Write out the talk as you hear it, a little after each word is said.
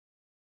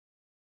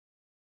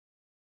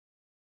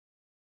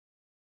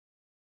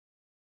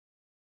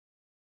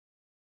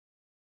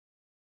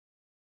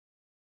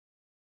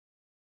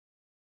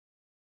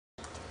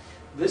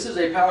This is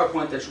a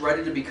PowerPoint that's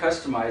ready to be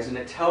customized, and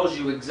it tells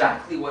you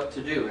exactly what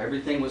to do.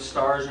 Everything with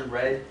stars in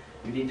red,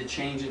 you need to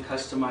change and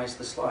customize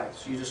the slide.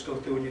 So you just go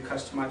through and you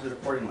customize it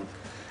accordingly.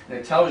 And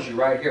it tells you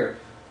right here,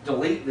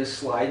 delete this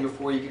slide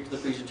before you get to the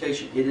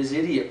presentation. It is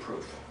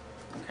idiot-proof.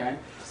 Okay?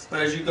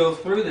 But as you go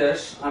through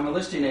this, I'm a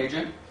listing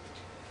agent.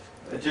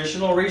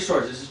 Additional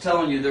resources. This is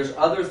telling you there's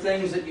other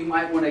things that you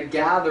might want to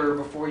gather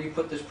before you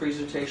put this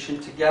presentation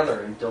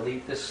together, and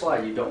delete this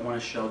slide. You don't want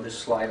to show this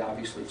slide,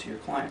 obviously, to your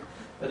client.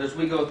 But as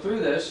we go through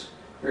this,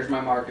 here's my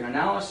market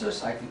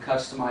analysis. I can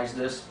customize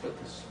this, put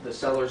the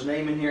seller's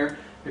name in here,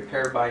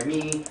 prepared by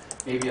me.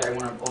 Maybe I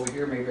want to, over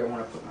here, maybe I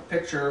want to put my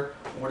picture,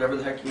 whatever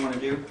the heck you want to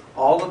do.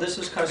 All of this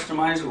is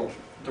customizable.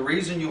 The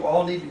reason you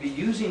all need to be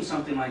using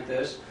something like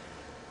this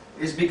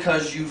is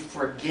because you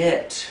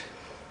forget,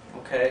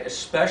 okay?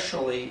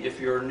 Especially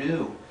if you're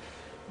new.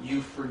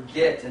 You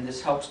forget, and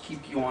this helps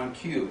keep you on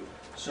cue.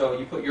 So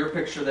you put your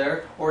picture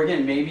there, or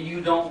again, maybe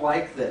you don't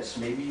like this.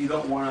 Maybe you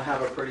don't want to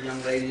have a pretty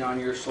young lady on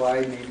your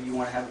slide. Maybe you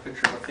want to have a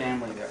picture of a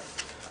family there.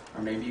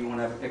 Or maybe you want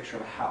to have a picture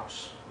of a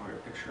house, or a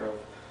picture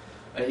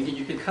of...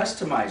 you can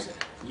customize it.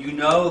 You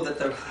know that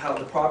the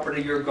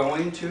property you're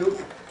going to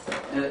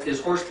is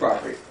horse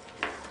property.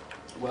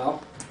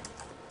 Well,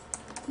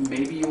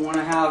 maybe you want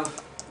to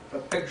have a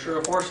picture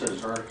of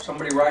horses, or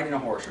somebody riding a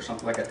horse, or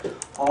something like that.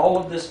 All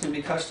of this can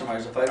be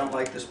customized. If I don't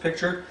like this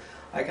picture,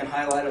 I can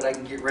highlight it, I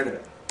can get rid of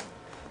it.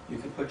 You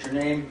can put your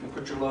name, you can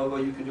put your logo,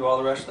 you can do all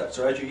the rest of that.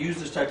 So as you use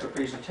this type of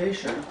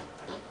presentation,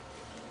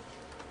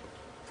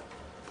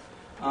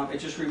 it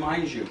just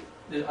reminds you,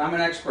 I'm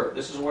an expert,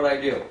 this is what I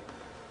do.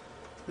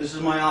 This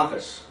is my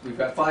office. We've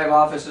got 5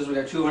 offices, we've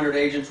got 200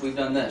 agents, we've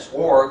done this.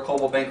 Or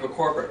Coldwell Banker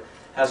Corporate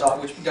has,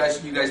 which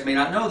you guys may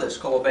not know this,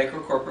 Coldwell Banker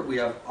Corporate, we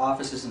have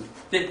offices in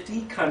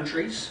 50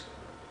 countries,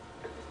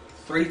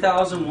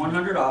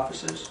 3,100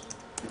 offices,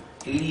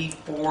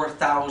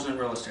 84,000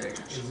 real estate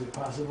agents. Is it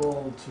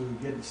possible to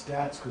get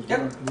stats? Because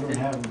Yep. we don't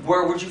have them.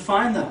 Where would you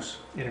find those?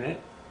 Internet.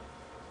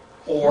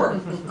 Or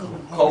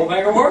Coldwell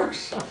Banker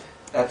Works.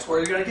 That's where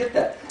you're going to get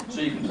that.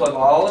 So you can plug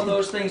all of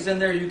those things in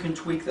there, you can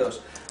tweak those.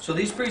 So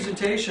these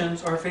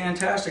presentations are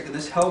fantastic, and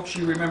this helps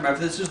you remember.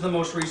 This is the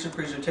most recent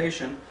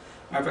presentation.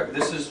 Matter of fact,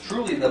 this is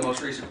truly the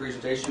most recent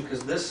presentation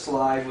because this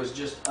slide was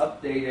just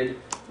updated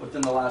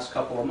within the last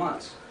couple of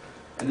months.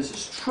 And this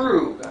is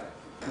true.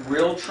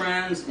 Real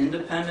trends,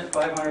 independent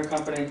 500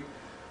 company.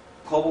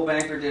 Coldwell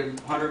Banker did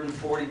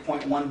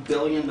 $140.1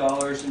 billion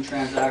in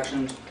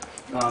transactions.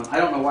 I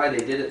don't know why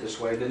they did it this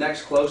way. The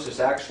next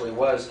closest actually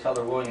was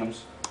Keller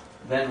Williams,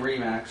 then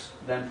Remax,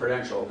 then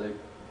Prudential. They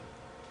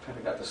kind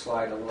of got the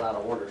slide a little out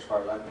of order as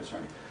far as I'm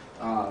concerned.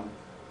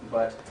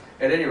 But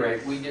at any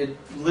rate, we did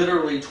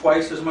literally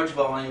twice as much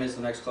volume as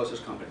the next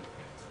closest company.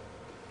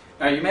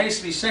 Now you may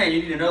be saying,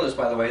 you need to know this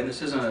by the way, and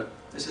this isn't a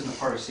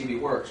part of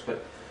CBWorks,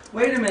 but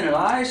wait a minute,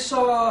 I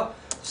saw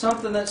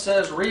something that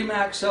says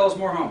Remax sells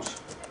more homes,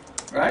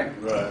 right?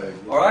 Right.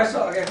 Or I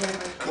saw, okay,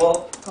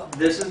 well,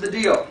 this is the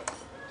deal.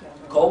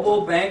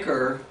 Coldwell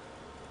Banker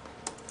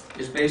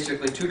is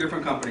basically 2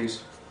 different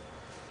companies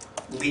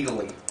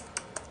legally.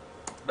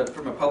 But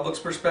from a public's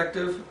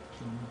perspective,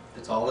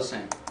 it's all the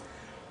same.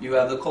 You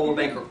have the Coldwell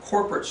Banker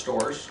corporate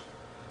stores,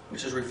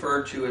 which is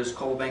referred to as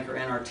Coldwell Banker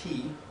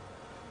NRT,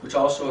 which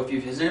also,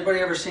 has anybody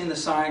ever seen the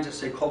signs that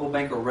say Coldwell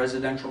Banker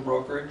residential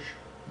brokerage?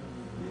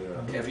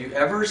 Yeah. If you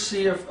ever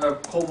see a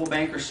Coldwell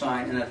Banker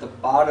sign and at the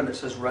bottom it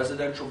says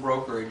residential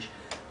brokerage,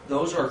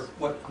 those are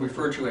what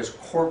referred to as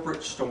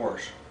corporate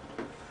stores.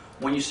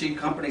 When you see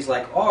companies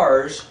like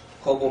ours,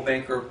 Coldwell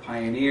Banker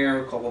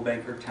Pioneer, Coldwell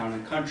Banker Town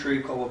and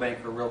Country, Coldwell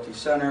Banker Realty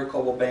Center,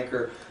 Coldwell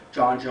Banker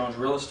John Jones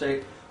Real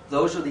Estate,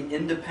 those are the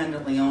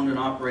independently owned and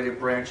operated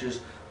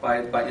branches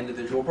by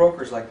individual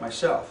brokers like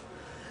myself.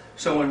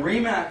 So when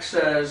Remax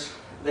says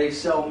they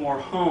sell more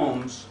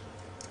homes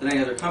than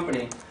any other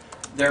company,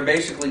 they're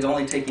basically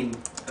only taking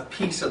a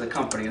piece of the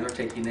company, and they're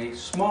taking a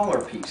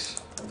smaller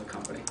piece of the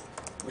company,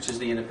 which is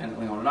the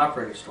independently owned and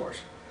operated stores.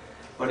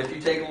 But if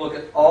you take a look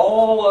at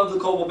all of the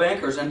Coldwell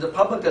Bankers, and the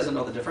public doesn't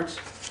know the difference.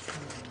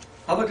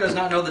 Public does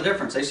not know the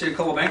difference. They see a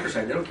Coldwell Banker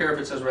site. They don't care if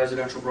it says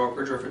residential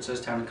brokerage or if it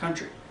says town and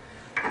country.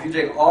 If you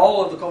take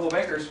all of the Coldwell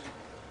Bankers,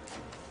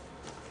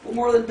 well,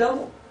 more than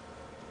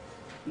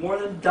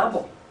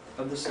double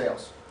of the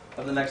sales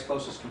of the next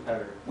closest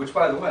competitor, which,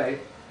 by the way,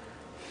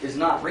 is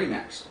not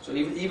Remax. So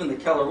even the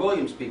Keller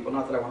Williams people,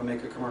 not that I want to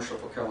make a commercial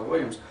for Keller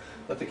Williams,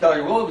 but the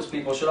Keller Williams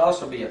people should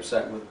also be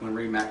upset with when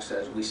Remax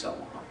says we sell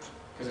more homes,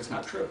 because it's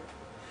not true.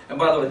 And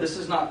by the way, this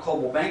is not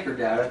Coldwell Banker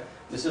data,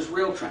 this is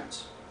Real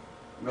Trends.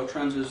 Real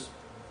Trends is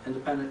an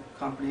independent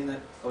company that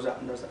goes out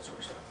and does that sort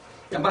of stuff.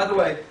 And by the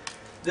way,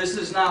 this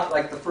is not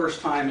like the first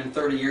time in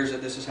 30 years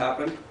that this has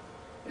happened.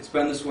 It's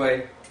been this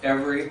way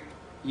every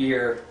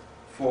year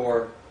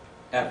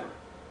forever.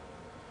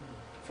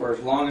 For as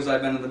long as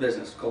I've been in the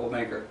business, Coldwell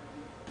Banker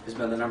has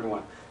been the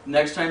 #1.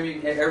 Next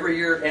time, every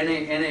year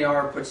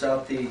NAR puts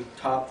out the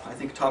top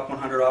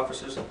 100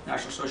 offices,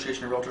 National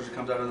Association of Realtors, that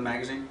comes out of the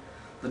magazine.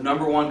 The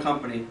 #1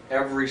 company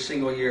every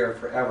single year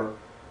forever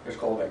is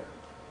Coldwell Banker.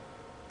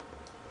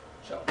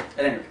 So.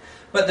 At any rate.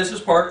 But this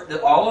is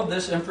all of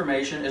this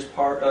information is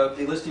part of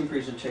the listing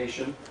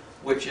presentation,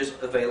 which is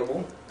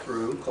available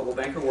through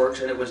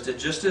CBWorks, and it was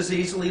just as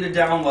easily to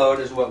download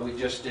as what we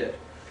just did.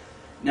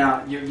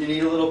 Now, you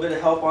need a little bit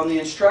of help on the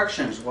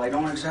instructions. Well, I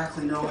don't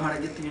exactly know how to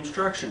get the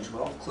instructions.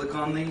 Well, click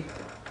on the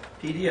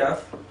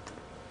PDF.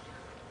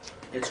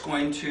 It's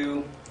going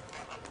to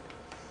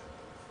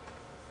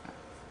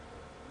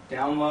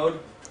download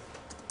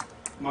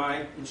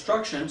my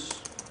instructions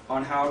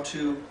on how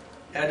to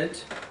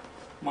edit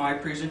my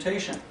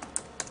presentation.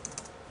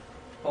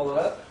 Pull it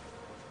up.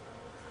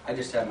 I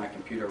just had my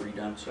computer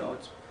redone, so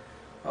it's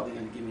probably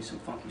going to give me some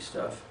funky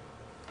stuff.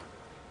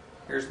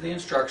 Here's the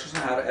instructions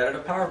on how to edit a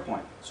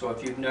PowerPoint. So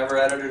if you've never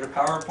edited a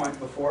PowerPoint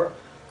before,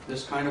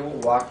 this kind of will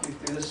walk you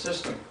through the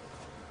system.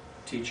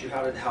 Teach you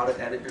how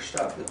to edit your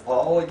stuff. It's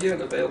all,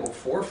 again, available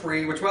for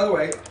free, which, by the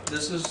way,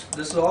 this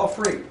is all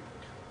free.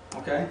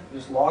 Okay?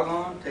 Just log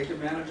on, take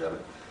advantage of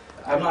it.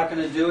 I'm not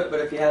going to do it,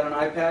 but if you had an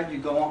iPad, you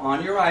go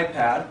on your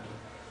iPad,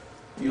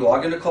 you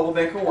log into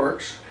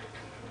CBWorks,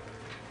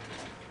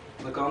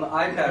 click on the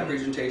iPad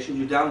presentation,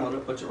 you download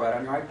it, puts it right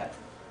on your iPad.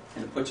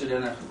 And it puts it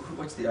in a,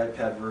 what's the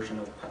iPad version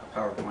of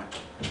PowerPoint?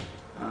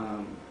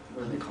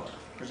 What do they call it?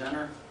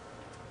 Presenter?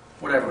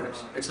 Whatever it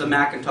is. It's the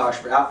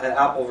Macintosh,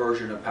 Apple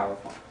version of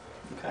PowerPoint.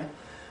 Okay?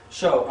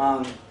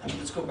 So,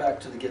 let's go back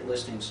to the Get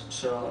Listings.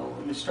 So,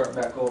 let me start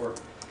back over.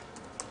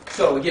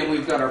 So, again,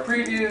 we've got our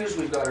previews,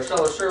 we've got our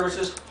seller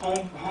services,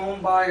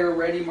 home buyer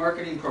ready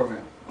marketing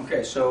program.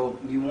 Okay, so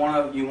you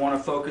want to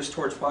focus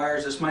towards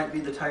buyers. This might be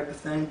the type of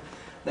thing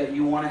that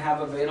you want to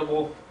have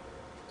available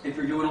if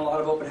you're doing a lot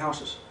of open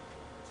houses.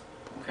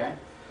 Okay.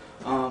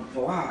 Well,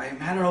 wow, I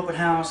had an open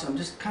house, and I'm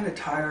just kind of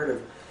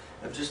tired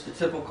of just the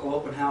typical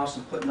open house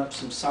and putting up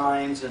some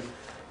signs, and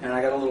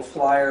I got a little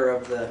flyer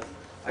of the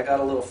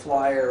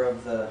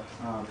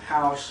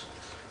house.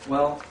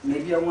 Well,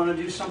 maybe I want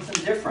to do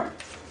something different.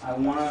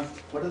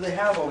 What do they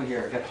have over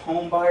here? Got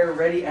home buyer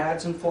ready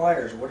ads and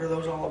flyers. What are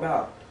those all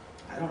about?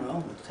 I don't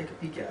know. Let's take a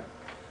peek at it.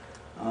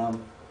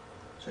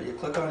 So you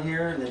click on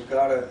here, and they've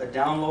got a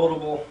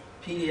downloadable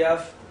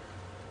PDF,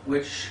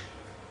 which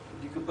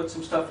you could put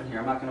some stuff in here.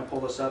 I'm not going to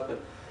pull this up.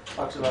 It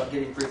talks about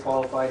getting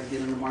pre-qualified,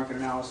 getting into market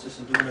analysis,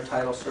 and doing a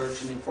title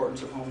search, and the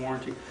importance of home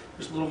warranty.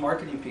 There's little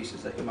marketing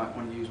pieces that you might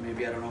want to use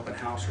maybe at an open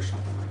house or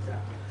something like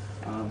that.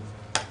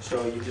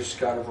 So you just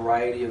got a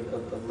variety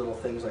of little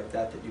things like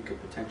that that you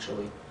could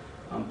potentially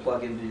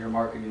plug into your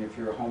marketing if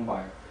you're a home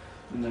buyer.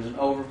 And there's an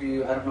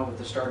overview. I don't know what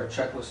the starter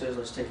checklist is.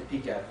 Let's take a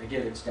peek at it.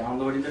 Again, it's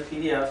downloading the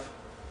PDF.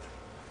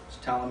 It's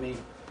telling me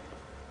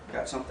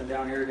got something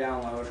down here to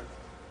download.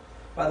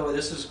 By the way,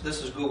 this is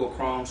Google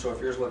Chrome, so if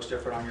yours looks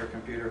different on your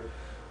computer,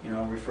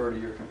 refer to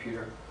your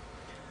computer.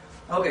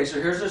 Okay,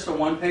 so here's just a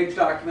one-page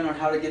document on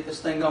how to get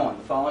this thing going.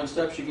 The following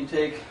steps you can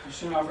take: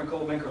 soon offering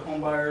CBWorks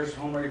home buyers,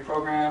 home ready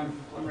program,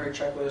 preliminary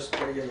checklist,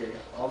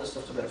 all this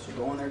stuff's available. So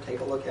go in there,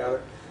 take a look at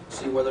it,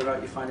 see whether or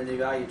not you find any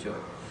value to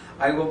it.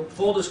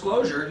 Full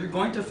disclosure, you're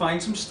going to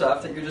find some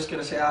stuff that you're just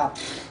going to say,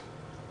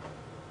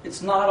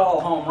 it's not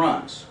all home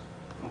runs.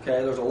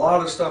 Okay, there's a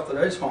lot of stuff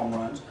that is home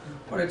runs,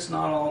 but it's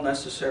not all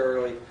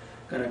necessarily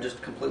going to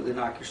just completely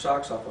knock your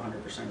socks off 100%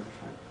 of the time.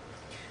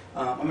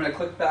 I'm going to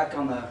click back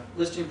on the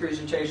listing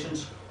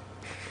presentations,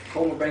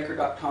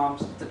 ColdwellBanker.com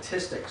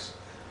statistics.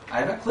 I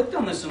haven't clicked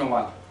on this in a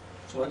while,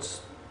 so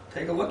let's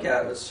take a look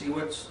at it. Let's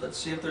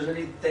see if there's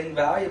anything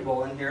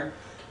valuable in here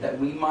that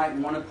we might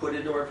want to put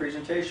into our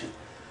presentation.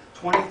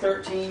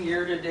 2013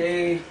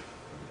 year-to-date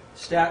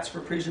stats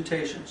for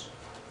presentations.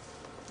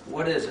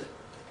 What is it?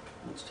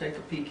 Let's take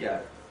a peek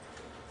at it.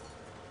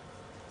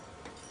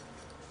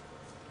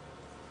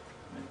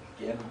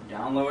 Again, I'm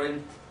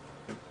downloading.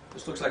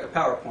 This looks like a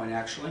PowerPoint,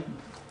 actually.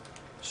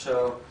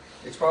 So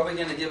it's probably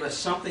going to give us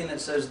something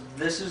that says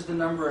this is the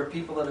number of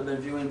people that have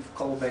been viewing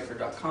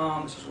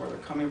ColdwellBanker.com. This is where they're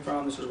coming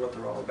from. This is what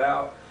they're all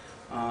about.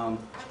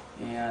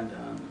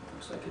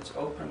 Looks like it's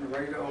open,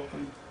 ready to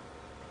open.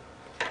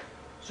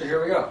 So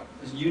here we go.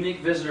 This unique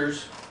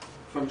visitors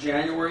from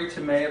January to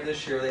May of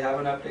this year. They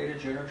haven't updated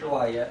June or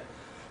July yet.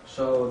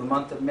 So the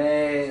month of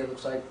May, it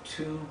looks like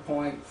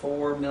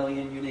 2.4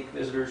 million unique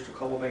visitors to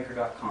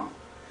ColdwellBanker.com.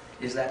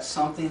 Is that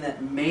something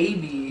that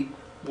maybe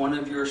one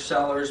of your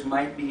sellers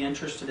might be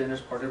interested in as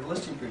part of a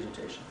listing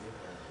presentation?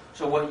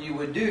 So what you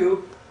would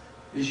do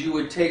is you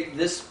would take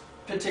this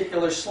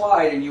particular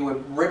slide and you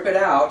would rip it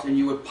out and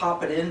you would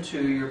pop it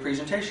into your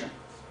presentation.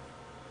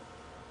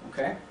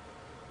 Okay?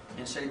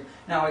 And say,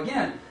 now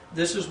again,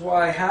 this is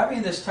why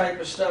having this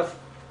type of stuff,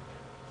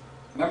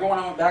 remember when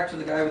I went back to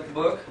the guy with the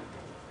book?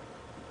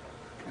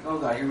 Oh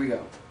God, here we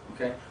go.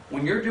 Okay?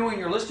 When you're doing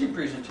your listing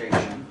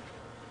presentation,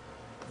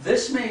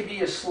 this may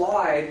be a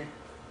slide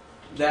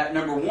that,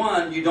 number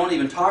one, you don't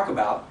even talk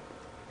about.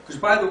 Because,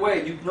 by the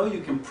way, you know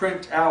you can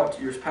print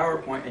out your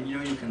PowerPoint and you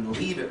know you can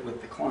leave it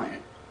with the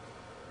client.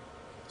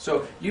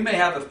 So you may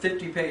have a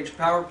 50-page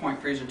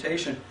PowerPoint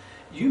presentation.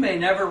 You may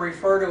never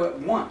refer to it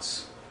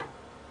once.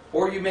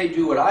 Or you may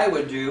do what I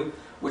would do,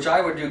 which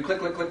I would do, click,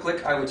 click, click,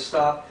 click. I would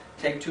stop,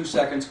 take 2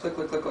 seconds, click,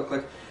 click, click, click,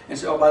 click, and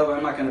say, oh, by the way,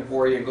 I'm not going to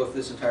bore you and go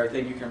through this entire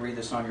thing. You can read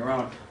this on your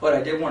own. But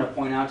I did want to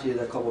point out to you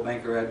that Coldwell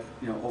Banker had,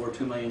 over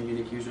 2 million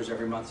unique users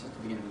every month since the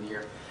beginning of the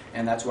year,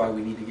 and that's why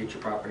we need to get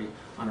your property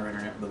on our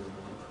internet. Blah, blah,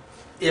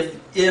 blah, blah.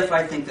 If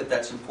I think that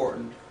that's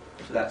important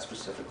to that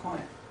specific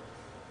client.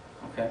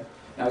 Okay.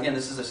 Now again,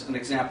 this is an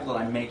example that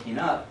I'm making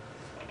up,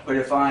 but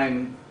if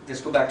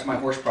let's go back to my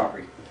horse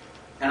property.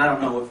 And I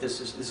don't know if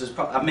this is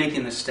I'm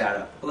making this stat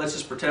up, but let's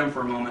just pretend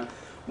for a moment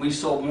we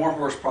sold more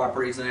horse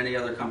properties than any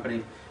other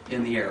company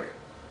in the area,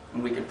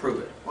 and we could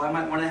prove it. Well, I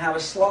might want to have a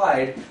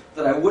slide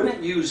that I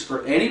wouldn't use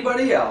for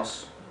anybody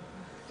else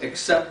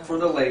except for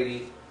the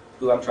lady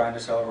who I'm trying to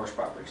sell her horse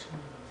properties.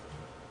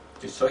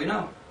 Just so you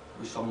know,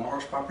 we sold more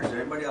horse properties than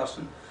anybody else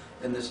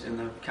in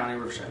the county of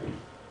Riverside.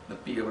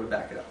 But be able to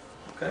back it up.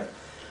 Okay?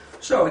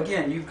 So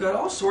again, you've got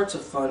all sorts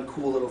of fun,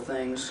 cool little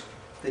things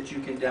that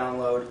you can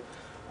download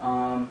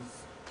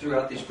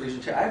throughout these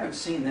presentations. I haven't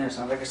seen this.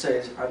 Like I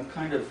say, I'm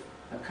kind of,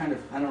 I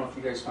don't know if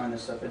you guys find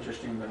this stuff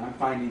interesting, but I'm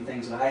finding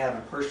things that I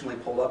haven't personally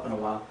pulled up in a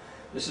while.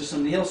 This is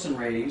some Nielsen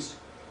ratings.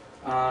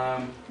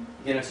 Again,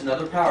 it's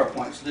another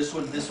PowerPoint.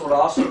 So this would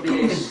also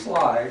be a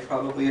slide,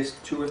 probably it's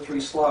 2 or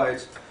 3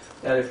 slides,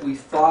 that if we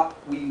thought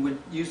we would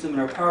use them in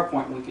our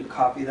PowerPoint, we could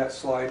copy that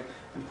slide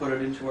and put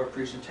it into our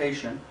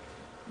presentation.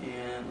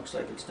 And it looks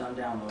like it's done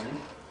downloading.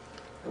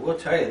 I will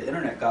tell you, the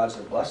internet gods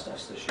have blessed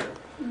us this year,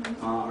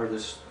 or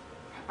this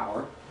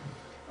hour.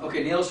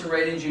 Okay, Nielsen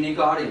ratings, unique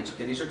audience.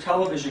 Okay, these are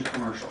television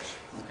commercials.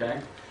 Okay,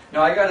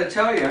 now I got to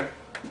tell you,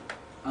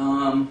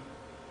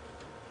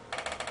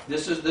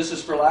 this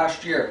is for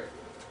last year.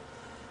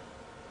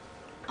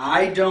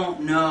 I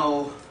don't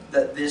know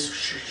that this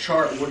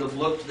chart would have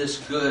looked this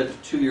good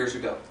 2 years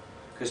ago,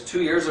 because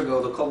 2 years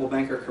ago the Coldwell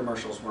Banker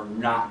commercials were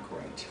not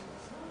great.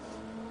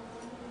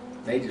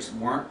 They just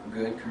weren't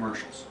good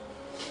commercials.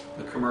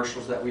 The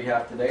commercials that we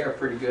have today are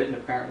pretty good, and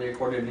apparently,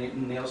 according to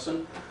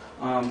Nielsen,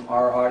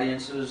 our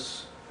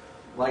audiences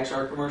likes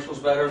our commercials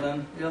better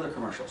than the other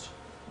commercials.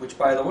 Which,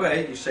 by the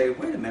way, you say,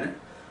 wait a minute,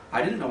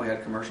 I didn't know we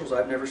had commercials.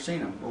 I've never seen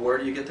them. Well, where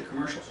do you get the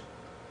commercials?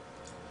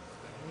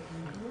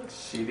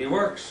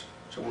 CBWorks.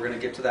 So we're going to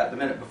get to that in a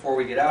minute. Before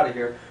we get out of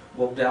here,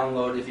 we'll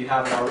download, if you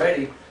haven't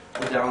already,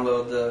 we'll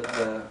download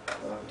the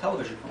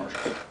television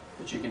commercials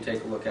that you can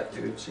take a look at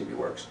through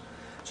CBWorks.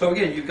 So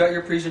again, you've got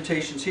your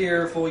presentations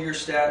here, full year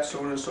stats, so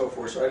on and so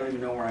forth. So I don't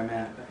even know where I'm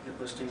at. Back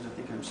at listings, I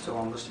think I'm still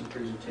on listing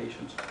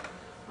presentations.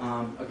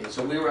 Okay,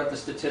 so we were at the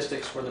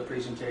statistics for the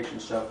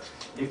presentation. So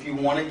if you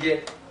want to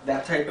get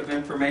that type of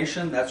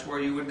information, that's where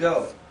you would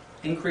go.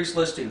 Increased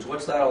listings,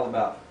 what's that all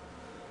about?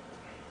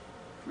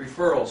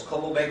 Referrals,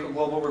 Coldwell Banker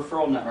Global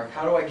Referral Network.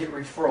 How do I get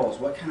referrals?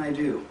 What can I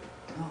do?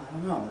 Well, I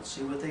don't know. Let's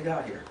see what they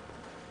got here.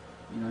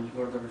 You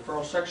go to the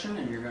referral section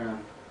and you're going to,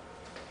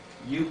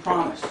 you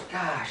promise.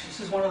 Gosh, this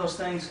is one of those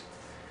things.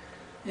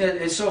 Yeah,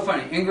 it's so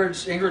funny.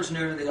 Ingrid's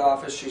new to the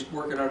office. She's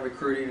working on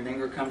recruiting, and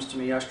Ingrid comes to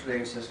me yesterday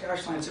and says,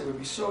 gosh, Lance, it would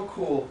be so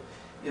cool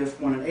if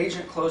when an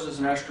agent closes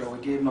an escrow,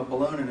 we gave him a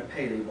balloon and a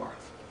payday bar.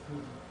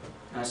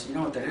 And I said, you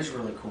know what, that is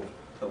really cool.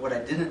 But what I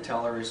didn't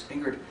tell her is,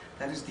 Ingrid,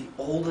 that is the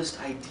oldest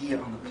idea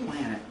on the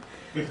planet.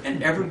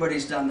 And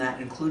everybody's done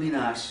that, including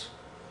us.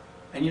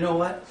 And you know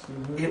what?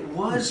 It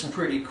was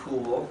pretty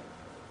cool.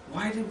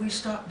 Why did we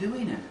stop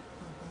doing it?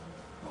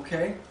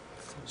 Okay?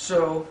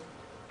 So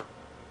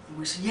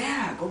we said,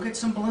 yeah, go get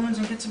some balloons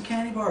and get some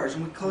candy bars.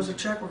 And we close a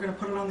check, we're going to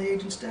put it on the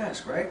agent's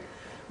desk, right?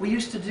 We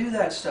used to do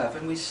that stuff,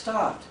 and we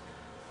stopped.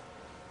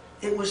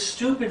 It was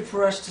stupid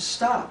for us to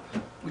stop,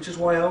 which is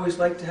why I always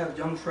like to have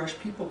young, fresh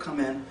people come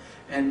in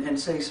and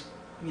say,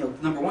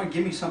 number one,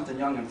 give me something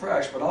young and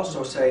fresh, but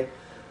also say,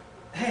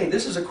 hey,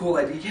 this is a cool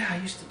idea. Yeah, I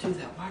used to do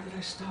that. Why did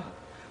I stop?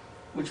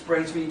 Which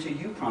brings me to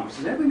You Promise.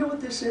 Does everybody know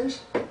what this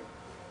is?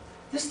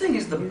 This thing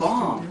is the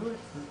bomb.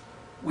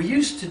 We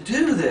used to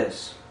do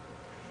this.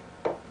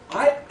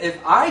 If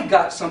I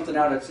got something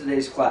out of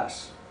today's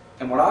class,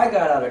 and what I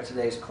got out of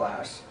today's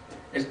class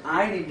is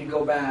I need to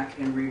go back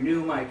and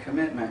renew my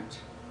commitment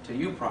to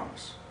You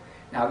Promise.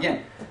 Now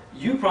again,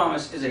 You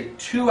Promise is a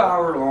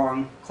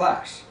 2-hour-long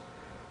class.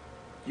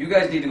 You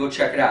guys need to go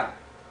check it out,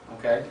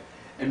 okay?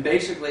 And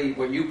basically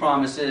what You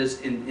Promise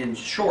is, in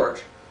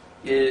short,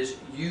 is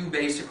you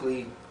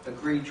basically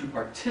agree to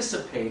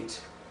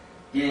participate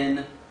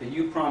in the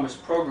You Promise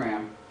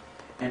program,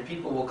 and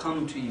people will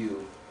come to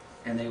you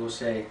and they will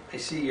say, I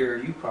see you're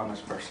a You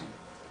Promise person.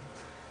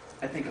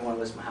 I think I want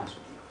to list my house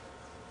with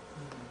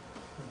you.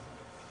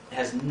 It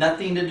has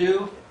nothing to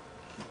do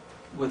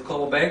with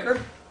Coldwell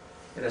Banker.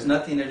 It has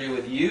nothing to do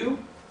with you.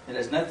 It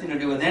has nothing to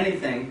do with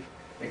anything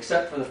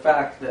except for the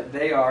fact that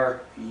they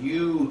are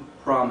You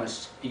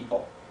Promise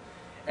people.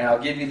 And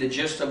I'll give you the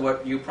gist of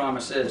what You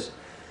Promise is.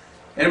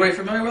 Anybody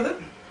familiar with it?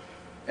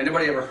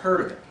 Anybody ever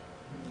heard of it?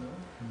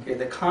 Okay,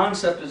 the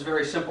concept is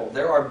very simple.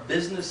 There are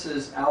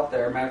businesses out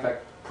there, matter of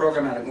fact,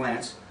 program at a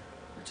glance,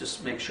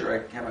 just make sure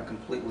I haven't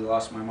completely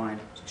lost my mind.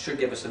 It should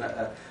give us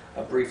a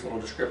brief little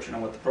description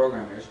of what the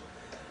program is.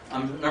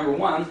 Number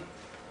one,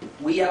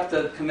 we have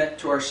to commit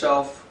to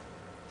ourselves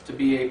to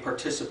be a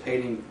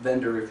participating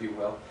vendor, if you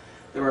will.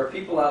 There are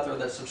people out there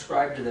that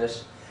subscribe to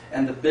this,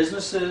 And the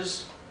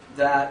businesses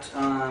that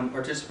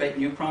participate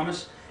in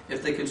U-Promise,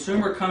 if the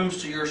consumer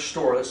comes to your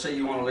store, let's say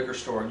you own a liquor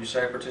store, and you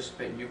say I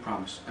participate in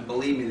U-Promise, and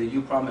believe me, the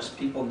U-Promise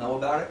people know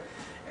about it.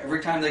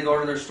 Every time they go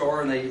to their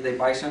store and they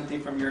buy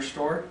something from your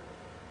store,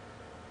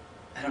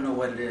 I don't know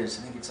what it is,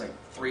 I think it's like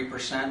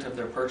 3% of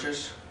their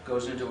purchase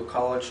goes into a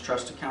college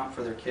trust account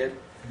for their kid,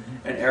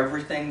 and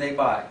everything they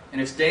buy, and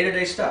it's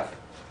day-to-day stuff.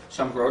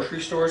 Some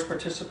grocery stores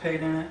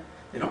participate in it.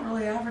 They don't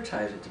really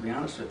advertise it, to be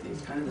honest with you.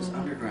 It's kind of this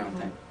underground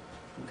thing.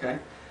 Okay?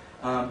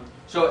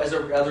 So as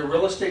a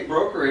real estate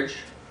brokerage,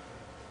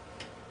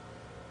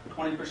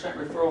 20%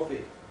 referral fee.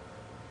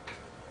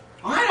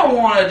 I don't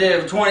want to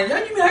do 20.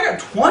 You mean I got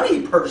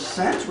 20%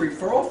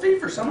 referral fee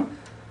for someone?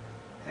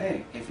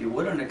 Hey, if you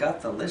wouldn't have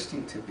got the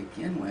listing to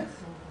begin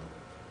with,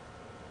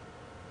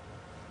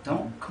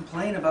 don't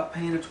complain about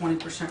paying a 20%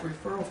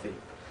 referral fee.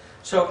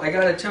 So I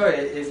got to tell you,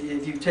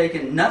 if you've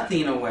taken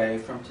nothing away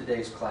from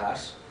today's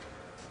class,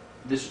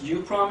 this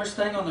U-Promise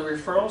thing on the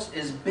referrals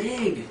is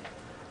big.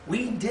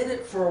 We did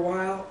it for a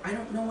while. I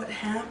don't know what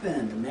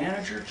happened. The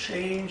manager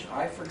changed.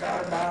 I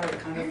forgot about it. It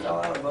kind of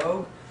fell out of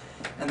vogue.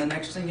 And the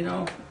next thing you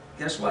know,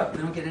 guess what?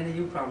 We don't get any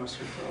U-Promise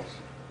referrals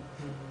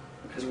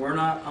because we're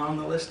not on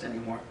the list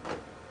anymore.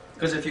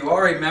 Because if you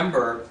are a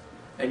member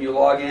and you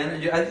log in,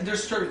 and I think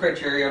there's certain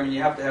criteria. I mean,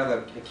 you have to have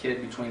a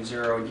kid between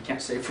 0, and you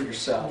can't save for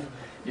yourself.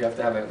 You have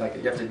to have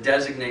you have to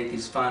designate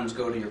these funds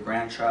go to your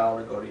grandchild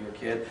or go to your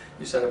kid.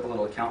 You set up a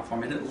little account for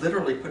them, and it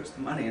literally puts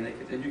the money in,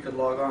 and you could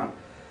log on.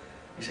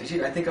 You say,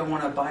 gee, I think I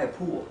want to buy a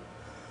pool.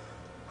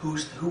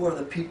 Who are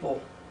the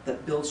people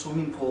that build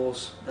swimming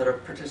pools that are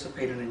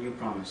participating in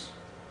U-Promise?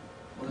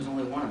 Well, there's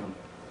only one of them.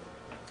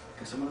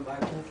 Guess I'm going to buy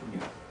a pool from you.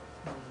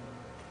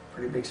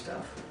 Pretty big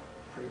stuff.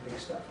 Pretty big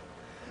stuff.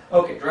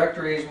 Okay,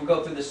 directories. We'll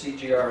go through the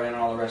CGRN and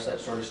all the rest of that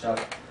sort of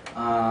stuff.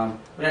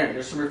 But anyway,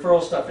 there's some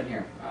referral stuff in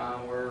here.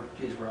 We're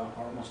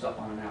almost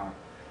up on an hour.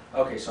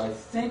 Okay, so I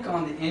think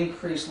on the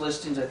increased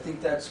listings, I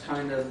think that's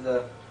kind of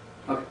the.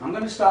 Okay, I'm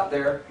going to stop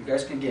there. You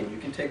guys can you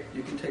can take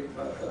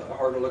a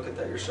harder look at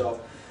that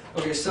yourself.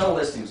 Okay, sell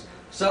listings.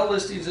 Sell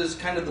listings is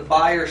kind of the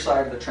buyer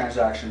side of the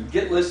transaction.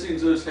 Get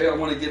listings is, hey, I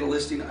want to get a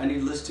listing. I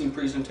need listing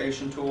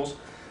presentation tools.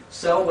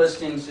 Sell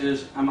listings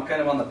is, I'm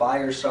kind of on the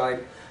buyer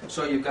side.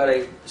 So you've got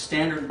a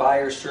standard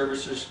buyer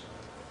services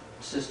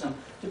system.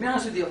 To be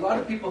honest with you, a lot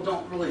of people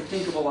don't really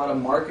think of a lot of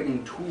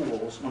marketing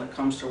tools when it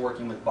comes to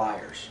working with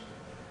buyers.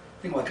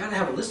 Think, well, I got to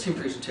have a listing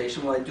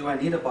presentation. Well, do I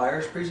need a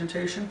buyer's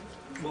presentation?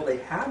 Well, they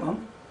have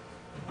them.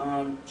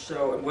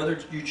 So whether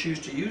you choose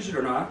to use it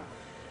or not,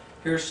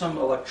 here's some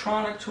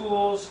electronic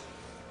tools.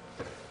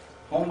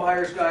 Home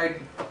Buyer's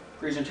Guide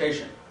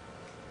presentation.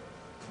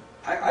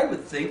 I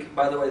would think,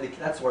 by the way,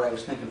 that's what I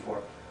was thinking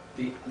for.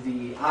 The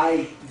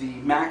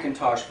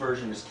Macintosh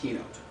version is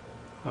Keynote.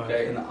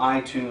 Okay, and the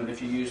iTunes,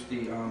 if you use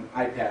the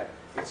iPad,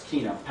 it's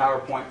Keynote.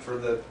 PowerPoint for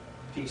the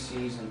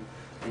PCs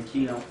and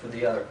Keynote for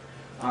the other.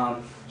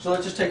 So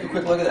let's just take a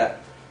quick look at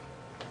that.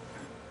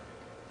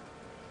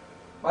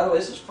 By the way,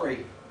 this is free.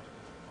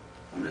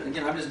 I'm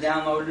just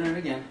downloading it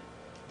again.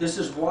 This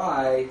is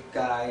why,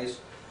 guys,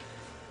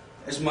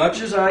 as much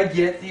as I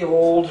get the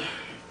old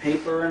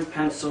paper and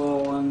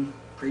pencil and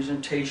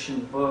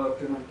presentation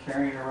book and I'm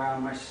carrying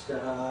around my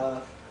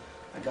stuff,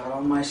 I got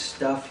all my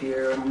stuff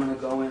here and I'm going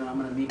to go in and I'm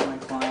going to meet my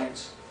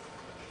clients.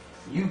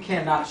 You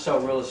cannot sell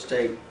real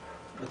estate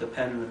with a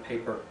pen and a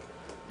paper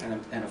and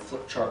a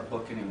flip chart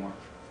book anymore.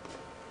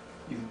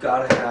 You've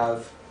got to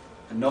have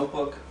a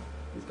notebook,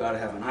 you've got to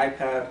have an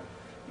iPad,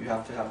 you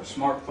have to have a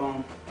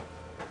smartphone.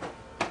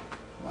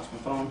 Lost my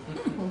phone.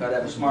 Got to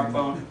have a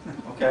smartphone,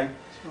 okay?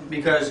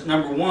 Because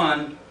number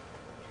one,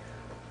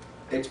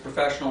 it's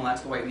professional and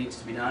that's the way it needs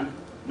to be done.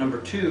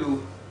 Number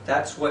two,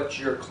 that's what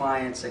your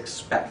clients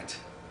expect.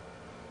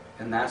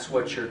 And that's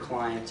what your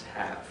clients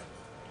have,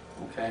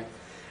 okay?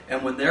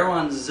 And when they're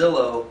on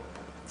Zillow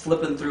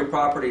flipping through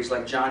properties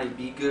like Johnny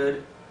B.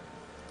 Good,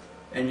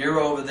 and you're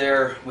over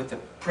there with the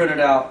printed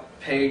out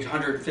page,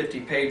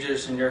 150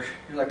 pages, and you're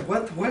like,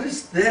 what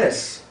is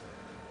this?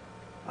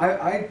 How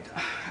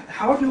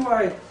do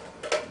I,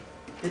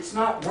 it's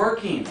not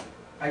working.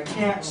 I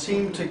can't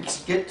seem to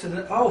get to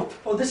the, oh,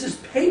 this is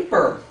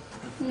paper.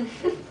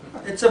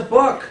 It's a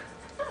book.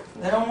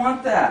 I don't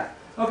want that.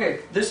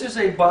 Okay, this is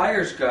a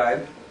buyer's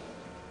guide,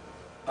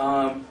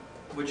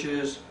 which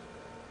is,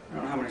 I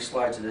don't know how many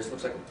slides it is. It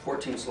looks like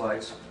 14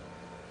 slides.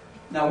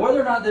 Now,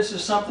 whether or not this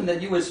is something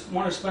that you would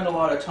want to spend a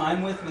lot of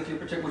time with your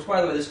particular, which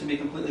by the way, this can be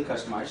completely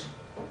customized.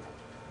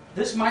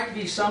 This might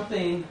be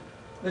something,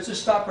 let's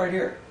just stop right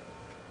here.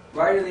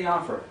 Write in the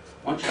offer.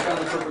 Once you found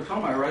the perfect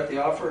home, I write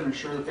the offer and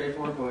ensure the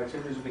paperwork or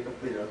activities will be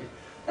completed. Okay.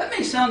 That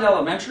may sound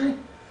elementary,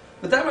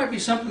 but that might be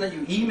something that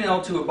you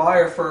email to a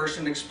buyer first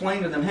and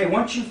explain to them, hey,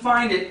 once you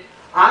find it,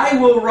 I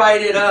will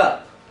write it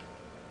up.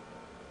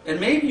 And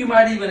maybe you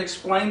might even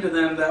explain to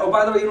them that, oh,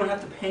 by the way, you don't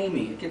have to pay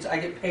me. I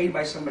get paid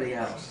by somebody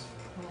else.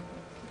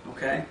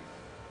 Okay?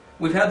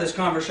 We've had this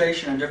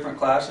conversation in different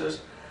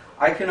classes.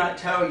 I cannot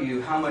tell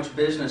you how much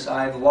business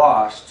I've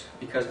lost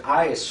because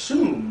I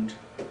assumed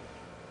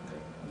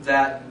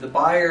that the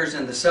buyers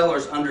and the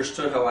sellers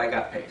understood how I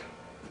got paid.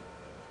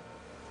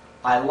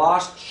 I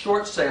lost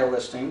short sale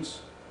listings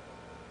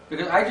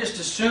because I just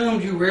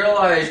assumed you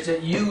realized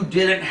that you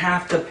didn't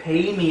have to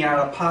pay me out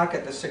of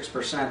pocket the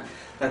 6%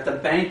 that the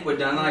bank would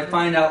do. And then I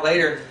find out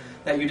later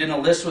that you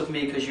didn't list with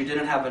me because you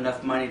didn't have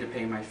enough money to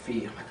pay my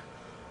fee. I'm like,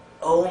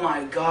 oh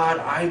my God,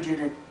 I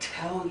didn't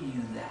tell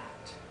you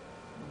that.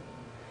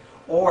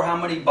 Or how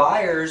many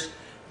buyers,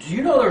 do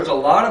you know there's a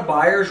lot of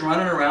buyers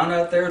running around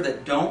out there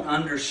that don't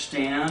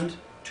understand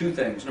two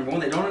things. Number one,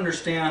 they don't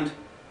understand,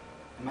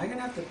 am I going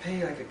to have to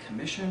pay like a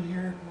commission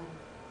here?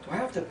 Do I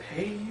have to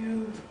pay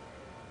you?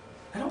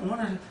 I don't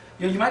want to.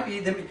 You might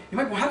be.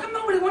 Well, how come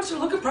nobody wants to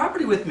look at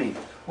property with me?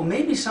 Well,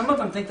 maybe some of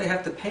them think they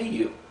have to pay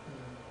you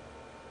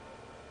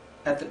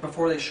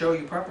before they show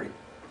you property.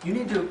 You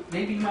need to.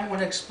 Maybe you might want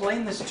to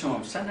explain this to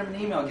them. Send them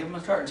an email. Give them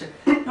a chart and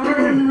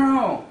say,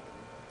 no.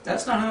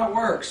 That's not how it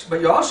works.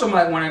 But you also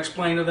might want to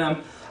explain to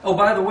them, oh,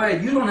 by the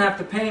way, you don't have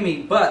to pay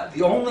me, but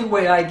the only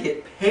way I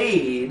get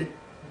paid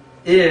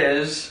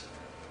is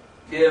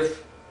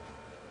if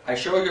I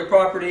show you a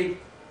property,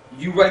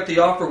 you write the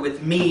offer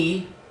with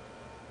me,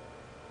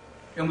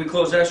 and we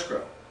close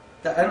escrow.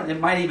 It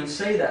might even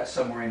say that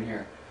somewhere in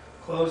here.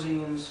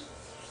 Closings,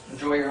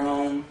 enjoy your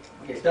home.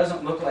 Okay, it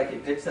doesn't look like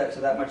it gets that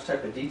to that much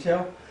type of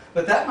detail,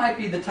 but that might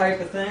be the type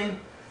of thing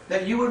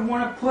that you would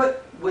want to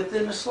put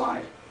within a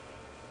slide.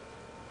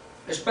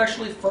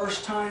 Especially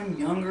first-time,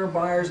 younger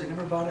buyers, they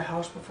never bought a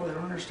house before, they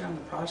don't understand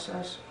the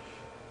process.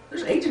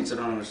 There's agents that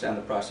don't understand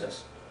the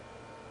process.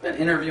 I've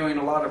been interviewing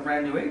a lot of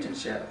brand new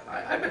agents yet.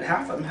 I bet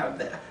half of them have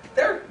that.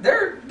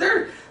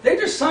 They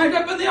just signed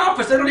up in the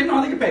office. They don't even know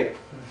how they get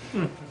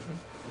paid.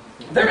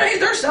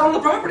 They're selling the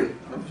property.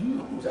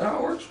 Is that how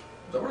it works? Is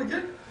that what I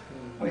get?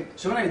 Okay.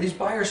 So anyway, these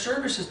buyer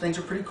services things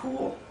are pretty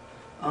cool.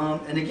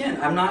 And again,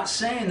 I'm not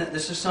saying that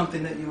this is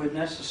something that you would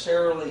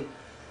necessarily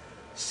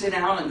sit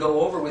down and go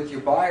over with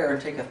your buyer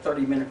and take a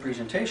 30-minute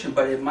presentation,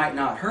 but it might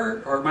not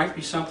hurt, or it might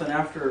be something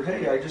after,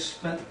 hey, I just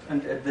spent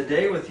the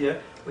day with you.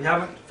 We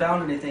haven't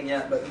found anything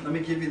yet, but let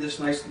me give you this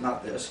nice,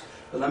 not this,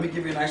 but let me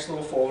give you a nice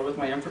little folder with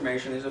my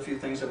information. There's a few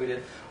things that we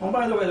did. Oh,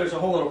 by the way, there's a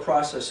whole little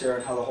process here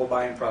on how the whole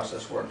buying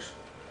process works.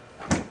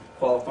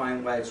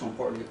 Qualifying, why it's so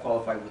important to get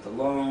qualified with a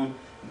loan,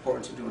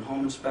 importance of doing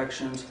home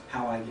inspections,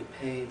 how I get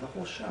paid, the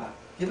whole shot.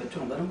 Give it to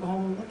them, let them go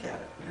home and look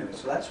at it. Anyway,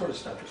 so that sort of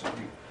stuff is on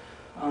here.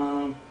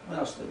 What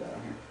else do they got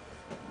on here?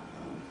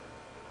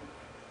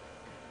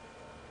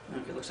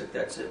 Okay, looks like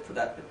that's it for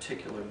that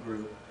particular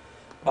group.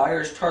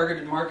 Buyers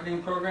Targeted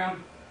Marketing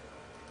Program.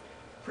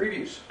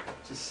 Previews.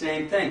 It's the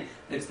same thing.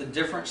 It's the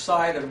different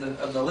side of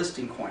the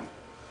listing coin.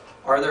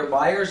 Are there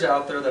buyers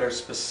out there that are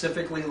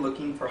specifically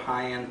looking for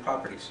high-end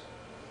properties?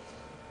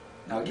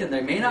 Now again,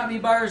 they may not be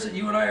buyers that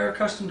you and I are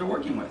accustomed to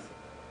working with.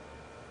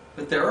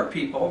 But there are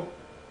people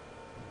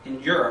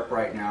in Europe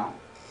right now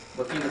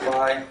looking to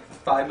buy a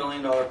 $5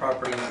 million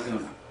property in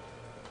Laguna.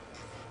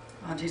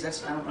 Oh geez,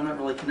 I'm not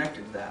really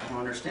connected to that. I don't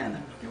understand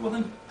that. Okay, well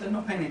then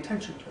don't pay any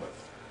attention to it.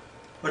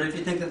 But if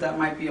you think that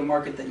might be a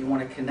market that you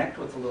want to connect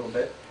with a little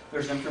bit,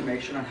 there's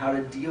information on how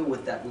to deal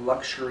with that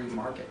luxury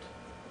market.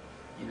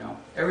 You know,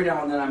 every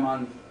now and then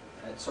I'm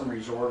at some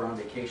resort or on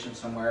vacation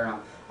somewhere,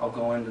 and I'll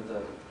go into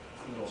the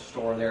little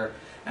store there,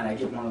 and I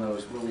get one of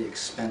those really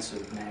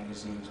expensive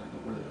magazines,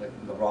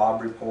 like the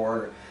Rob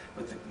Report,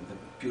 with the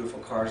beautiful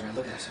cars, and I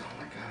look at it and say, oh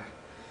my God.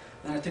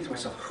 Then I think to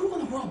myself, who in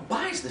the world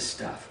buys this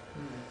stuff?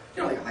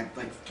 You know,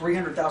 like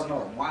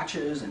 $300,000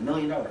 watches and $1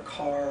 million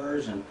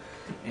cars and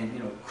you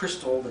know,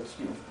 crystal that's,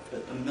 you know,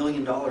 $1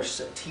 million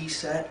tea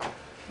set.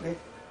 Okay?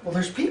 Well,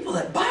 there's people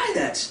that buy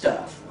that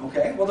stuff.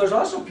 Okay. Well, there's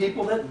also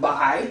people that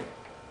buy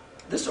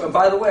this.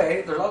 By the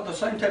way, there's the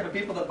same type of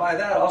people that buy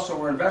that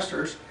also are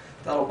investors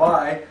that'll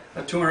buy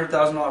a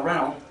 $200,000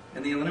 rental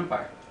in the Inland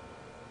Empire.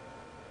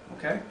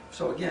 Okay.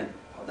 So again,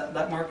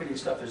 that marketing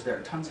stuff is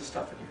there. Tons of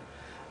stuff in here.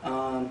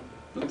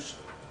 Oops.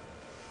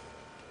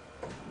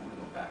 I want to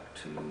go back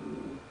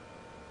to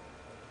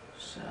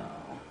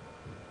sell.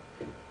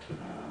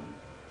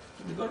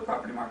 Did we go to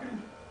property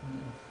marketing?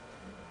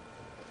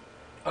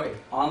 Okay,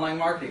 online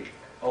marketing,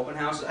 open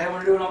house. I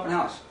want to do an open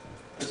house.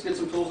 Let's get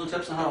some tools and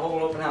tips on how to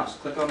hold an open house.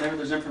 Click on there,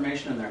 there's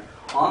information in there.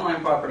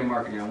 Online property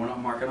marketing, I want to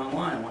market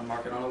online, I want to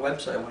market on a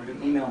website, I want to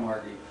do email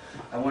marketing.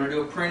 I want to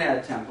do a print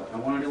ad template, I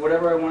want to do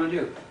whatever I want to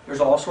do.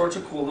 There's all sorts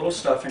of cool little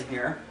stuff in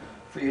here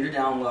for you to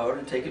download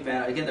and take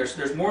advantage. Again,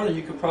 there's more than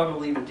you could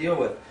probably even deal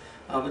with.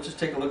 Let's just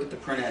take a look at the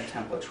print ad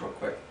templates real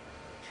quick.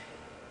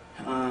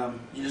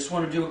 You just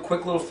want to do a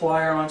quick little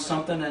flyer on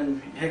something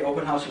and, hey,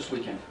 open house this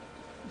weekend.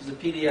 This is a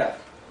PDF.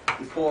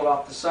 You pull it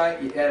off the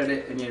site, you edit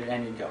it,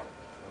 and you go.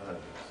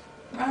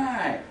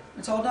 Right,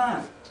 it's all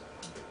done.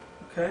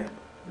 Okay,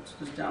 let's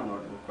just download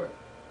it real quick.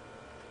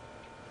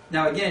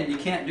 Now again, you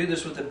can't do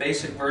this with the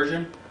basic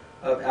version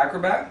of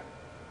Acrobat.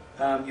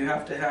 You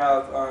have to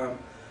have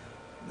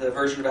the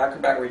version of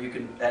Acrobat where you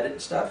can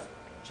edit stuff.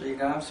 So you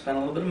gotta spend a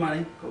little bit of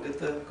money. Go get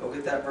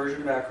that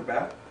version of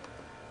Acrobat,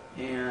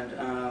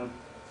 and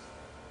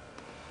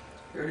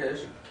here it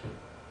is.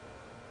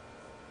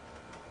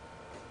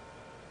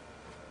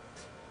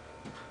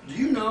 Do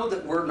you know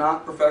that we're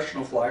not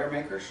professional flyer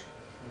makers?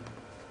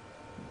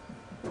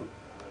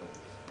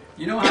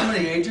 You know how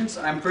many agents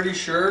I'm pretty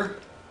sure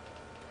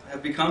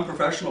have become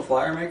professional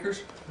flyer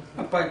makers?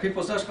 I'm by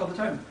people's desk all the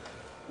time.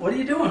 What are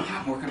you doing?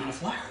 I'm working on a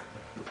flyer.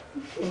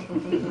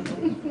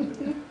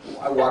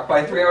 I walk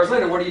by 3 hours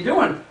later. What are you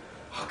doing?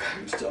 Oh God,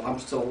 I'm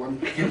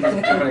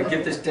gonna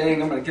get this I'm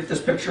gonna get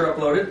this picture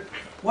uploaded.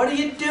 What are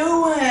you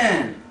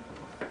doing?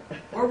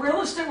 We're real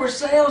estate. We're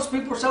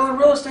salespeople. We're selling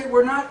real estate.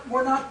 We're not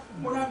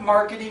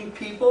marketing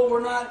people.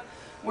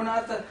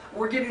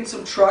 We're getting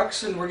some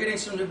trucks and we're getting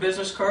some new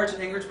business cards.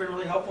 And Ingrid's been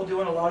really helpful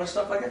doing a lot of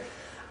stuff like that.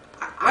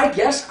 I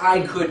guess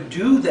I could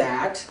do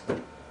that,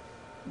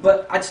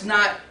 but it's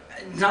not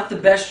the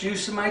best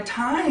use of my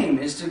time.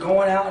 Is to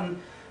going out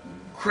and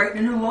creating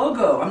a new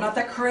logo. I'm not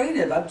that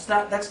creative. That's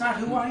not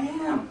who I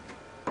am.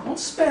 Don't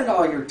spend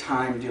all your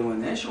time doing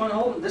this. You want to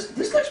hold this?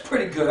 This looks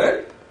pretty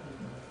good.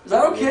 Is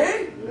that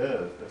okay?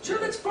 Yeah. Sure,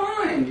 that's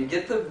fine. You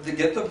get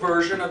the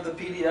version of the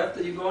PDF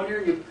that you go in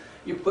here.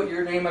 You put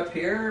your name up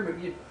here.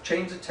 Maybe you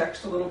change the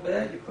text a little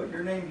bit. You put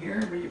your name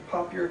here. Maybe you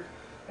pop your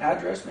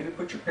address. Maybe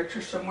put your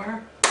picture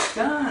somewhere.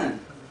 Done.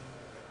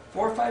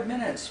 4 or 5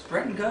 minutes.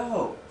 Print and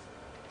go.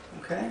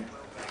 Okay.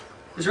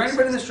 Is there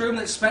anybody in this room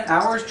that spent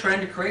hours trying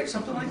to create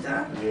something like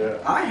that? Yeah.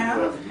 I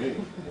have. That's me.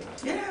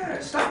 Yeah.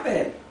 Stop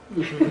it.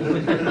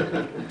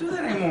 Don't do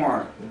that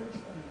anymore.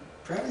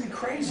 Driving me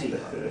crazy.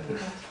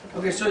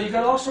 Okay, so you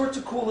got all sorts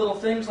of cool little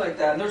things like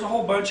that, and there's a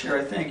whole bunch here.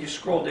 I think you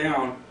scroll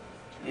down,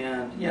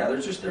 and yeah,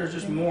 there's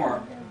just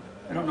more.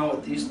 I don't know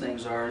what these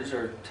things are. These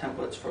are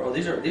templates for. Oh,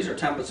 these are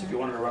templates if you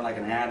wanted to run like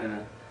an ad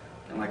in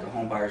like a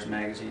home buyer's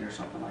magazine or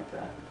something like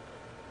that.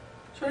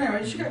 So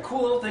anyway, you got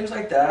cool little things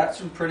like that.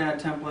 Some print ad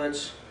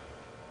templates.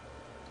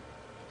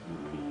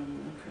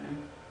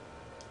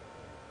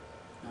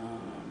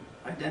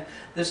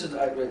 This is,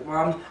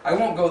 well, I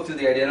won't go through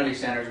the identity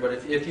standards, but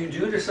if you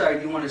do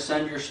decide you want to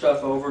send your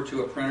stuff over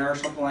to a printer or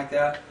something like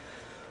that,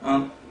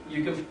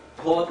 you can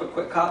pull up a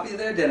quick copy of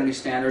the identity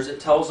standards. It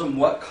tells them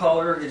what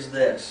color is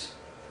this.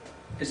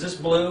 Is this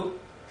blue?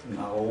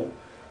 No.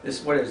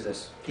 What is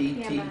this?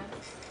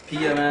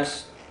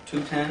 PMS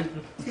 210?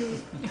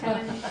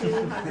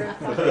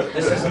 200.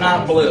 This is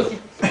not blue.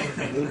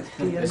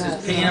 This is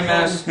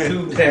PMS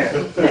 210.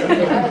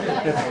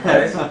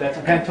 Okay? That's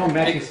a Pantone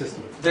matching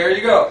system. There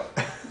you go.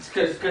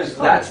 Because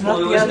that's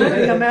blue, isn't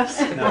it? That's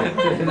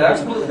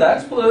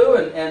blue,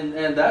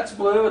 and that's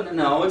blue, and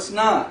no, it's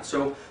not.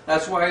 So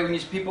that's why when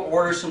these people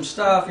order some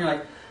stuff, you're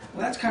like,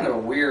 well, that's kind of a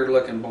weird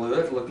looking blue.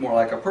 It look more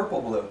like a purple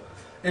blue.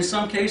 In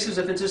some cases,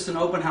 if it's just an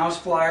open house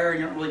flyer,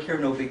 you don't really care,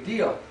 no big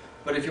deal.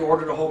 But if you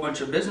ordered a whole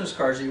bunch of business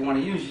cards that you want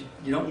to use,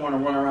 you don't want to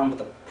run around with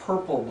a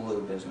purple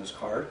blue business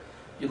card.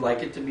 You'd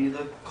like it to be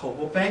the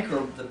Coldwell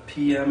Banker, the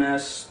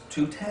PMS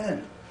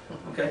 210.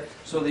 Okay,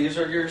 so these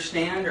are your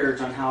standards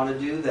on how to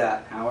do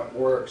that, how it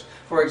works.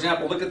 For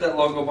example, look at that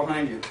logo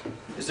behind you.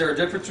 Is there a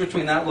difference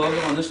between that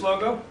logo and this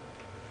logo?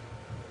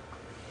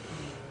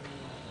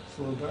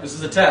 This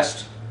is a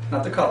test,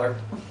 not the color.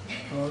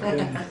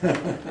 Okay.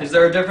 Is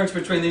there a difference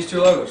between these two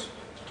logos?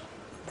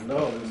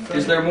 No.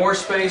 Is there more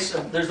space,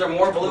 is there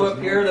more blue up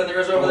here than there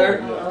is over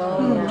there?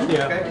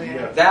 Yeah. Okay.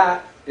 Yeah.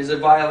 That is a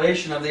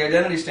violation of the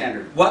identity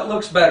standard. What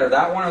looks better,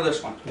 that one or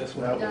this one? This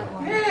That one.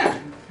 one. Yeah.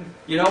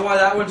 You know why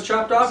that one's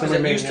chopped off? Because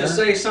Someone it made used an to error?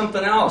 say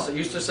something else. It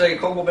used to say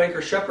Coldwell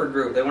Banker Shepherd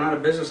Group. They went out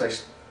of business. I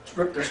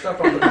stripped their stuff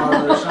off the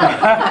bottom of their side.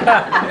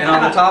 And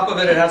on the top of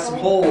it, it had some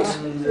holes.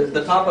 And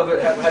the top of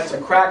it had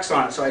some cracks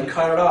on it, so I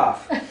cut it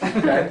off.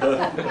 Okay?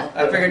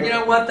 I figured, you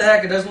know what, the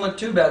heck, it doesn't look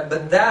too bad.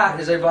 But that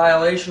is a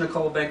violation of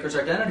Coldwell Banker's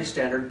identity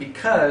standard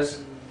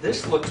because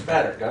this looks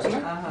better, doesn't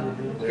it?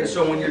 Okay,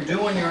 so when you're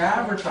doing your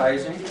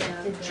advertising,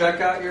 check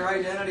out your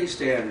identity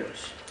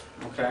standards.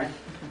 Okay,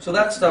 so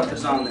that stuff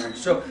is on there.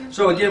 So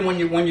again, when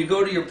you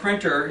go to your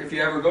printer, if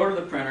you ever go to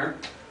the printer,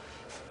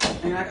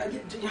 and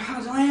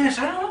Lance,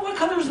 I don't know what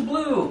color is the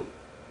blue.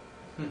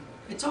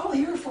 It's all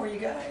here for you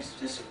guys.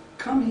 Just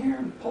come here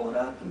and pull it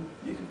up, and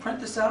you can print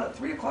this out at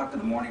 3 o'clock in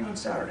the morning on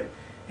Saturday,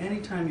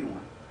 anytime you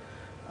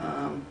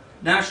want.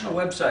 National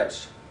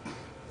websites.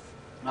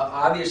 Now,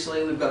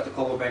 obviously, we've got the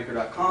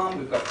ColdwellBanker.com,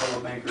 we've got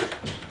Coldwell Banker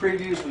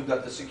Previews, we've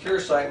got the secure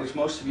site, which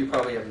most of you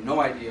probably have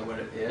no idea what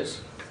it is.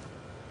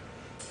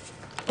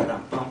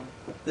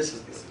 This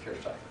is the secure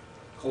site,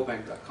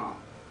 ColdwellBanker.com.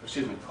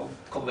 Excuse me,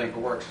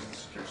 ColdwellBankerWorks is the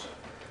secure site.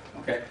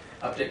 Okay,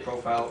 update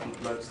profile,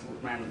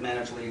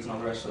 manage leads, and all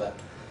the rest of that.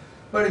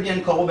 But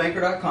again,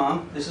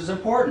 ColdwellBanker.com, this is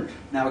important.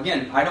 Now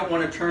again, I don't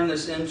want to turn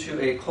this into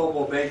a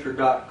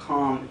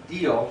ColdwellBanker.com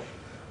deal,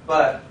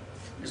 but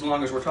as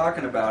long as we're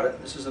talking about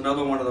it, this is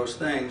another one of those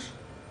things.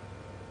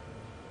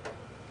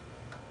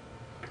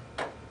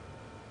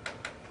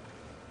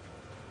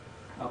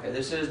 Okay,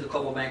 this is the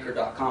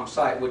ColdwellBanker.com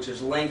site, which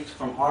is linked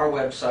from our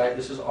website.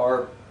 This is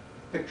our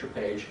picture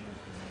page.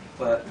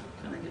 But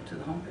can I get to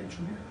the home page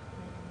from here?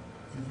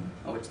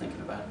 Oh, it's thinking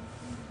about it.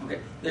 Okay,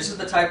 this is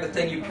the type of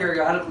thing you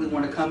periodically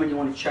want to come and you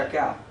want to check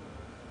out.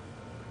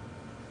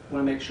 You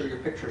want to make sure your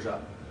picture's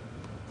up.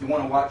 You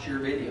want to watch your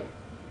video.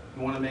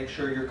 You want to make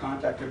sure your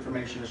contact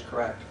information is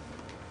correct.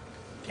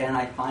 Can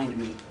I find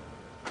me?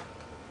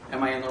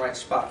 Am I in the right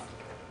spot?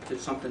 Did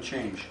something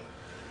change?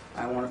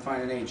 I want to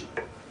find an agent.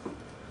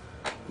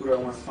 Who do I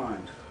want to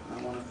find?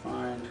 I want to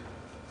find,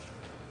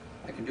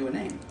 I can do a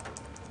name,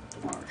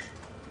 Mars.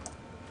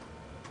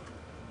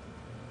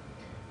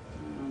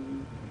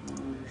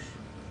 Mars.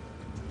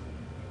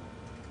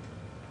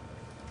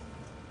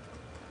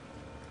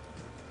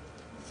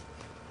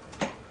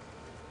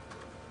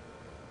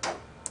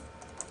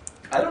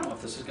 I don't know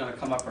if this is going to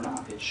come up or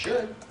not. It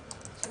should.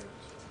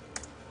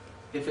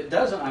 If it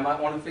doesn't, I might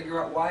want to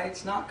figure out why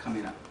it's not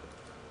coming up.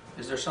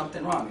 Is there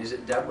something wrong? Is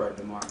it Deborah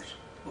DeMars?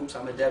 Oops,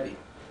 I'm a Debbie.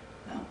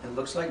 No, it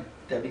looks like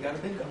Debbie got a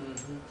bingo.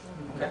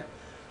 Okay,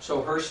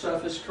 so her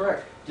stuff is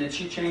correct. Did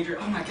she change her?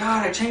 Oh my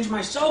God, I changed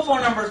my cell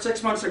phone number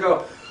 6 months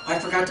ago. I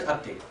forgot to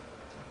update it.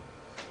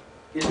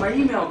 Is my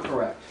email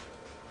correct?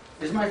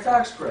 Is my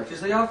fax correct?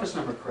 Is the office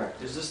number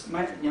correct? Is this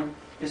my,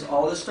 is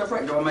all this stuff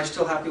right? Am I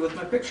still happy with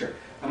my picture?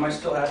 Am I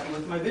still happy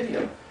with my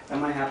video?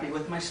 Am I happy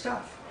with my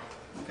stuff?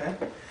 Okay,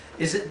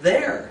 is it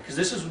there? Because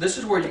this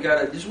is where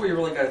you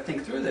really gotta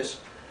think through this.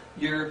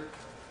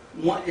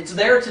 It's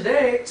there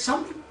today.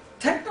 Some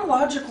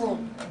technological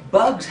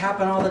bugs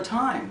happen all the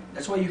time.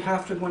 That's why you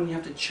have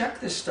to check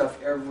this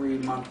stuff every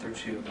month or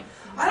two.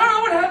 I don't know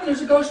what happened.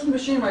 There's a ghost in the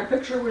machine. My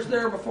picture was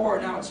there before,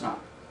 and now it's not.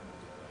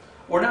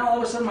 Or now all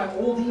of a sudden my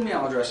old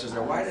email address is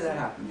there. Why did that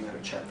happen? You got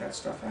to check that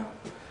stuff out.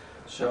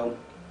 So,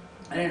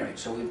 at any rate,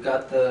 so we've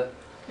got the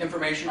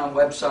information on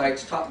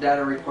websites, top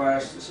data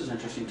requests. This is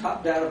interesting.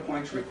 Top data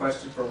points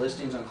requested for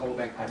listings on Coldwell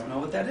Banker. I don't know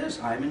what that is.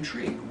 I'm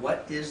intrigued.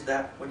 What is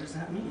that? What does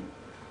that mean?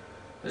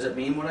 Does it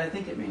mean what I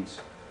think it means?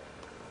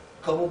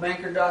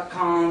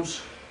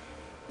 ColdwellBanker.com's.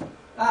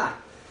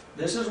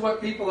 This is what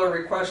people are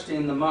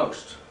requesting the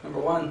most. Number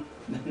one,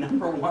 the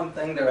number one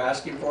thing they're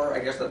asking for, I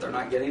guess that they're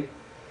not getting.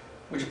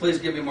 Would you please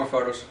give me more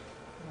photos?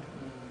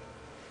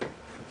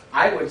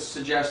 I would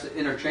suggest that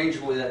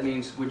interchangeably that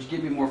means, would you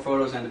give me more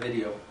photos and a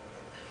video?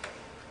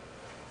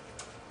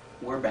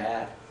 We're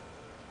bad.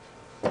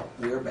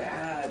 We're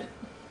bad.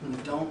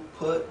 Don't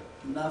put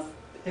enough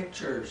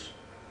pictures.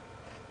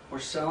 We're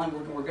selling,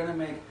 we're going to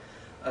make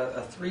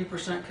a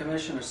 3%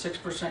 commission, a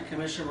 6%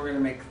 commission. We're going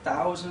to make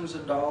thousands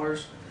of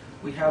dollars.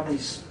 We have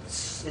these,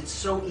 it's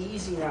so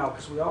easy now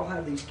because we all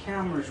have these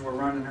cameras we're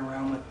running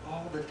around with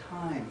all the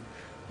time.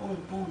 Boom,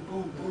 boom,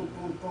 boom, boom,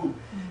 boom, boom.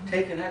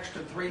 Take an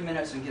extra 3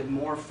 minutes and give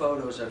more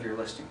photos of your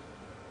listing.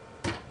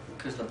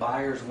 Because the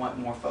buyers want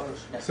more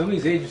photos. Some of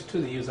these agents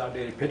too, they use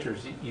outdated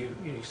pictures. You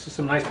see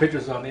some nice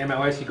pictures on the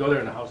MLS, you go there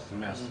and the house is a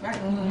mess. Right.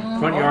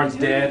 Front yard's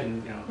dead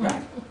and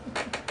Right.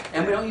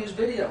 And we don't use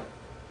video.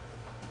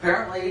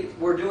 Apparently,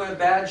 we're doing a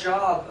bad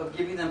job of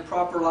giving them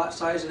proper lot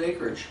size and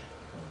acreage.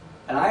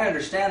 And I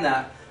understand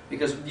that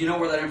because you know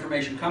where that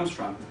information comes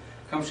from.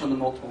 It comes from the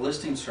multiple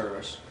listing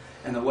service.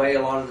 And the way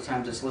a lot of the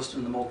times it's listed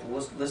in the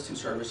multiple listing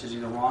service is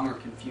either wrong or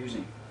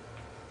confusing.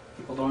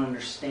 People don't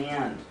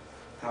understand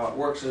how it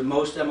works. And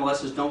most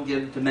MLSs don't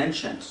give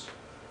dimensions.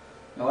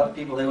 A lot of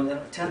people, they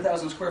want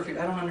 10,000 square feet.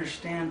 I don't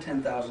understand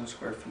 10,000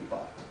 square feet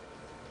lot.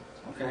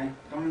 Okay?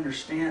 I don't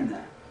understand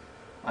that.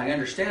 I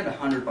understand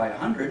 100 by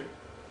 100.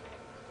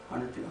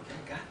 100 feet, okay,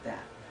 I got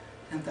that.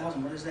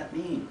 10,000, what does that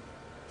mean?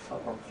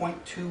 Or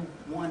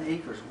 0.21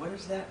 acres, what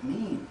does that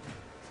mean?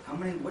 How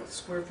many, what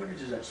square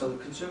footage is that? So the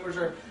consumers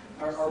are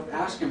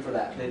asking for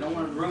that. They don't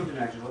want room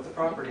dimensions, what the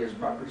property is,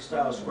 property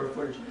style, square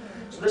footage.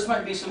 So this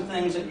might be some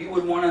things that you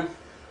would want to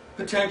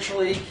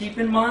potentially keep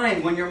in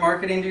mind when you're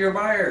marketing to your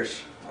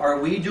buyers. Are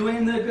we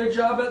doing a good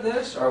job at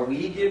this? Are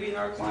we giving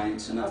our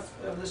clients enough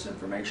of this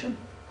information?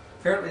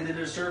 Apparently they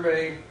did a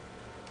survey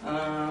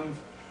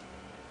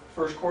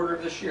first quarter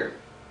of this year.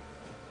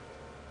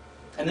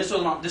 And this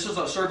is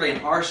a survey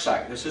in our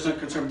site. This isn't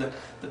concerned.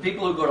 The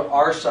people who go to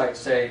our site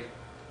say,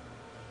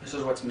 this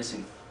is what's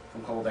missing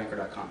from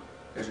ColdwellBanker.com.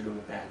 You guys are doing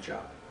a bad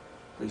job.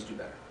 Please do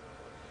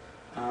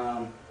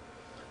better.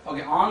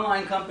 Okay,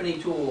 online company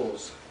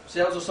tools.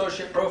 Sales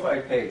associate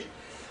profile page.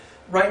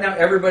 Right now,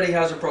 everybody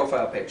has a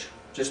profile page,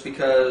 just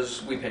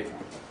because we pay for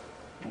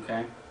them.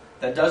 Okay?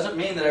 That doesn't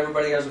mean that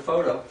everybody has a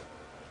photo.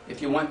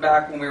 If you went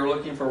back when we were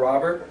looking for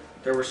Robert,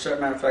 there were,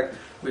 matter of fact,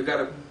 we've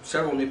got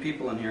several new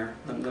people in here.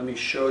 Let me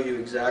show you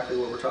exactly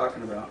what we're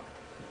talking about.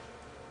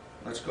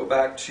 Let's go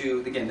back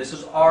to, again, this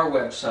is our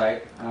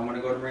website, and I'm going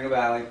to go to Moreno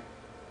Valley,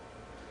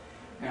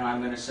 and I'm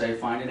going to say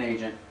find an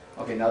agent.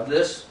 Okay, now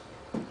this,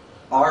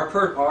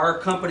 our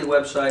company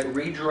website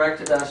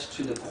redirected us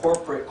to the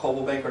corporate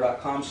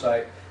ColdwellBanker.com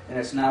site, and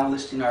it's now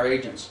listing our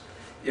agents.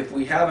 If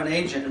we have an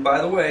agent, and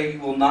by the way, you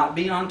will not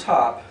be on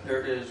top.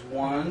 There is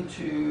 1,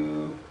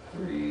 2,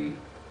 3,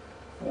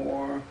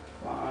 4,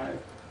 5,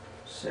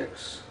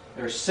 6.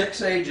 There's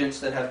 6 agents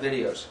that have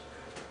videos.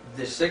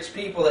 The 6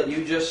 people that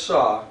you just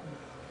saw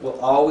will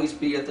always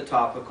be at the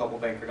top of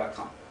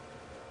ColdwellBanker.com.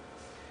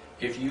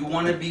 If you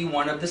want to be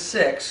one of the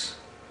 6,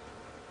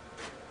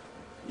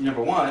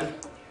 number 1,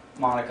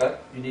 Monica,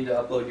 you need to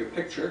upload your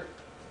picture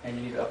and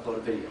you need to upload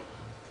a video.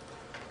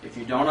 If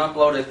you don't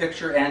upload a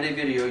picture and a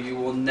video, you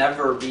will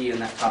never be in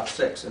that top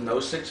 6. And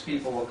those 6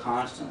 people will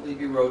constantly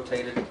be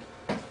rotated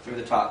through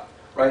the top.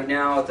 Right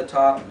now at the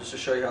top, just to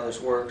show you how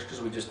this works,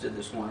 because we just did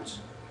this once,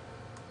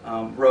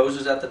 Rose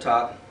is at the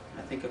top.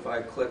 I think if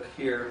I click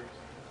here,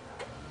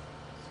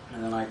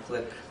 and then I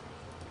click,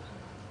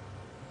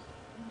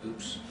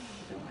 oops,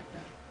 I didn't like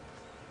that.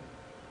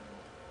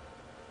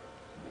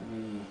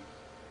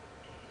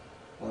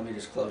 Let me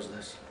just close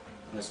this.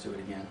 Let's do it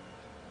again.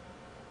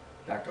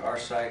 Back to our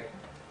site,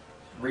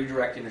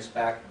 redirecting us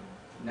back.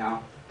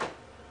 Now,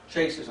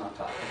 Chase is on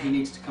top, but he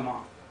needs to come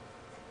off.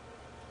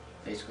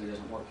 Basically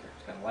doesn't work here.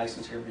 He's got a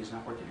license here, but he's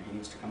not working here. He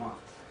needs to come off.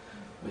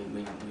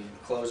 We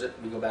close it,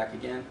 we go back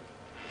again.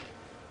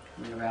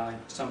 Valley.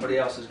 Somebody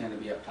else is going to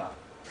be up top.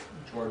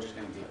 George is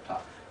going to be up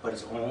top. But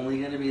it's only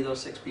going to be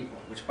those 6 people,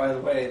 which, by the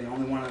way, the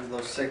only one of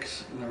those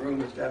 6 in the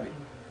room is Debbie.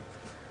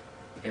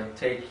 It'll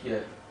take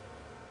you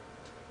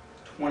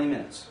 20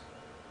 minutes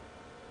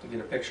to get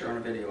a picture and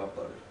a video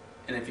uploaded.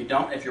 And if you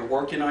don't, if you're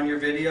working on your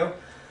video,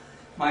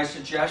 my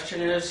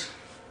suggestion is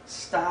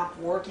stop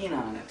working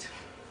on it.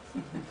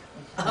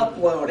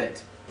 Upload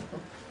it.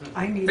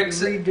 I need Fix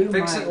to it, redo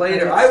fix mine, it but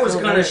later. it's I was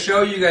still going to there.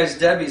 show you guys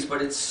Debbie's,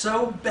 but it's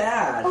so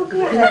bad. Oh,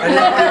 good. I didn't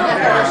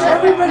embarrass her.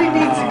 Everybody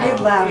needs a good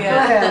laugh. Go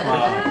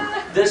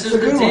ahead. This is It's a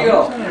the good one.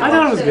 deal. I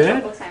thought it was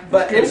good.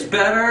 But it's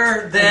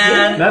better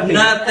than Nothing.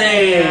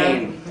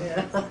 nothing.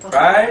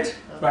 Right?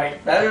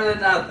 Right. Better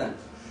than nothing.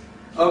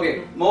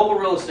 Okay, mobile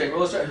real estate.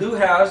 Real estate. Who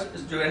has,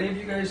 do any of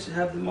you guys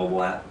have the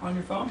mobile app on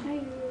your phone?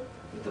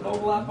 Get the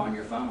mobile app on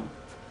your phone.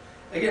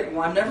 Again,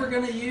 well, I'm never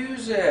going to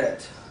use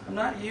it. I'm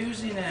not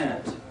using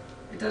it.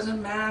 It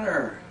doesn't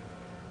matter.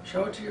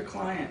 Show it to your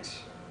clients.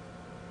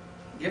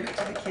 Give it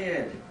to the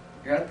kid.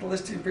 You're at the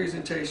listing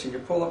presentation. You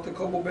pull up the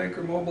Global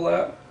Banker mobile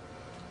app.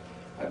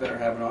 I better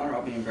have it on or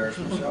I'll be embarrassed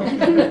myself.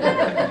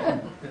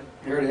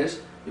 Here it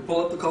is. You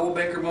pull up the Global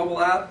Banker mobile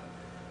app.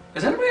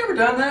 Has anybody ever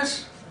done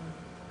this?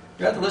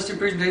 You're at the listing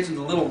presentation,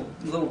 the little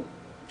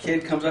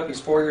kid comes up, he's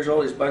 4 years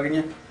old, he's bugging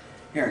you.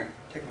 Here,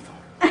 take my phone.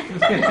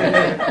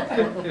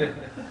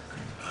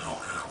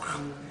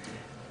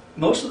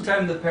 Most of the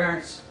time the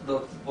parents,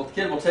 the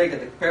kid will take it,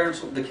 the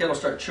kid will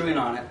start chewing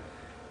on it.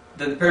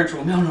 Then the parents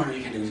will, no,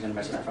 you can't do it, he's going to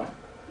mess with that phone.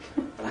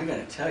 But I got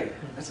to tell you,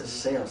 that's a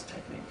sales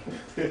technique.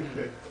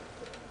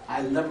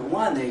 Number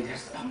one, they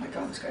just, oh my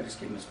God, this guy just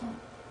gave me his phone.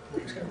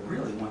 This guy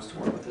really wants to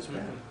work with this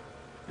man.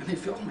 And they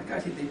feel, oh my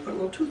God, they put a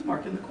little tooth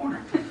mark in the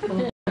corner.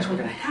 We're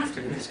going to have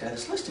to give this guy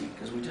this listing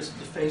because we just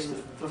defaced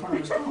the front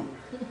of his phone.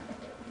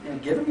 And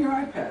give him your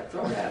iPad.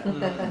 Throw it at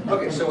him.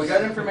 Okay, so we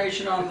got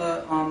information on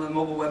the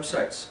mobile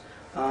websites,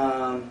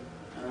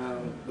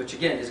 which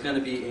again is going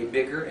to be a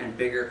bigger and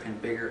bigger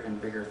and bigger and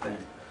bigger thing.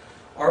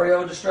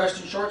 REO distressed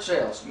and short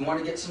sales. You want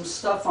to get some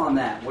stuff on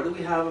that. What do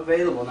we have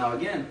available now?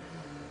 Again,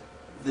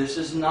 this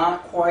is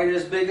not quite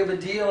as big of a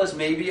deal as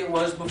maybe it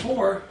was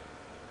before,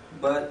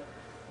 but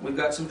we've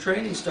got some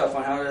training stuff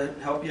on how to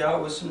help you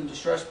out with some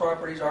distressed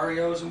properties,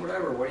 REOs, and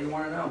whatever. What do you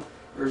want to know?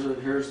 Here's the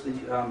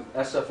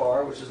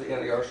SFR, which is the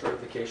NAR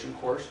certification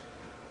course.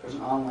 There's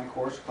an online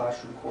course,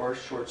 classroom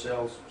course, short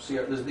sales. These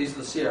are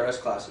the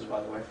CRS classes, by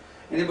the way.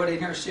 Anybody in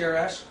here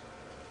CRS?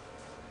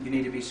 You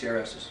need to be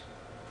CRSs.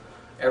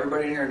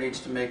 Everybody in here needs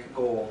to make a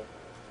goal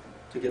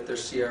to get their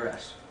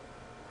CRS.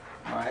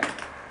 All right?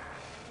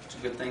 It's a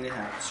good thing to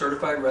have.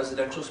 Certified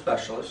Residential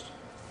Specialist.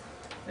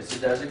 It's a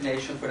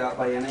designation put out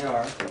by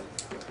NAR.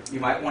 You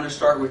might want to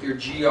start with your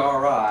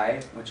GRI,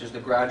 which is the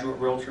Graduate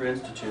Realtor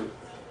Institute.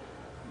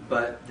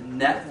 But the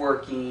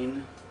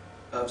networking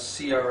of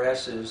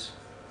CRSs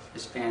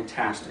is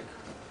fantastic.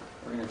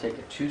 We're going to take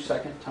a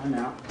 2-second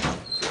timeout.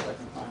 See if I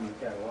can find the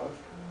catalog.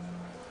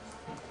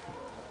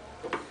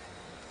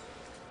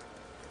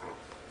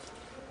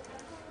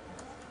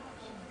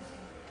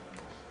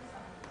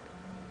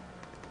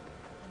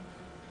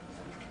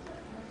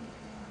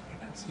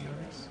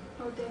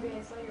 Oh, Debbie,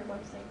 I saw your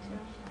website too.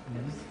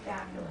 It was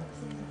fabulous.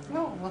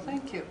 Oh, well,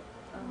 thank you.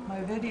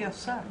 My video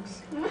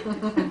sucks.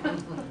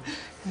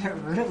 It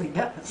really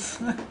does.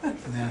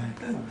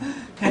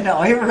 I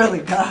know, it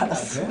really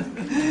does.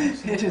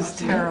 It is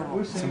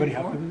terrible. Somebody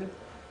help you with it?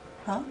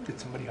 Huh? Did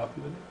somebody help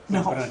you with it?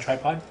 No. Put it on a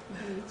tripod?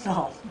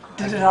 No,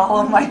 did it all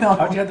on my How'd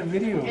own. you have the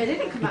video? It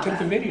didn't come You out took the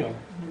bad. video.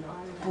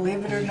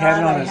 Believe it or You not, had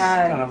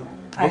it on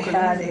I a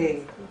had book?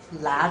 a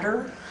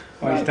ladder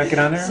Oh, you stuck it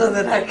on there? so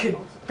that I could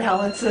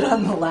balance it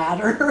on the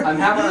ladder. I'm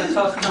having a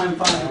tough time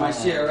finding my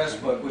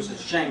CRS book, which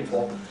is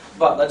shameful.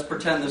 But let's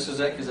pretend this is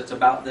it, because it's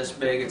about this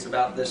big, it's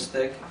about this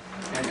thick,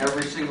 and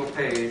every single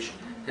page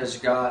has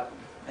got,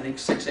 I think,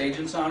 6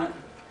 agents on it.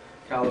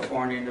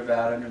 California,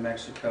 Nevada, New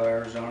Mexico,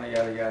 Arizona,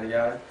 yada, yada,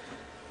 yada.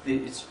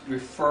 It's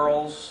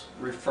referrals,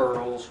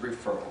 referrals,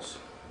 referrals.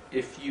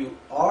 If you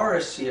are a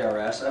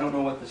CRS, I don't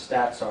know what the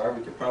stats are,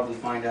 we could probably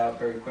find out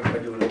very quick by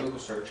doing a Google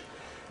search.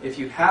 If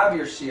you have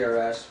your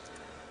CRS,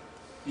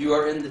 you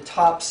are in the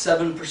top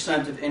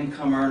 7% of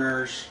income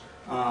earners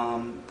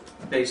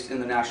based in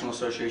the National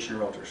Association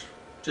of Realtors.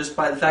 Just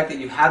by the fact that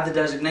you have the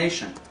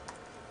designation.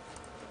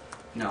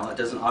 No, it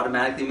doesn't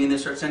automatically mean they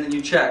start sending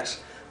you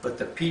checks, but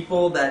the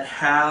people that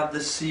have the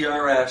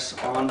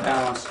CRS on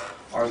balance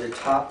are the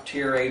top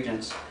tier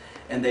agents,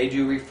 and they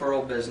do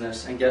referral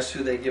business, and guess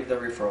who they give their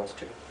referrals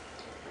to?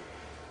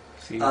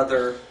 See?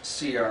 Other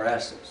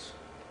CRSs,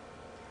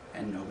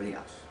 and nobody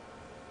else.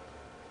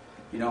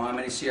 You know how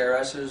many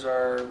CRSs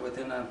are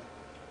within a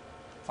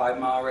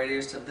 5-mile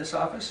radius of this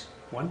office?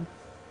 One?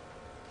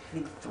 I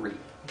think 3.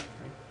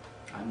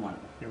 I'm one of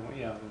them.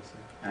 Yeah, I was gonna say.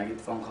 And I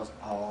get phone calls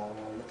all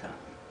the time.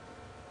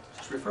 It's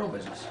just referral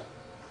business.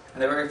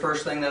 And the very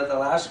first thing that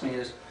they'll ask me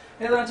is,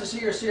 hey, I'd like to see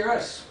your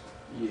CRS.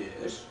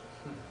 Yes.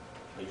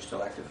 Are you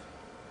still active?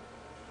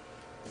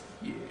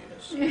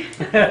 Yes.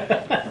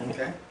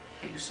 Okay.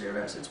 Your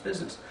CRS, it's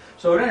business.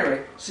 So at any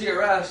rate,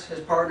 CRS has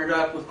partnered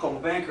up with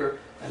Coldwell Banker,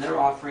 and they're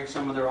offering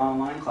some of their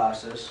online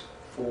classes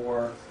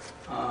for,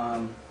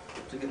 and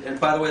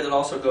by the way, that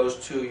also goes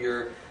to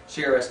your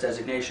CRS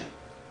designation.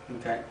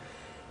 Okay.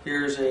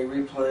 Here's a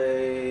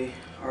replay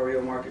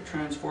REO market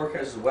trends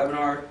forecast, is a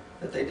webinar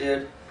that they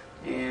did,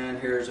 and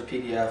here's a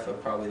PDF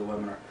of probably the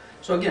webinar.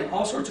 So again,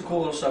 all sorts of cool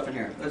little stuff in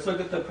here. Let's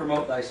look at the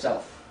promote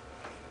thyself.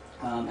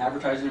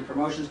 Advertising and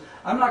promotions.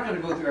 I'm not going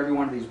to go through every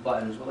one of these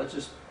buttons, but let's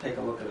just take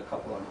a look at a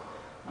couple of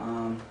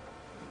them.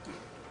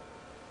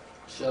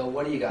 So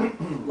what do you got?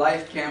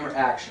 Live camera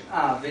action.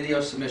 Video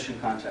submission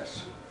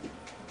contest.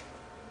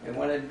 And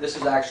this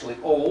is actually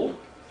old.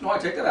 No, I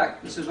take that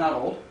back. This is not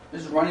old.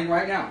 This is running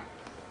right now.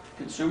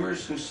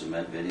 Consumers who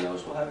submit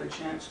videos will have a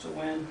chance to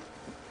win.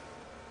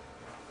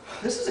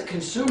 This is a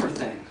consumer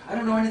thing. I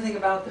don't know anything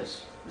about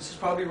this. This is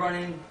probably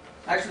running.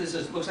 Actually,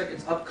 looks like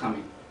it's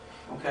upcoming.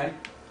 Okay.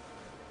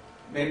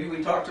 Maybe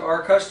we talk to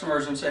our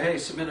customers and say, hey,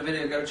 submit a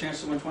video, got a chance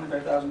to win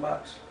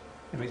 $25,000.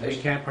 It means they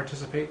can't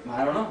participate?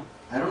 I don't know.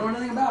 I don't know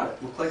anything about it.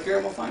 We'll click here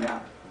and we'll find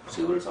out.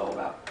 See what it's all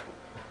about.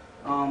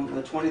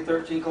 The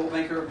 2013 Coldwell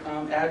Banker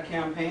ad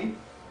campaign.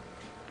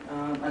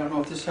 I don't know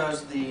if this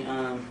has the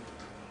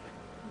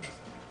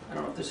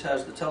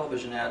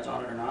television ads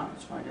on it or not.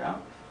 Let's find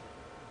out.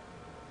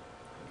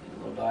 Get a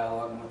little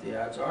dialogue on what the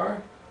ads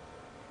are.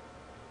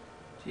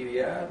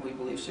 TV ad, we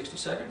believe 60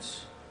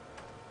 seconds.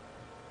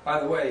 By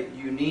the way,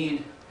 you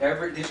need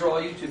these are all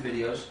YouTube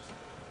videos,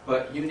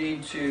 but you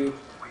need to.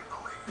 We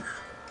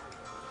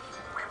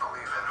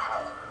believe in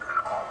home and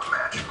all the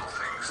magical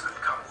things that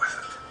come with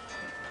it.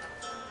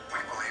 We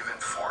believe in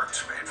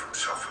forts made from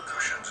sofa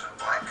cushions and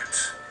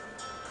blankets,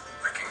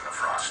 licking the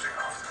frosting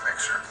off the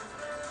mixer,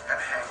 and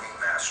hanging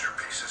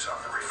masterpieces on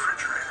the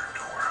refrigerator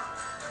door.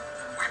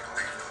 We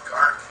believe in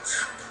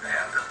gardens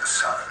and that the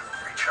sun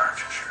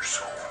recharges your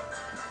soul.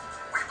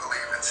 We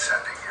believe in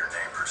sending your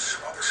neighbors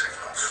smoke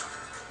signals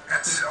and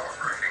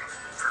celebrating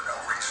for no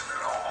reason at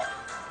all.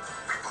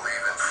 We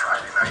believe in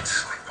Friday night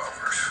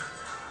sleepovers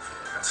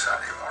and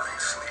Sunday morning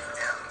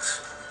sleep-ins.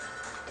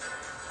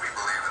 We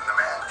believe in the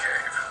man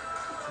cave,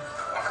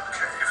 the woman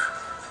cave,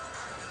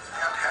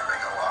 and having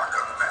a lock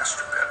on the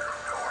master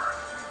bedroom door.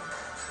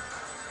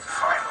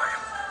 Finally,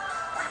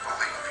 we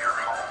believe your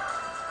home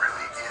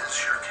really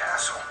is your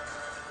castle,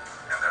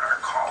 and that our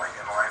calling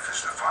in life is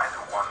to find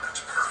the one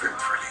that's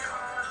perfect for you.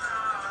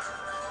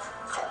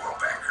 Coldwell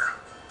Banker,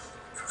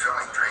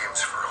 fulfilling dreams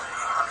for over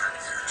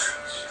 100 years.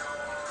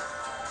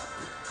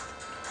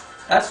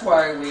 That's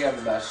why we have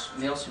the best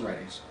Nielsen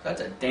ratings. That's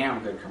a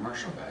damn good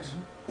commercial, guys.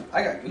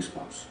 I got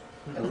goosebumps.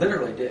 I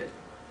literally did.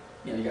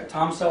 You know, you got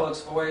Tom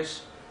Selleck's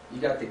voice. You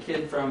got the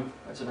kid from.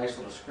 That's a nice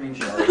little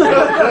screenshot. You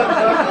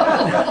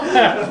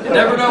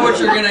never know what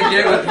you're gonna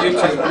get with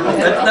YouTube.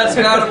 That's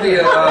got to be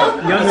a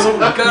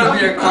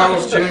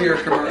Carl's Jr.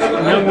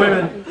 commercial. Young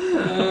women.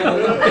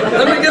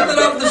 Let me get that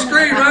off the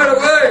screen right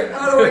away.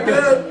 How do I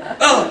get it?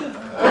 Oh,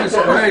 goodness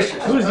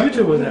gracious. Whose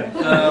YouTube was that?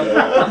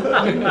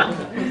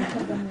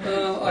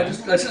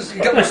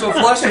 You got me so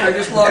flustered, I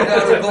just logged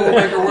out of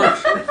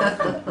CBWorks.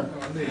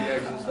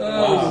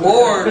 Oh,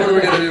 Lord, what are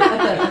we going to do?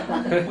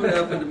 What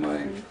happened to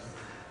mine?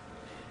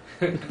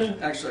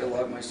 Actually, I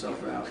logged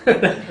myself out.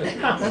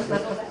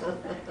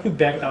 You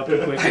backed out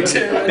too quick. I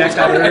did. Backed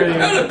out I early.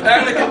 had a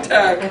panic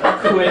attack.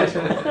 Quit.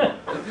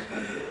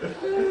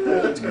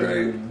 That's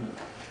great.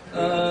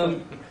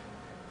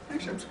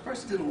 Actually, I'm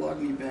surprised it didn't log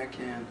me back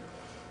in.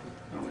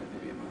 Oh, wait,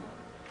 maybe it might.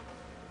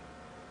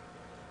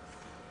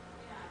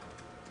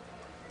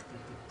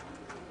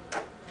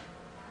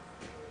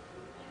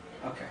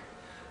 Okay,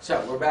 so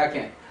we're back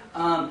in.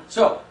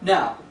 So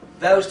now,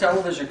 those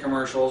television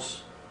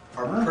commercials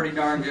are pretty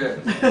darn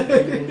good.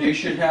 You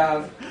should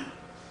have.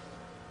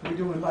 We're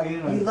doing like,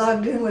 You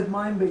logged in with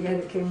mine, but yet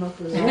it came up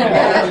with.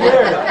 That's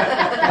weird.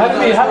 How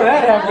did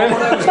that Well,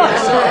 what I was going to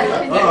say,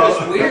 happen? it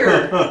was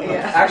weird.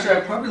 Actually,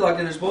 I probably logged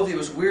in as both of you. It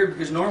was weird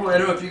because normally, I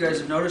don't know if you guys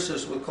have noticed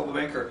this with Coldwell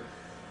Banker,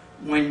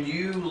 when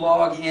you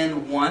log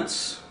in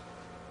once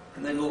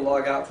and then you'll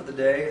log out for the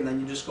day and then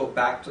you just go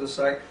back to the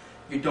site,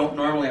 you don't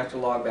normally have to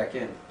log back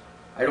in.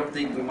 I don't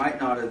think we might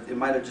not have. It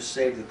might have just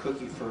saved the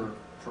cookie for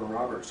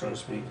Robert, so to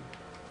speak.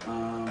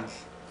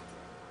 Let's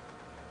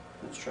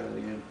try that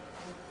again.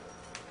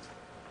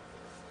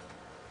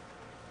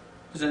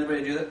 Does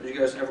anybody do that? Do you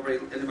guys,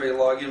 anybody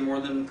log in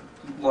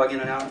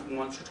and out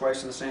once or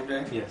twice in the same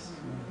day? Yes.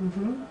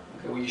 Mm-hmm.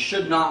 Okay, well, you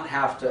should not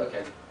have to.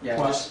 Okay, yeah,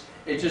 Well,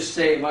 it just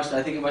say it must.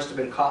 I think it must have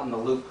been caught in the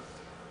loop.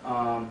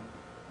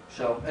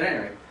 So at any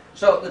rate,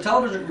 so the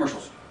television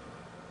commercials,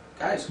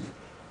 guys,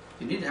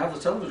 you need to have the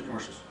television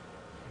commercials.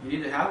 You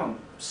need to have them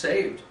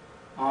saved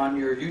on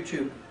your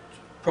YouTube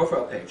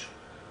profile page.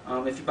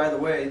 If you, by the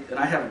way, and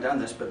I haven't done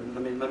this, but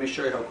let me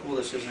show you how cool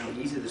this is and how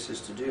easy this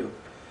is to do.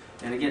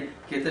 And again,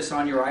 get this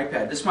on your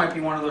iPad. This might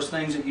be one of those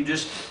things that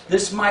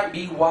this might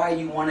be why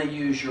you want to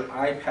use your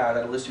iPad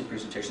at a listing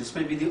presentation. This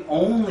may be the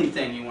only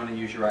thing you want to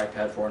use your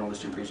iPad for in a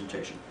listing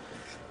presentation.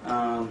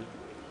 I'm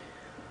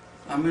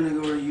going to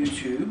go to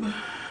YouTube.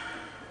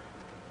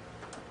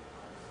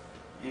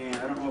 And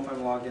I don't know if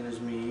I'm logged in as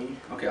me.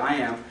 Okay, I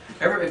am.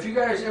 Everybody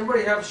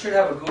should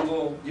have a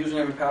Google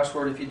username and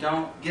password. If you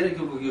don't, get a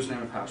Google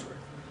username and password.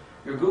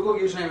 Your Google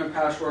username and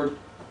password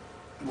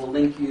will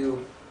link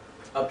you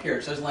up here.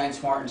 It says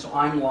Lance Martin, so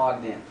I'm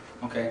logged in.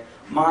 Okay,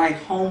 my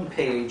home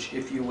page,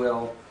 if you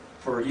will,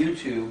 for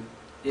YouTube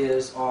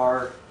is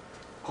our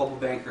Coldwell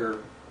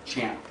Banker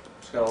channel.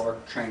 It's got all our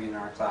training and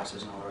our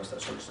classes and all the rest of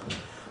that sort of stuff.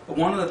 But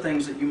one of the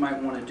things that you might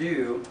want to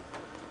do,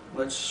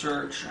 let's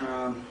search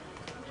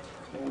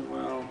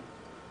Coldwell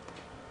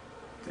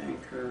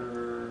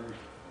Banker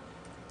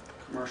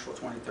commercial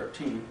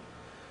 2013.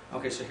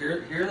 Okay, so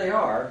here they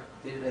are.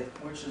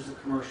 Which is the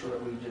commercial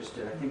that we just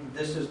did? I think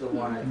this is the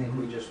one I think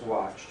we just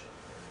watched.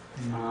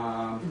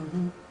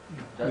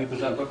 Does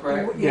that look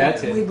right? Yeah,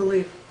 that's it. We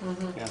believe.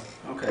 Yeah.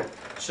 Okay,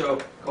 so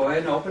go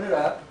ahead and open it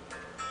up.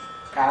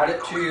 Add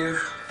it to your,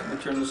 let me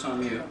turn this on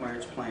mute while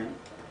it's playing.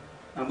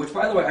 Which,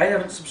 by the way, I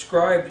haven't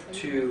subscribed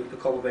to the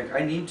Coldwell Banker.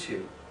 I need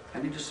to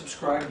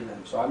subscribe to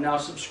them. So I'm now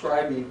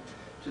subscribing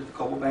to the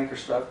Coldwell Banker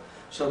stuff.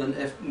 So then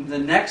if the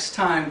next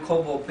time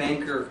Coldwell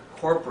Banker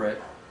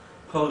Corporate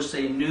posts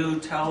a new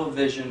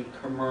television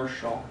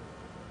commercial,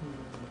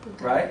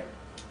 right?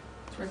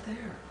 It's right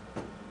there.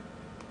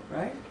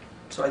 Right?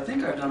 So I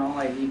think I've done all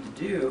I need to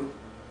do.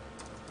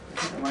 I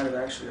think I might have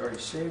actually already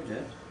saved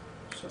it.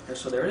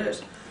 So there it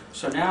is.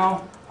 So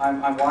now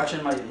I'm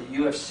watching my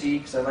UFC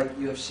because I like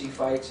UFC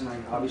fights, and I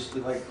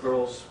obviously like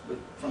girls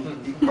from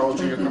Carl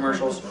Jr.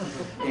 commercials.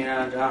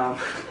 And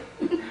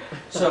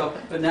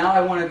but now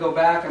I want to go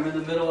back. I'm in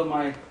the middle of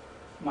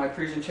my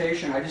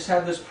presentation. I just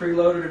have this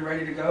preloaded and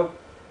ready to go,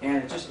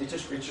 and it's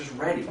just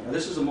ready. Now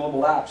this is a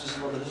mobile app. This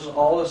is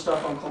all the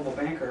stuff on Coldwell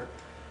Banker,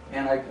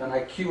 and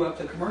I queue up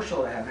the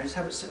commercial I have. I just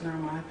have it sitting there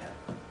on my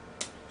iPad.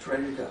 It's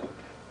ready to go.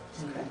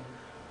 Okay.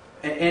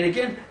 And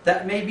again,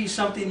 that may be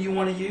something you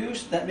want to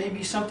use. That may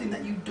be something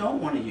that you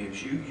don't want to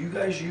use. You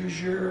guys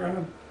use your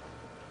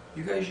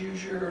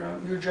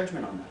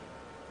judgment on that.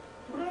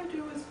 What did I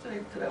do with?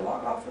 Did I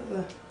log off of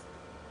the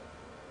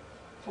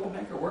Coldwell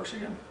Banker Works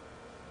again?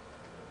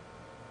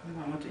 I think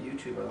when I went to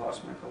YouTube, I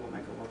lost my Coldwell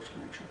Banker Works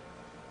connection.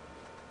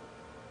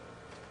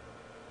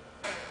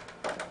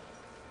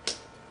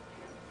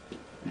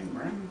 Hey,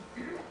 Brian.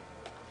 I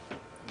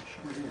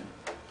sure did.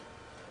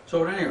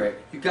 So at any rate,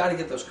 you've got to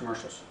get those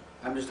commercials.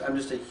 I'm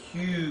just a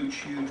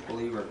huge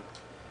believer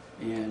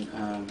in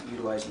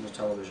utilizing the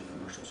television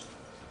commercials.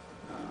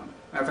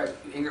 Matter of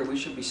fact, Ingrid, we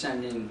should be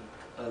sending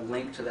a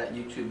link to that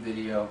YouTube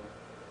video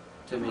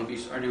to maybe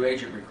our new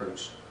agent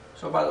recruits.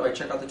 So by the way,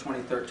 check out the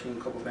 2013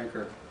 Coldwell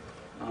Banker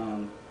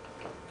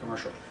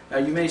commercial. Now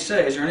you may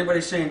say, is there anybody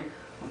saying,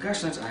 well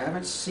gosh, Lance, I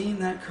haven't seen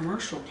that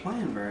commercial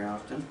playing very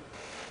often?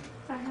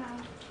 I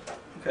have.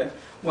 Okay,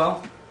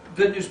 well,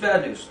 good news,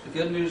 bad news. The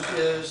good news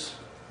is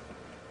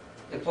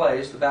it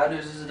plays. The bad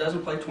news is it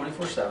doesn't play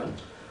 24/7.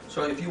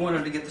 So if you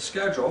wanted to get the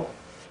schedule,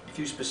 if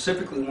you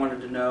specifically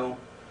wanted to know,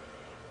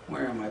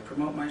 where am I?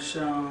 Promote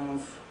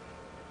myself.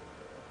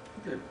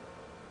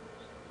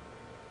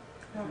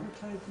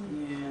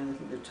 Advertising.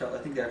 Yeah, I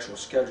think the actual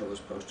schedule is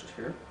posted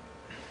here.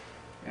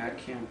 Ad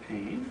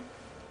campaign,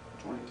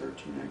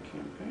 2013 ad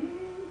campaign.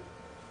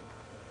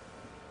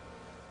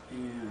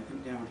 And I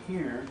think down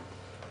here,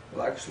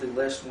 it'll actually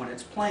list when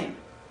it's playing.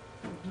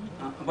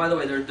 By the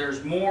way,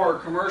 there's more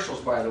commercials,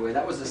 by the way.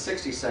 That was a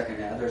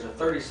 60-second ad. There's a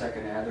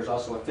 30-second ad. There's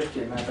also a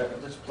 15. Matter of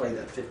fact, let's play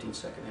that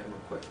 15-second ad real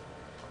quick.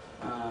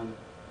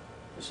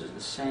 This is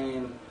the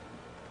same,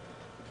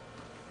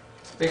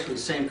 basically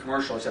the same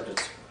commercial, except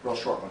it's a real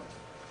short one.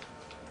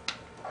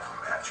 All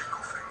the magical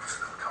things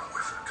that come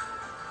with it.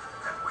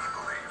 And we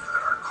believe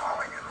that our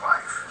calling in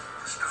life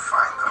is to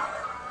find the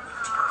home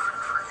that's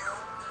perfect for you.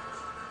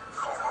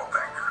 Coldwell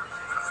Banker,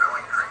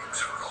 fulfilling dreams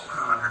for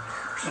over 100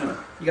 years. Anyway,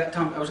 you got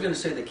Tom. I was going to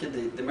say the kid,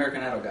 the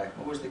American Idol guy.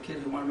 What was the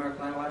kid who won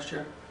American Idol last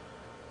year?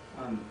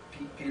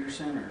 Pete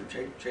Peterson or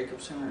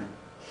Jacobson, or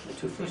the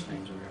two first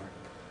names or whatever.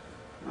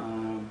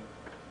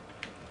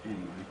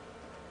 Anyway.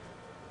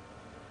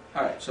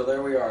 All right, so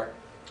there we are.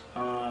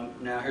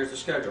 Now here's the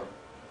schedule.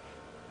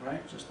 Right?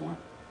 Is this the one?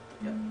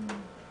 Yep.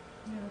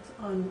 Yeah, it's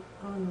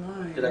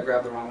online. Did I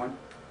grab the wrong one?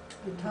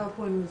 The top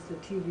one was the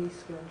TV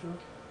schedule.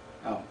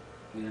 Oh,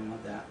 we didn't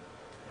want that.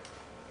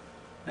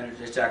 And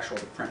it's actual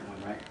the print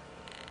one, right?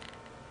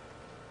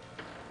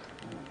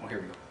 Oh,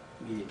 here we go.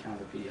 Media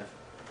calendar PDF.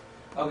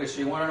 Okay, so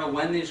you want to know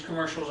when these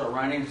commercials are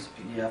running. It's a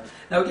PDF.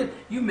 Now again,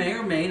 you may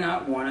or may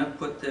not want to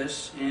put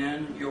this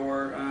in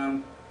your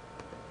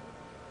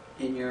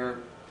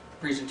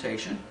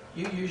presentation.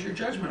 You use your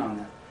judgment on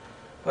that.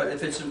 But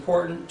if it's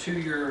important to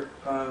your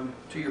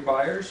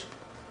buyers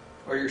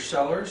or your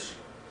sellers,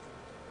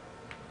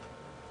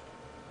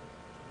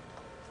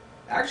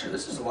 actually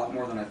this is a lot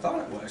more than I thought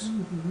it was.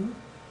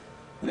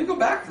 Let me go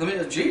back.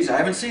 Geez, I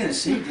haven't seen this.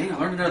 See, dang, I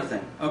learned another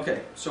thing.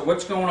 Okay, so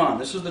what's going on?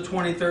 This is the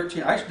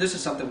 2013. This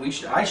is something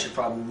I should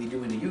probably be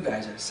doing to you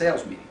guys at a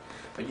sales meeting.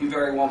 But you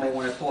very well may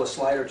want to pull a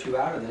slide or two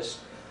out of this.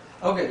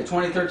 Okay, the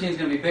 2013 is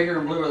going to be bigger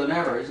and bluer than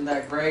ever. Isn't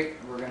that great?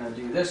 We're going to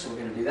do this. We're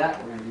going to do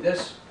that. We're going to do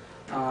this.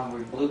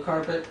 We're blue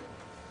carpet.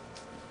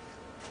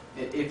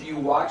 If you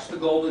watch the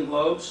Golden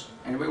Globes,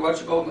 anybody watch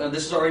the Golden Globes?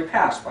 This is already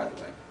passed, by the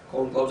way.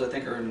 Golden Globes, I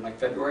think, are in like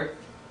February.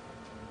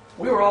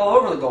 We were all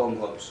over the Golden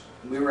Globes.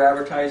 We were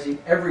advertising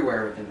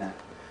everywhere within that.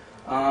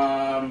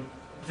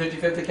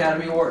 55th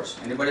Academy Awards.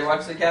 Anybody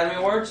watch the Academy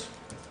Awards?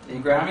 The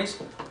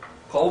Grammys?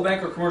 Coldwell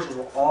Banker commercials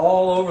were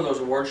all over those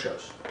award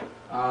shows.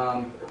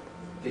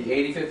 The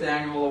 85th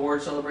Annual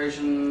Award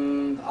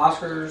Celebration, the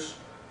Oscars,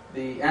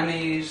 the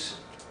Emmys,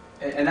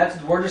 and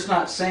we're just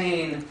not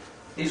saying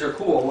these are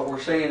cool. What we're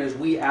saying is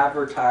we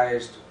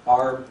advertised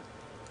our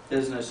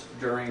business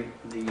during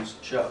these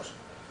shows.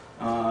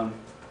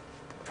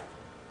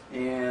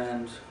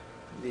 And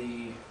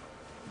the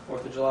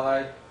 4th of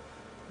July,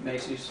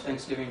 Macy's,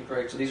 Thanksgiving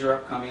Parade. So these are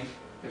upcoming.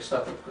 There's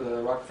stuff at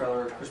the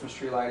Rockefeller Christmas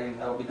tree lighting.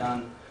 That'll be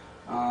done.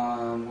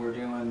 We're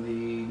doing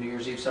the New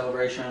Year's Eve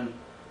celebration.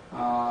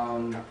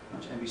 Bunch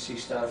of NBC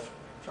stuff.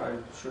 Tried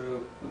and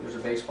true. There's a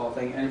baseball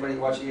thing. Anybody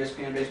watch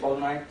ESPN Baseball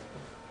tonight?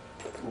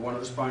 We're one of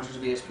the sponsors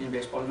of ESPN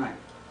Baseball tonight.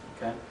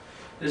 Okay.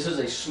 This is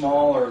a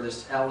smaller,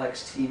 this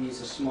LX TV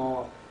is a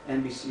small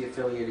NBC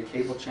affiliated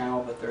cable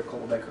channel, but their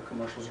Coldwell Banker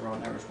commercials are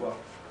on there as well.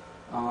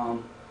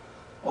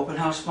 Open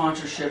house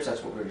sponsorships,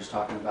 that's what we were just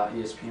talking about.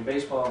 ESPN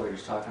Baseball, we were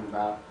just talking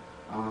about.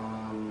 I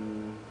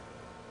don't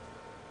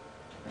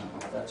know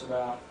what that's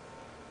about.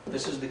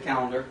 This is the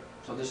calendar,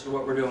 so this is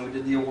what we're doing. We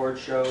did the award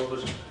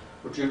shows.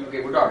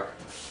 We're dark.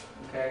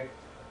 Okay?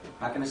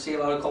 Not going to see a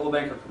lot of Coldwell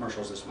Banker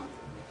commercials this month.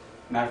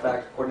 Matter of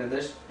fact, according to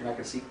this, you're not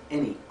going to see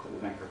any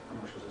Coldwell Banker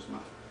commercials this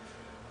month.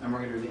 And we're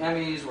going to do the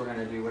Emmys, we're going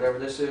to do whatever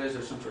this is.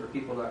 There's some sort of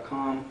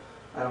people.com.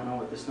 I don't know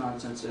what this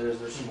nonsense is.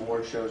 There's some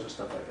award shows and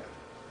stuff like that.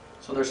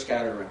 So they're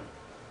scattered around.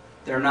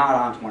 They're not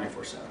on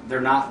 24/7.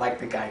 They're not like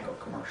the Geico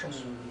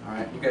commercials. All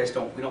right, you guys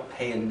we don't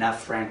pay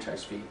enough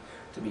franchise fee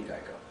to be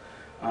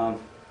Geico.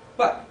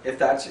 But if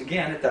that's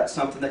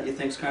something that you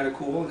think is kind of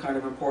cool and kind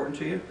of important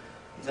to you,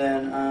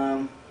 then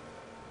I'm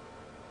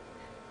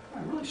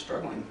really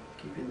struggling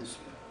keeping this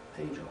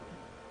page open.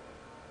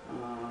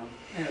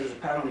 And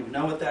I don't even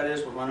know what that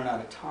is. We're running out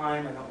of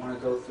time. I don't want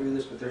to go through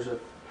this, but there's a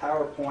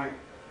PowerPoint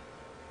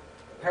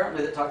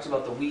apparently that talks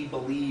about the We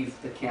Believe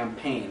the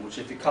campaign, which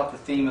if you caught the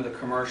theme of the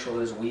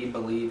commercial is we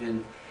believe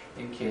in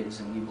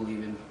kids and we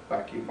believe in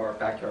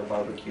backyard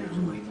barbecues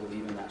and we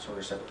believe in that sort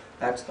of stuff.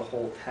 That's the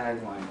whole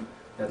tagline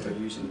that they're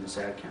using in this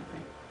ad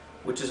campaign,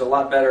 which is a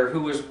lot better.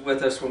 Who was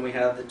with us when we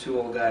had the two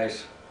old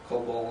guys,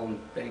 Coldwell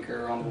and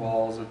Banker, on the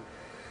walls, and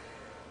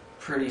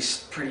pretty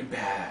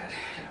bad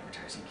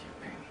advertising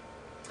campaign.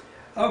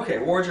 Okay,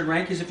 awards and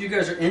rankings. If you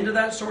guys are into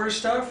that sort of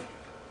stuff,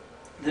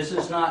 this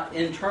is not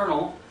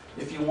internal.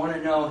 If you want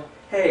to know,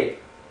 hey,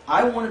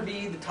 I want to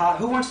be the top,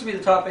 who wants to be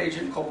the top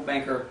agent in Coldwell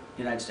Banker,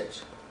 United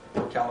States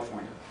or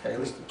California? Okay, at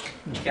least,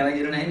 can I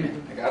get an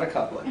amen? I got a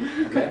couple of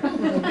them. Okay,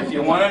 if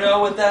you want to know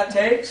what that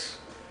takes,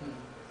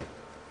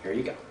 here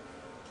you go.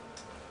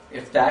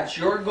 If that's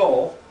your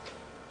goal,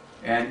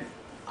 and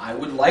I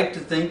would like to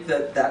think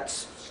that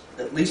that's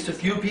at least a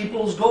few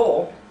people's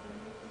goal,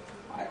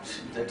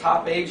 the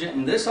top agent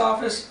in this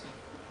office,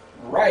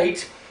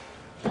 right?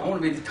 I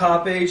want to be the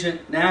top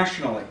agent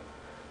nationally.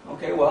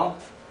 Okay, well,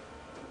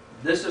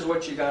 this is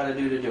what you got to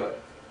do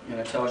it. And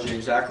it tells you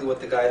exactly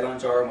what the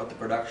guidelines are and what the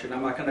production.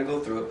 I'm not going to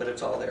go through it, but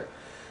it's all there.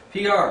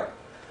 PR.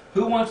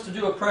 Who wants to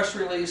do a press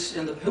release?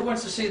 Who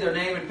wants to see their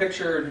name and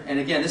picture? And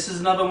again, this is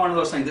another one of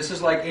those things. This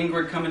is like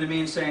Ingrid coming to me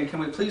and saying, "Can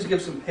we please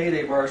give some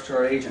payday bars to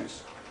our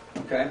agents?"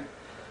 Okay.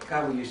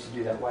 God, we used to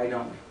do that. Why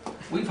don't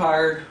we? We've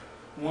hired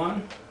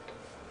 1,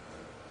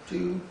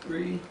 2,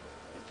 3,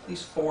 at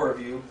least 4 of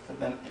you have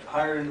been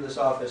hired into this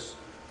office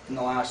in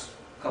the last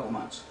couple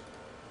months.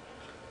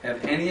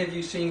 Have any of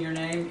you seen your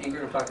name?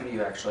 Ingrid, I'm talking to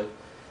you actually.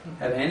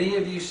 Have any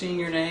of you seen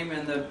your name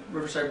in the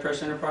Riverside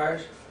Press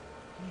Enterprise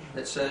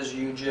that says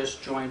you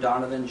just joined,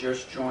 Donovan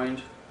just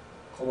joined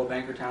Coldwell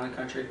Banker Town and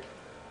Country?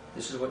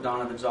 This is what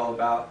Donovan's all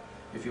about.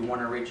 If you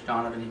want to reach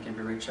Donovan, he can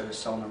be reached at his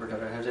cell number.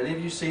 Has any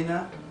of you seen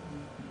that?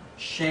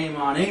 Shame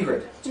on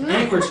Ingrid. It's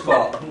Ingrid's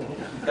fault.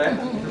 Okay?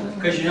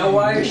 Because you know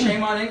why it's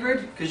shame on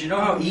Ingrid? Because you know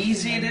how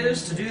easy it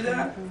is to do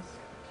that?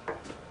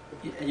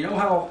 You know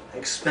how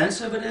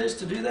expensive it is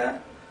to do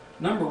that?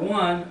 Number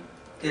one,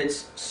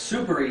 it's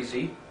super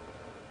easy.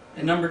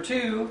 And number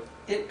two,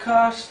 it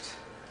costs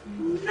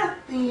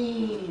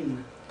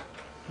nothing.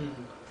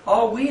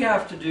 All we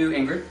have to do,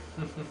 Ingrid,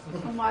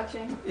 I'm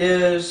watching.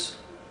 is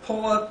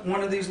pull up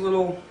one of these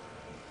little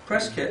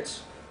press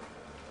kits.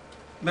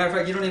 Matter of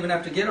fact, you don't even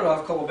have to get it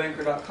off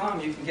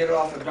ColdwellBanker.com. You can get it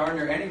off of darn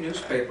near any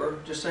newspaper.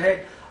 Just say,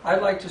 hey,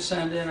 I'd like to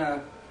send in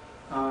a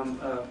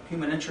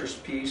human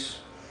interest piece,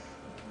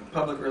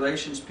 public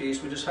relations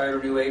piece. We just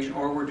hired a new agent,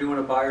 or we're doing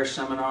a buyer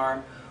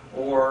seminar,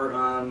 Or,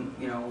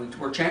 you know,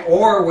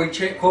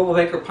 Coldwell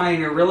Banker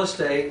Pioneer Real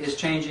Estate is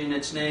changing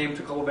its name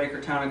to Coldwell Banker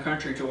Town and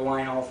Country to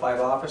align all 5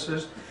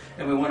 offices.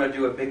 And we want to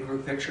do a big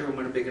group picture, we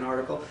want a big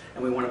article,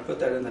 and we want to put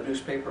that in the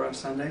newspaper on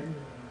Sunday.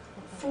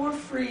 For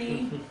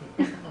free.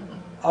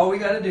 All we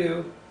got to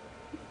do,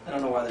 I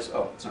don't know why this,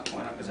 oh, it's not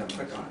going up because I haven't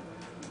clicked on it.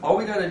 All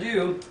we got to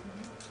do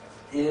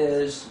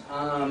is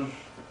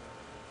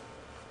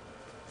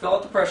fill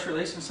out the press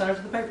release and send it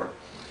to the paper.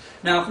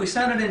 Now, if we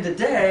send it in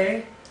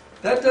today,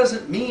 that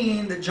doesn't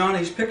mean that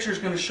Johnny's picture is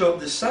going to show up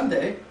this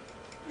Sunday.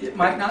 It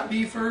might not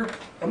be for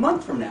a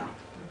month from now.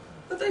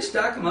 But they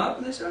stack them up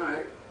and they say, all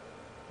right,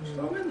 just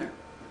throw them in there.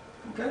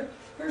 Okay?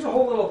 Here's a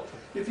whole little,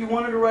 if you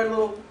wanted to write a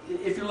little,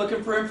 if you're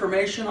looking for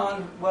information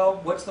on,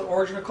 well, what's the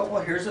origin of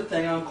Coldwell, here's a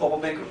thing on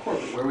Coldwell Banker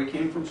Corporate, where we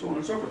came from, so on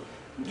and so forth.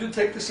 You do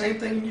take the same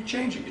thing and you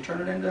change it. You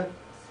turn it into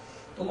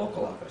the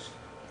local office.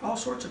 All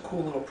sorts of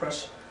cool little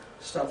press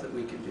stuff that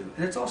we can do.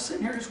 And it's all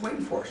sitting here just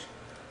waiting for us.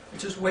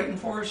 It's just waiting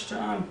for us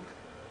to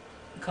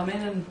come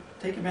in and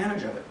take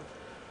advantage of it.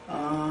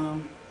 I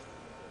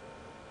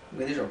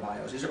mean, these are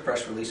bios. These are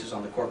press releases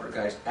on the corporate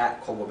guys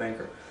at Coldwell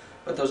Banker.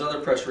 But those other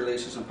press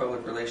releases and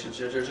public relations,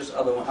 there's just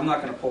other ones. I'm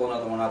not going to pull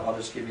another one up. I'll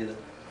just give you the...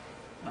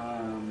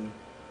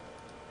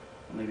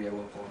 maybe I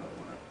will pull another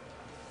one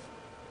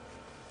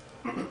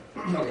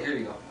up. Okay, here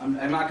you go.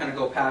 I'm not going to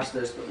go past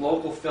this, but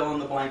local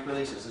fill-in-the-blank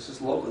releases. This is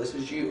local. This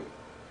is you.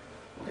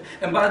 Okay.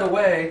 And by the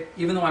way,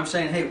 even though I'm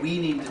saying, hey, we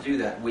need to do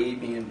that, we,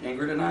 being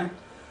Ingrid and I,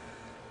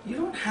 you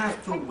don't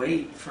have to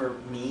wait for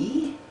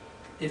me.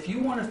 If you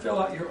want to fill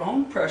out your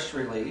own press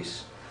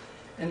release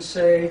and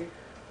say,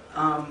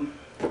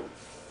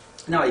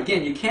 now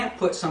again, you can't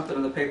put something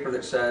in the paper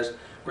that says,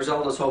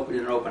 Griselda's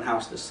opening an open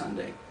house this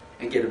Sunday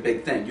and get a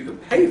big thing. You can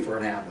pay for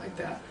an ad like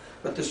that.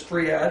 But this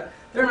free ad,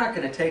 they're not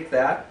going to take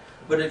that.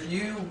 But if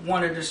you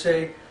wanted to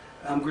say,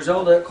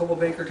 Griselda at Coldwell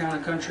Banker Town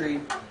and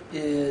Country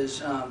is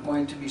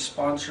going to be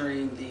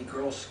sponsoring the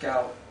Girl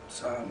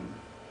Scouts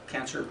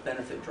Cancer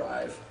Benefit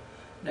Drive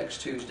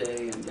next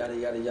Tuesday, and yada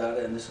yada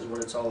yada, and this is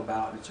what it's all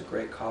about, and it's a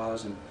great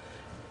cause, and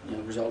you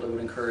know, Griselda would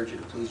encourage you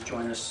to please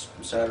join us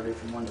on Saturday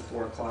from 1 to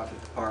 4 o'clock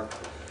at the park.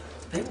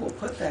 They will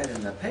put that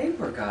in the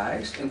paper,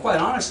 guys. And quite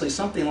honestly,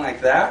 something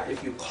like that,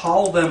 if you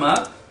call them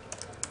up,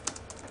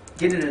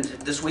 getting it into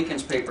this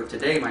weekend's paper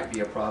today might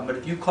be a problem, but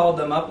if you called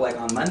them up like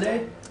on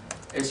Monday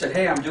and said,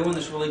 hey, I'm doing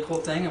this really cool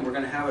thing and we're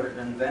going to have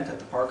an event at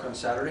the park on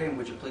Saturday, and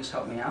would you please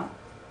help me out?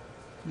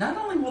 Not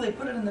only will they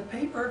put it in the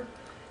paper,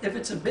 if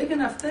it's a big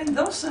enough thing,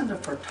 they'll send a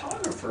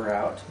photographer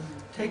out,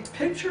 take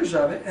pictures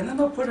of it, and then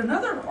they'll put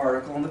another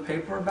article in the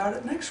paper about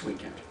it next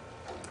weekend.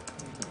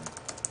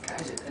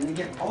 Guys, and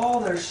again,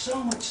 there's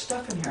so much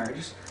stuff in here.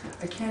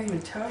 I can't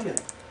even tell you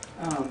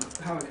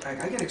how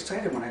I get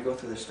excited when I go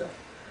through this stuff.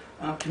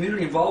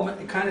 Community involvement,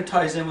 it kind of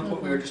ties in with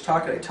what we were just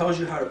talking about. It tells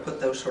you how to put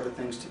those sort of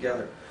things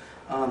together.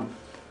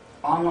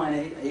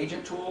 Online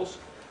agent tools,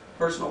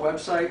 personal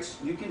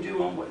websites, you can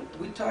do on what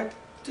we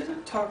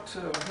didn't talk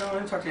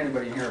to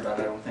anybody in here about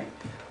it, I don't think.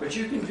 But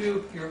you can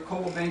do your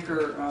Coldwell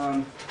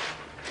Banker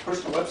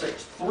personal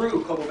websites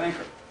through Coldwell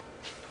Banker,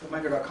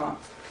 coldwellbanker.com.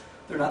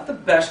 They're not the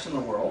best in the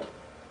world,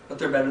 but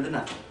they're better than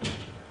nothing.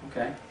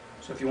 Okay?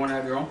 So if you want to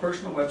have your own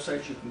personal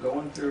website, you can go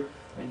in through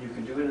and you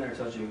can do it in there. It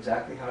tells you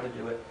exactly how to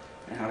do it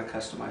and how to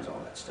customize all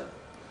that stuff.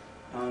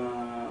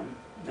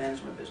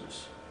 Management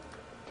business.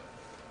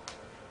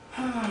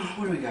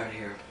 What do we got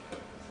here?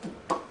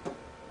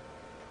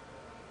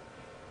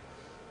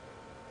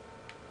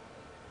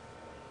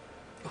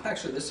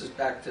 Actually, this is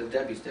back to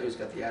Debbie's. Debbie's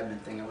got the admin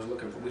thing I was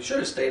looking for. We should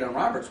have stayed on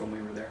Roberts when we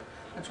were there.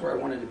 That's where I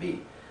wanted to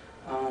be.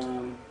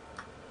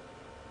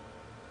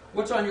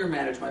 What's on your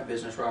Manage My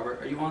Business,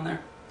 Robert? Are you on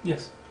there?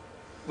 Yes.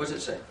 What does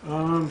it say?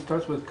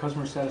 Starts with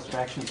customer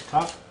satisfaction at the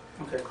top.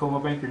 Okay.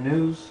 Coldwell Banker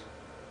News.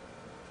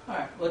 All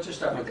right, let's just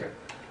stop right there.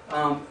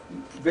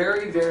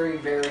 Very, very,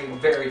 very,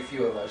 very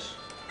few of us.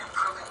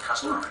 Improving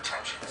customer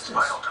retention is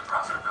vital to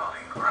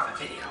profitability and growth.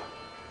 Video.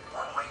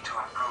 One way to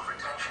improve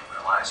retention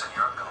relies on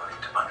your ability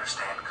to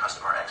understand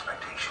customer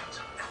expectations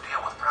and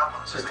deal with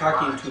problems They're as they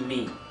talking arise. to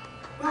me.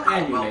 The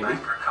And you, Coldwell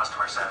maybe. Banker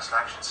Customer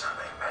Satisfaction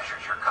Survey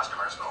measures your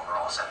customers'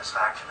 overall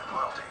satisfaction and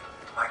loyalty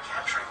by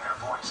capturing their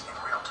voice in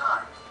real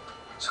time,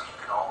 so you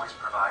can always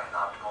provide an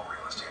optimal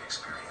real estate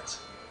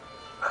experience.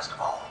 Best of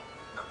all,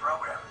 the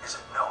program is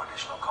at no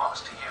additional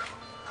cost to you.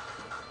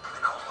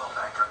 The Coldwell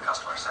Banker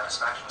Customer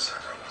Satisfaction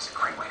Survey is a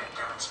great way to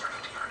demonstrate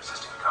to your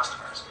existing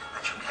customers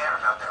that you care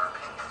about their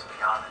opinions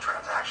beyond the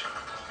transaction.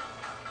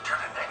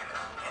 Turn a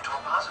negative into a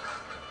positive.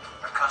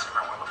 A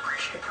customer will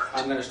appreciate your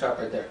I'm going to stop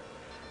right there.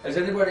 Has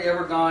anybody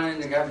ever gone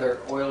in to have their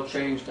oil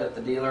changed at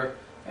the dealer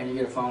and you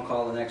get a phone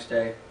call the next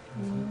day?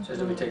 Says,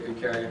 let me take good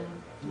care of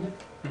you.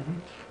 Mm-hmm.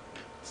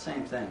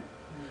 Same thing.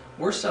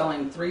 We're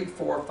selling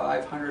 $300,000,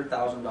 $400,000,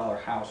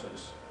 $500,000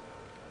 houses,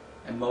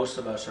 and most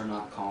of us are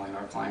not calling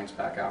our clients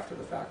back after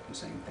the fact and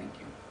saying thank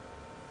you.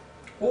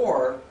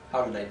 Or,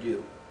 how did I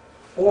do?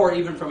 Or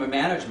even from a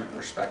management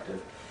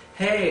perspective,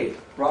 hey,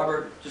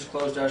 Robert just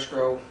closed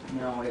escrow,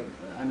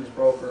 I'm his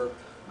broker,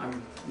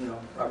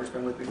 Robert's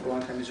been with me for a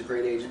long time, he's a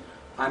great agent.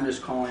 I'm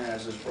just calling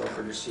as his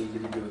broker to see,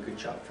 did he do a good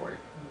job for you?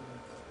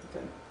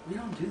 Okay. We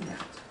don't do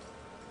that.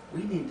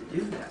 We need to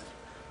do that.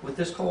 With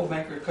this Coldwell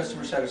Banker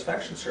Customer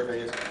Satisfaction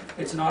Survey,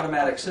 it's an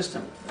automatic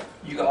system.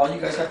 All you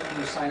guys have to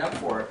do is sign up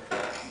for it.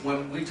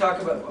 When we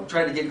talk about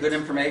trying to get good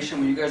information,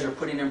 when you guys are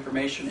putting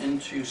information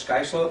into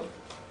SkySlope,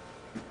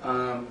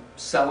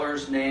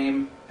 seller's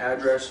name,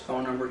 address,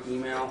 phone number,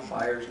 email,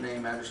 buyer's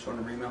name, address, phone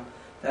number, email,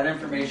 that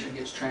information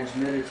gets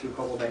transmitted to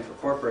Coldwell Banker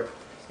Corporate.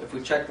 If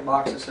we check the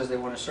box that says they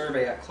want a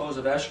survey at close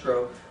of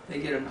escrow, they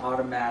get an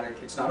automatic,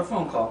 it's not a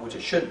phone call, which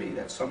it should be,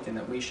 that's something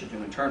that we should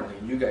do internally,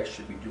 and you guys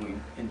should be doing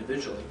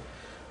individually.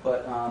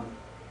 But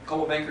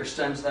Coldwell Banker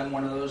sends them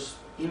one of those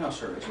email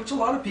surveys, which a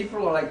lot of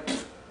people are like,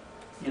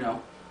 you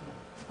know,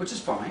 which is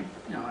fine.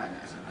 You know,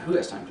 who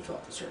has time to fill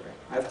out the survey?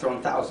 I've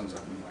thrown thousands of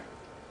them away.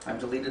 I've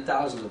deleted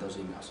thousands of those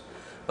emails.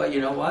 But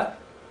you know what?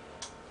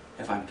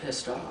 If I'm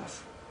pissed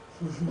off,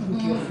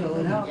 You'll fill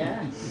it out.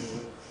 Yeah,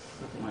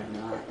 why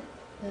not?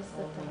 that's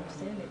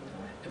understanding.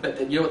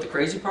 But you know what the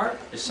crazy part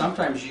is?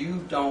 Sometimes you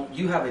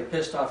have a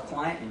pissed off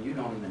client and you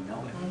don't even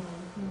know it.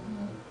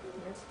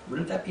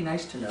 Wouldn't that be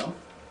nice to know?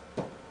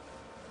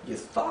 You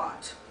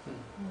thought.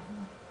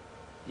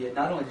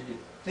 Not only did you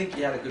think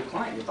you had a good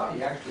client, you thought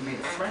you actually made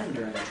a friend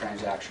during the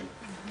transaction.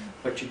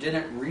 But you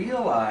didn't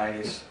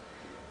realize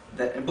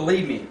that, and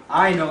believe me,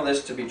 I know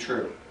this to be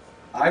true.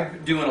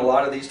 I'm doing a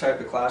lot of these type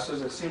of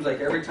classes. It seems like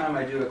every time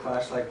I do a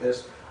class like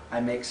this, I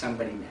make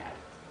somebody mad.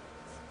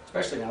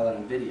 Especially now that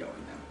I'm videoing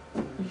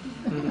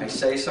them. I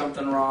say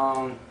something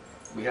wrong.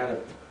 We had a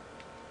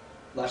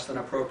less than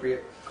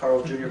appropriate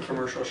Carl Jr.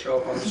 commercial show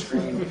up on the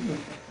screen.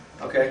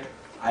 Okay?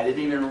 I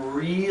didn't even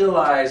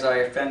realize I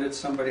offended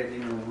somebody. I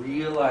didn't even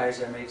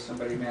realize I made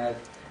somebody mad.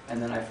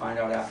 And then I find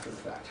out after the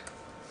fact.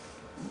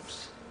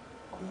 Oops.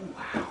 Oh,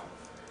 wow.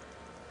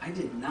 I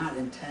did not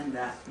intend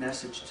that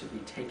message to be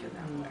taken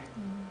that way.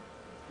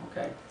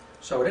 Okay?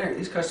 So anyway,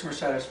 these customer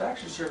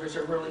satisfaction surveys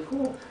are really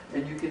cool.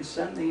 And you can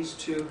send these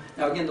to,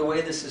 now again, the way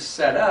this is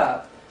set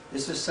up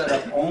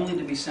only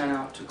to be sent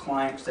out to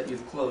clients that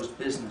you've closed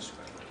business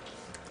with.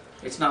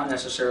 It's not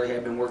necessarily, hey,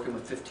 I've been working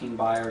with 15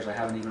 buyers, I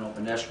haven't even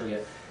opened escrow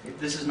yet.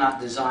 This is not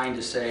designed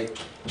to say,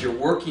 you're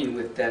working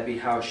with Debbie,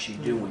 how's she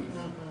doing?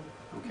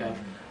 Okay?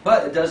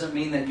 But it doesn't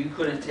mean that you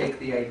couldn't take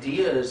the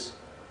ideas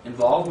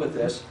involved with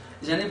this.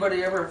 Has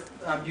anybody ever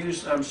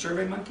used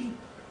SurveyMonkey?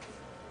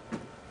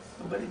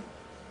 Nobody?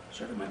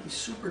 SurveyMonkey's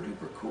super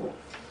duper cool.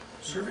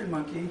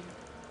 SurveyMonkey,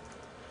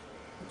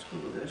 let's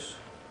Google this.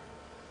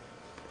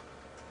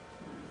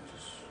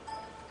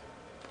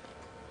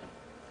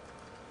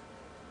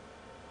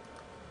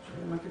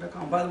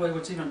 SurveyMonkey.com. By the way,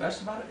 what's even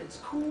best about it, it's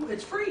cool,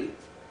 it's free.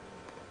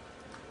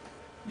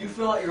 You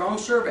fill out your own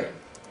survey.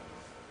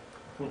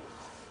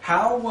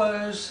 How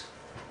was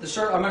the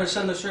survey? I'm going to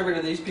send the survey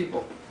to these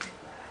people.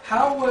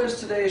 How was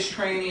today's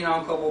training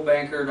on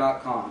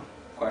ColdwellBanker.com?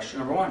 Question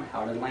number 1,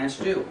 how did Lance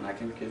do? And I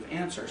can give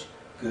answers.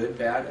 Good,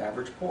 bad,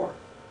 average, poor.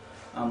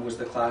 Was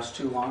the class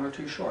too long or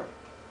too short?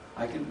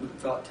 We can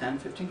fill out 10,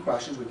 15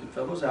 questions. We can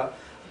fill those out.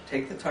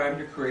 Take the time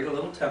to create a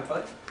little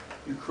template.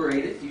 You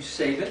create it, you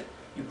save it,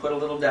 you put a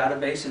little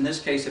database. In this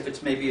case, if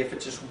it's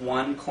just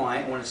one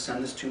client, I want to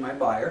send this to my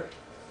buyer,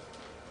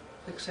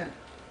 click send.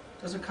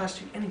 It doesn't cost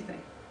you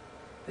anything.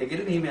 They get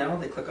an email,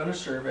 they click on a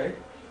survey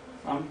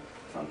from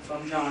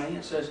Johnny.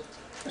 It says,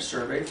 a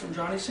survey from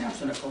Johnny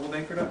Sampson at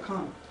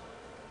ColdwellBanker.com.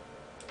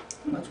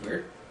 That's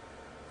weird.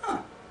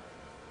 Huh.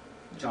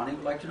 Johnny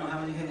would like to know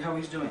how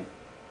he's doing.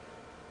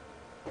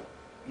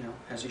 You know,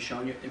 has he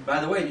shown you? And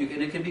by the way,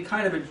 it can be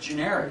kind of a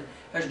generic.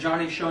 Has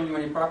Johnny shown you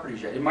any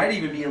properties yet? It might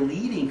even be a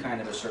leading kind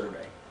of a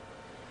survey.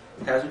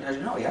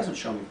 No, he hasn't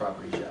shown me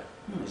properties yet.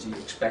 Is he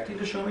expecting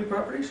to show me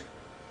properties?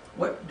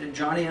 What did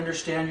Johnny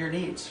understand your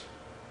needs?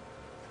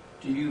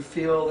 Do you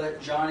feel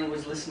that Johnny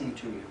was listening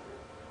to you?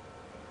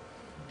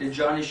 Did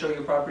Johnny show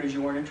you properties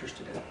you weren't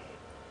interested in?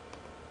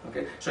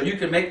 Okay, so you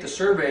can make the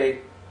survey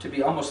to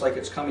be almost like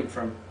it's coming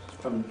from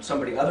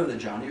somebody other than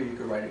Johnny, or you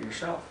could write it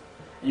yourself.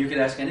 And you can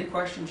ask any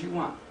questions you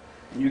want.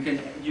 And you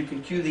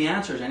can cue the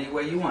answers any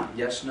way you want.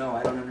 Yes, no,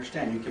 I don't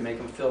understand. You can make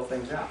them fill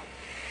things out.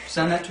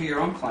 Send that to your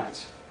own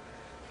clients.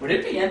 Would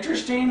it be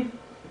interesting?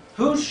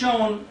 Who's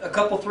shown a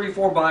couple, 3,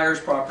 4 buyers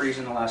properties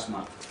in the last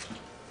month?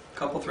 A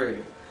couple, 3 of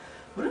you.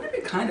 Wouldn't it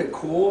be kind of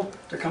cool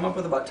to come up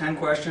with about 10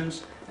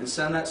 questions and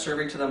send that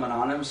survey to them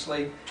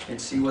anonymously and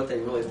see what they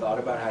really thought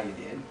about how you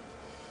did?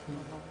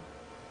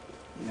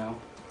 You know,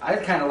 I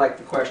kind of like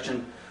the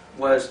question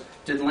was,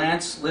 did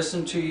Lance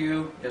listen to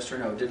you? Yes or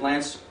no? Do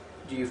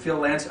you feel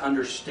Lance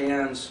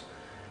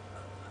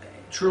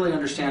truly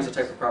understands the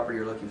type of property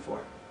you're looking for?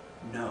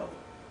 No.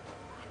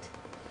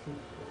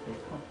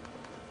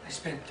 I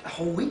spent a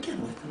whole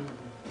weekend with him.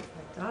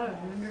 I thought I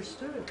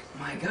understood.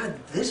 My God,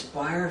 this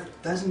buyer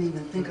doesn't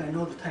even think I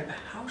know the type of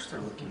house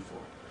they're looking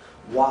for.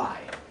 Why?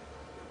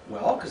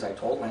 Well, because I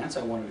told Lance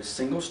I wanted a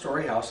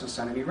single-story house in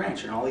Sunny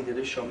Ranch, and all he did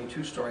is show me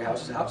 2-story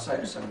houses outside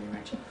of Sunny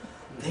Ranch.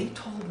 They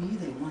told me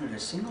they wanted a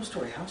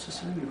single-story house in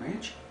Sunny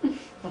Ranch? I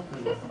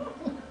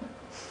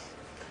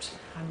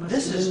must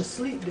have been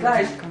asleep during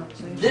guys, that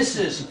conversation. this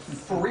is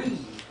free.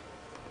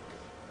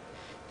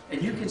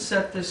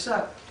 set this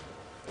up.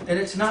 And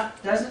it's not,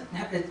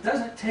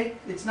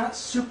 it's not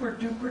super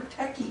duper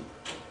techy.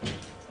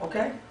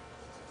 Okay?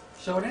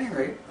 So at any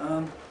rate,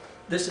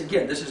 this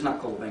is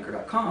not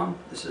globalbanker.com.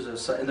 This is a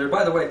site, and there,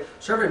 by the way,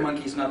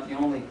 SurveyMonkey is not the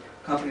only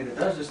company that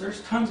does this.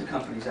 There's tons of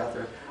companies out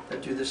there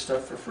that do this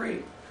stuff for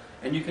free.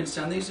 And you can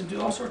send these and do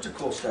all sorts of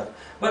cool stuff.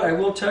 But I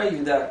will tell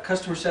you that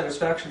customer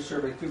satisfaction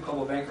survey through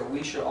Global Banker,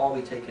 we should all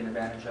be taking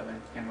advantage of it,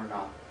 and we're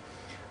not.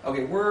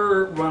 Okay,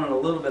 we're running a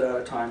little bit out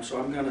of time, so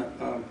I'm gonna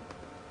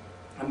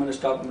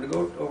stop. I'm gonna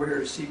go over here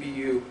to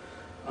CBU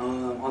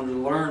under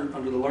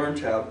the Learn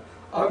tab.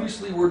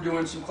 Obviously, we're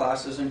doing some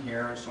classes in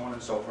here and so on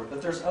and so forth,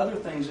 but there's other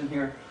things in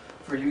here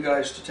for you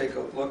guys to take a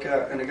look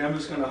at. And again, I'm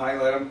just going to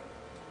highlight them.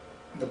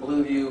 The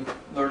Blueview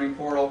Learning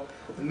Portal.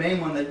 The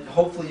main one that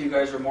hopefully you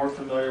guys are more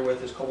familiar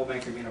with is Global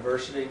Banker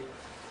University.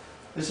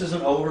 This is an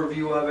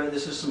overview of it.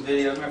 This is some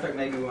videos. As a matter of fact,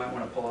 maybe we might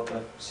want to pull up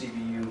a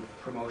CBU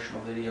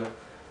promotional video.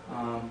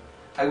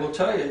 I will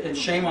tell you, and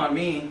shame on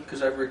me,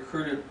 because I've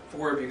recruited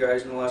 4 of you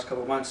guys in the last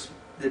couple of months.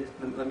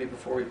 Let me,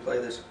 before we play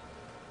this,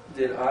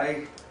 did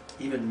I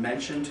even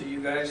mention to you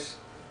guys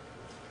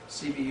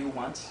CBU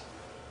once?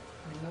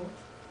 No.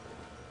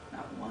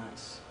 Not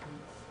once.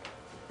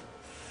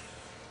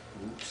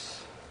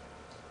 Oops.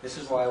 This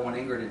is why I want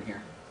Ingrid in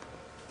here.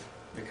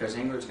 Because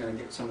Ingrid's going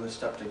to get some of this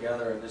stuff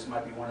together, and this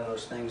might be one of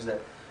those things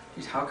that,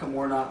 geez, how come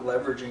we're not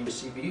leveraging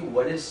CBU?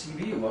 What is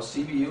CBU? Well,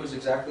 CBU is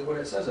exactly what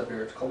it says up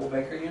here. It's Global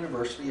Banker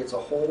University. It's a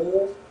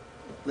whole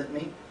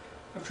litany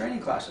of training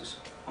classes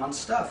on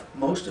stuff,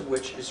 most of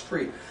which is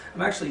free.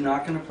 I'm actually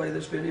not going to play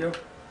this video.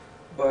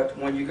 But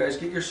when you guys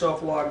get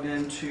yourself logged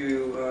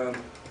into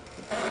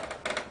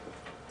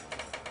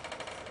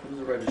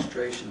the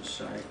registration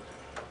site,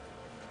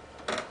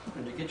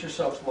 when you get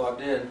yourselves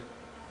logged in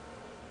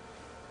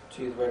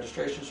to the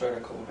registration site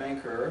at Global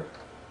Banker,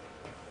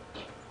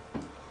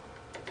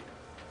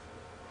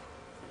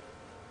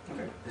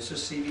 okay, this is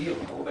CBU,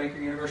 Global Banker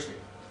University.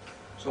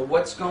 So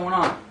what's going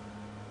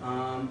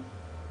on?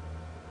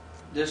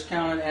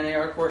 Discounted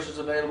NAR courses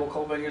available.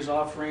 Global Banker is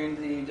offering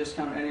the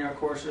discounted NAR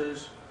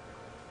courses.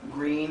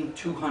 Green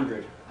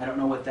 200. I don't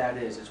know what that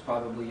is. It's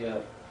probably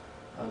a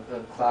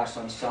class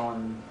on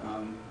selling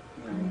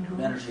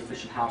energy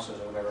efficient houses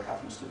or whatever it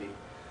happens to be.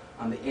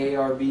 The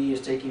ARB is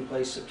taking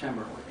place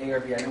September.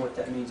 ARB, I know what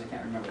that means. I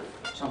can't remember.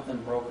 Something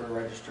broker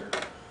registered.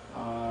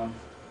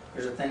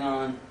 There's a thing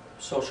on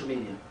social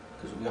media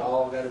because we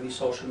all got to be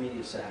social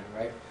media savvy,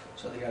 right?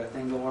 So they got a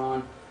thing going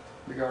on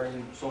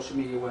regarding social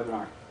media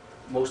webinar.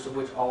 Most of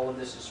which, all of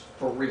this is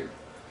free.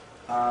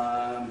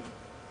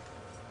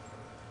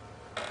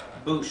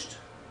 Boost.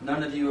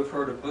 None of you have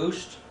heard of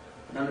Boost.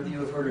 None of you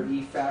have heard of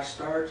eFast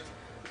Start.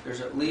 There's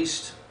at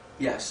least,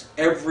 yes,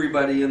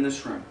 everybody in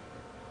this room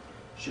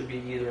should be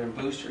either in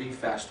Boost or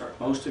eFast Start.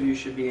 Most of you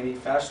should be in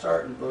eFast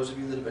Start, and those of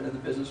you that have been in the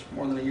business for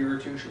more than a year or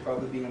two should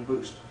probably be in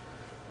Boost.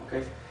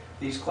 Okay?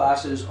 These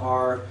classes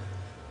are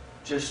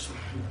just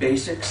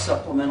basic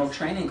supplemental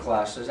training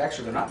classes.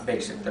 Actually, they're not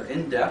basic. They're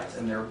in-depth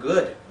and they're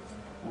good.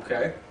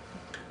 Okay?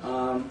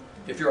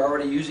 If you're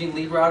already using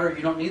Lead Router,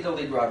 you don't need the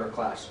Lead Router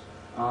class.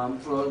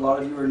 For a lot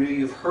of you who are new,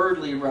 you've heard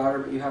Lead Router,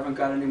 but you haven't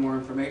got any more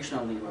information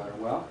on Lead Router.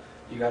 Well,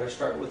 you got to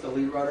start with the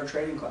Lead Router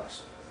training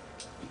class.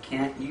 You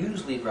can't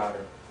use Lead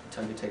Router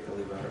until you take the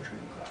Lead Router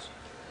training class.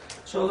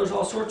 So there's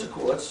all sorts of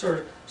cool. Let's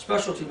start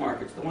specialty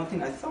markets. The one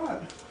thing I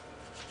thought,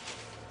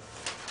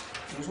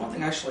 there's one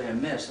thing actually I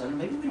missed, and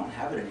maybe we don't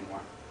have it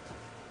anymore.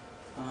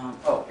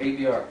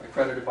 ABR,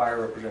 Accredited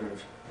Buyer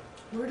Representatives.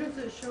 Where does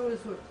it show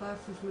us what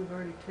classes we've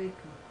already taken?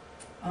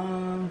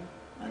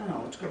 I don't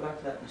know. Let's go back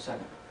to that in a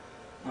second.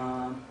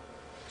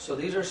 So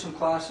these are some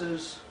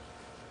classes.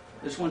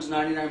 This one's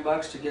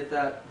 $99 to get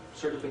that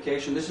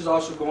certification. This is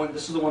also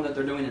this is the one that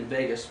they're doing in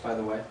Vegas, by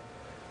the way.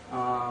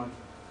 The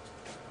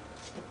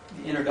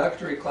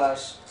introductory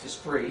class is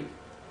free.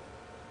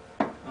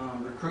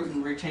 Recruit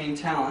and retain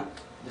talent.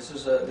 This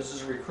is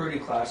a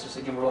recruiting class. This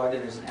again, we're logged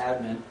in as an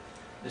admin.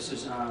 This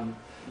is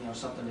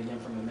something again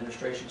from an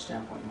administration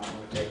standpoint you might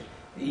want to take.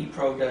 The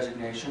ePro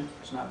designation.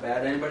 It's not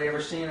bad. Anybody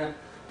ever seen a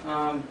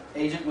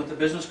agent with a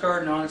business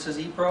card and on it says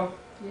ePro?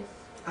 Yes.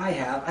 I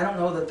have. I don't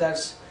know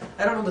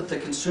that the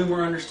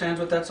consumer understands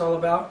what that's all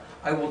about.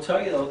 I will tell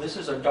you though, this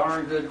is a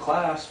darn good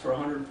class for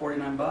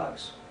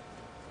 $149.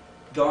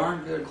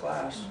 Darn good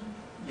class.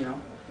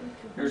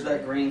 Here's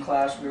that green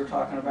class we were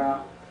talking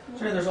about.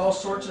 So there's all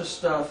sorts of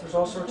stuff. There's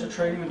all sorts of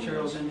training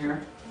materials in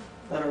here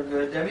that are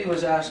good. Debbie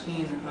was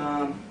asking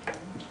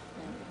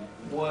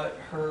what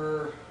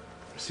her...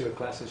 See what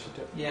classes she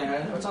took.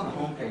 Yeah, it's on the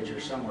homepage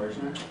here somewhere,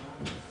 isn't it?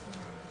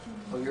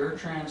 Oh, your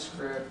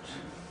transcript.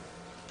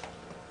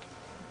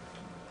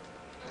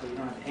 You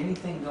don't have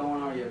anything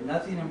going on. You have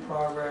nothing in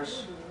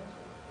progress.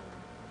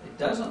 It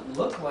doesn't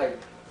look like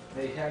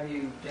they have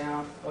you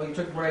down. Oh, you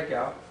took a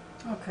breakout.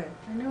 Okay,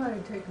 I knew I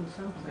had taken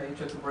something. Okay, you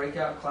took a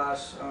breakout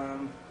class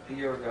a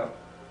year ago.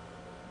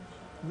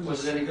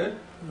 Was it any good?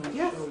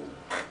 Yes.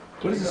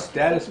 What does the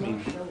status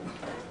mean?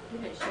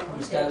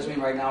 The status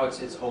mean right now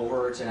it's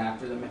over, it's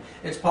inactive.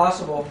 It's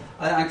possible.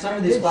 On some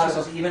of these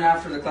classes, even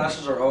after the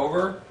classes are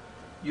over,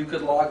 you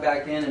could log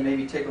back in and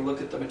maybe take a look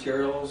at the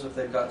materials if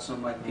they've got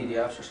some like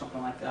PDFs or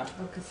something like that.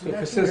 Okay, So if it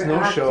that's says under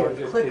no show,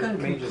 active. it Click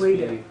on may just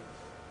completed. be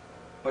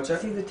What's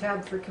that? See the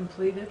tab for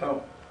completed?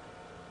 Oh,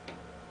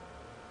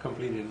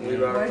 completed.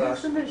 Leave out Why of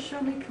class. doesn't it show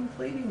me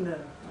completing the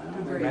I don't know,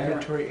 degree? maybe-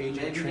 Mandatory Maybe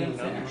agent you training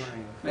didn't finish.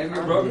 online. Maybe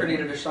your broker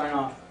needed to sign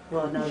off.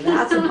 Well, no,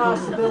 that's a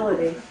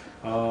possibility.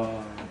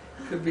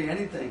 Could be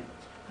anything.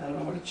 I don't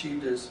know what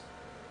achieved is.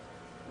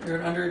 You're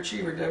an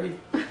underachiever, Debbie.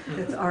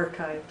 It's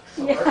archived.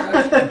 And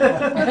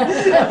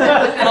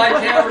I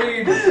can't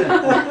read.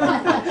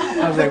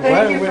 I was like,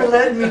 Thank you for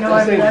letting me know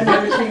I'm an Am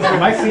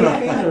underachiever. I seeing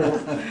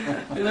anything?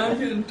 And I'm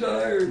getting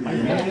tired.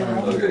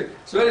 Okay.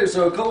 So anyway,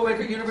 so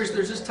Coldwaker University,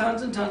 there's just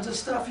tons and tons of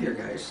stuff here,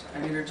 guys. I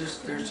mean,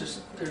 there's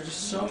just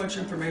so much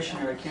information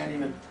here. I can't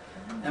even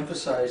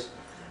emphasize.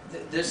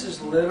 This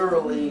is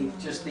literally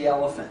just the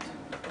elephant.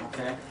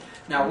 Okay.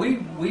 Now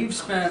we've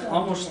spent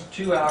almost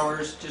 2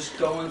 hours just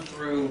going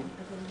through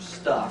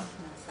stuff.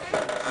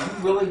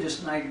 You really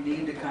just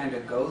need to kind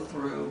of go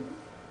through,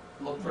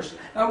 look for.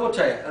 I will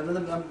tell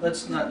you.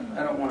 Let's not.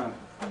 I don't want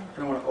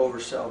to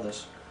oversell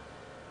this.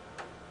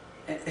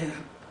 And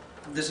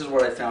this is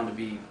what I found to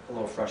be a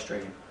little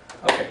frustrating.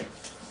 Okay,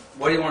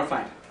 what do you want to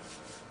find?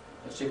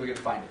 Let's see if we can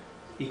find it.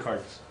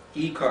 E-cards.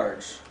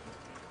 E-cards.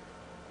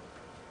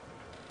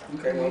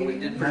 Okay, well we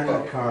did pretty Not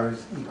well.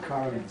 e-cards,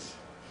 e-cards.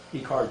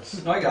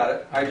 E-cards. No, I got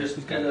it. I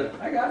just kind of.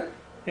 I got it.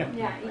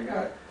 Yeah, I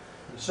got it.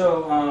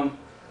 So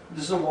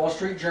this is a Wall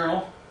Street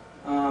Journal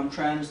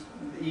trends.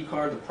 The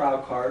e-card, the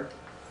Proud card.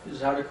 This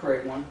is how to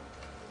create one.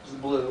 This is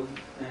blue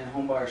and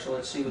home buyer. So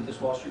let's see what this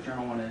Wall Street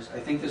Journal one is. I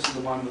think this is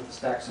the one with the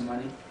stacks of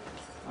money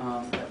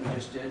that we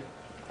just did.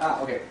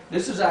 Okay.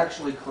 This is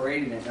actually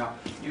creating it. Now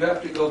you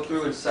have to go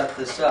through and set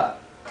this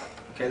up.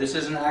 Okay. This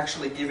isn't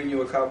actually giving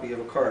you a copy of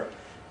a card.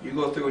 You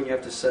go through and you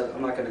have to set.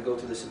 I'm not going to go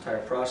through this entire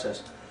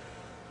process.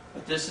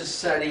 But this is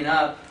setting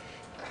up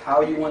how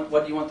you want,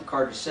 what do you want the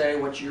card to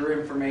say, what's your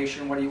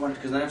information, what do you want,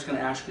 because then it's going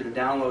to ask you to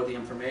download the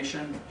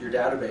information, your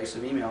database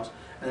of emails,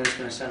 and then it's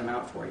going to send them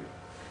out for you.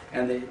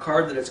 And the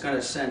card that it's going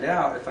to send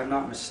out, if I'm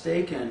not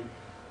mistaken,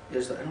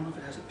 is, I don't know if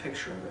it has a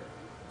picture of it.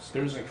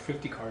 There's like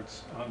 50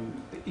 cards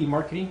on the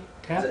e-marketing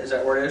tab. Is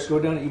that where it is? Go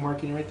down to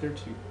e-marketing right there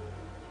too.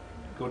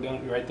 Go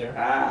down right there.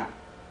 Ah,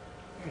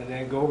 And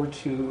then go over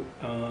to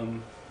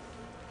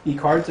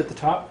e-cards at the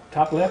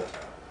top left.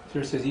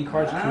 There it says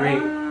e-cards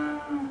create.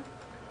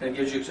 And it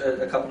gives you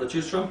a couple to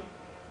choose from?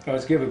 Oh,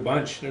 let's give a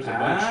bunch. There's a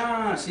bunch.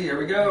 Ah, see, there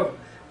we go.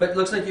 But it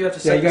looks like you have to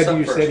Yeah, set you this gotta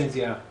up do your first. settings,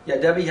 yeah. Yeah,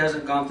 Debbie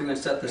hasn't gone through and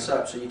set this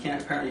up, so you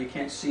can't, apparently you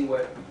can't see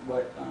what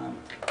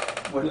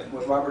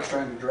Robert's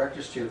trying to direct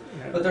us to.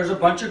 Yeah. But there's a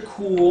bunch of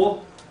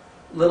cool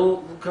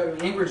little,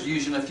 Ingrid's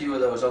using a few of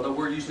those, although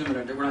we're using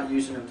them, we're not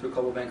using them through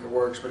Coldwaker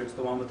Works, but it's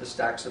the one with the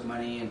stacks of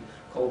money, and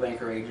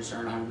Coldwaker agents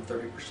earn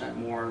 130%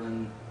 more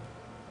than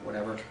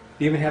whatever.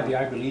 They even have the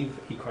I Believe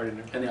e-card in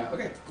there. And yeah,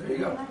 okay, there you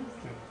go.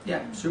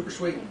 Yeah, super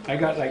sweet. I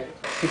got like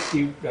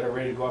 60 that are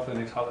ready to go off for the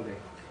next holiday.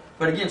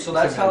 But again, so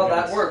that's how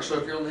that works. So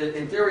if you're,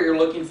 in theory, you're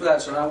looking for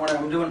that. So now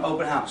I'm doing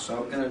open house.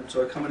 So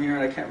I come in here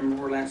and I can't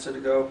remember where Lance said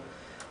to go.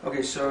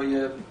 Okay, so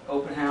you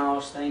open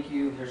house. Thank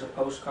you. Here's a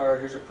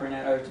postcard. Here's a print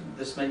ad.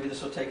 Maybe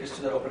this will take us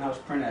to the open house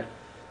print ad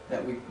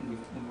that we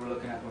were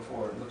looking at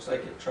before. It looks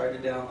like it tried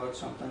to download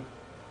something,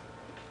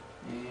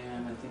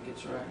 and I think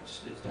it's right.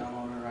 It's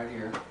downloading right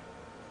here.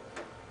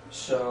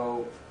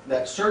 So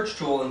that search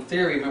tool, in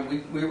theory,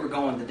 we were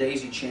going the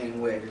daisy chain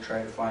way to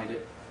try to find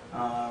it.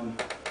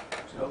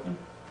 Is it open?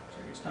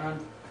 It's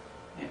done,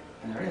 yeah,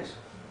 and there it is.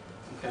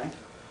 Okay,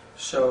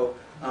 so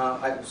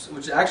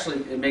which actually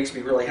it makes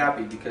me really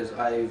happy because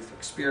I've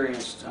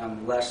experienced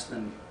less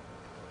than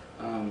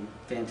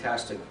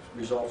fantastic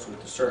results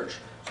with the search.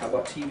 So how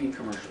about TV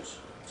commercials?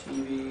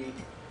 TV,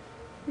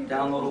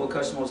 downloadable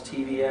customized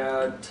TV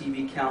ad,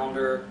 TV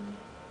calendar.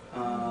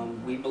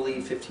 We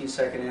believe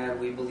 15-second ad.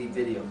 We believe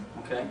video.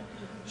 Okay.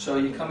 So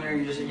you come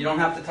in here, you don't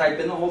have to type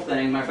in the whole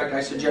thing. Matter of fact,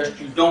 I suggest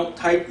you don't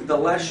type. The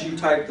less you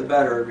type, the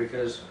better,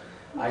 because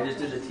I just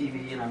did a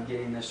TV and I'm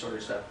getting this sort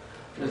of stuff.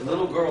 There's a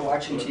little girl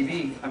watching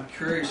TV. I'm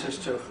curious as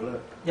to.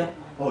 Yeah.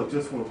 Oh,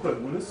 just real quick.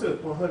 When it says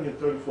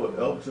 134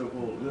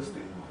 eligible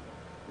listings,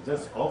 is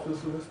that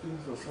office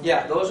listings or something?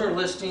 Yeah, those are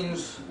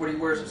listings. Where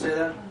does it say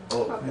that?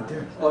 Oh, Right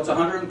there. Oh, it's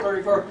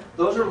 134.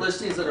 Those are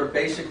listings that are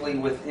basically Those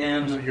are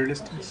within your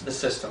listings. the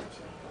system.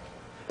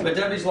 But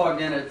Debbie's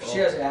logged in. She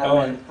has an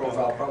admin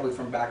profile, probably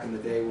from back in the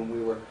day when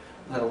we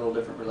had a little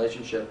different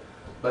relationship.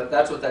 But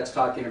that's what that's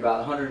talking about.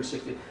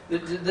 160.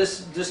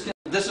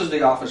 This is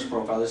the office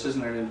profile. This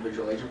isn't an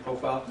individual agent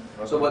profile.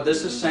 So what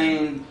this is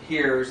saying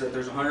here is that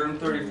there's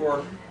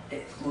 134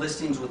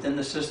 listings within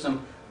the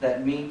system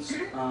that meets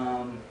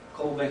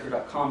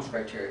coldbanker.com's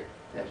criteria.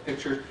 They have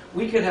pictures.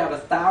 We could have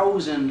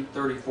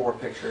 1,034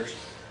 pictures,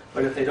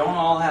 but if they don't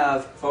all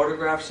have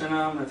photographs in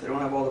them, if they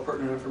don't have all the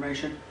pertinent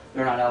information,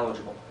 they're not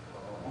eligible.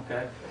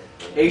 Okay.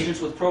 Agents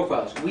with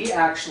profiles. We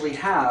actually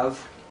have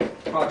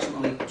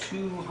approximately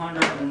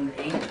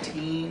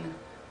 218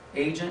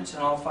 agents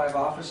in all 5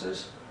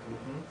 offices.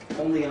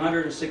 Only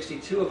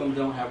 162 of them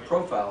don't have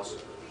profiles.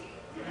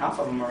 Half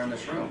of them are in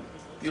this room.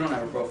 You don't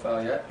have a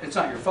profile yet. It's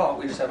not your fault,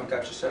 we just haven't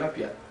got you set up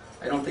yet.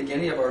 I don't think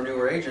any of our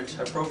newer agents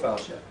have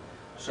profiles yet.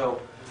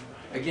 So,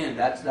 again,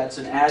 that's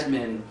an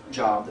admin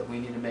job that we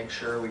need to make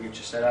sure we get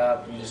you set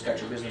up. You just got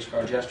your business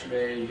cards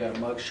yesterday, you got a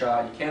mug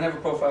shot. You can't have a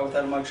profile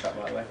without a mug shot,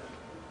 by the way.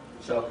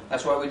 So,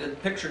 that's why we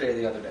did picture day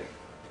the other day.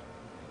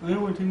 I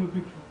don't want to take my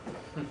picture.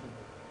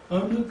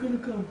 I'm not going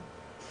to come.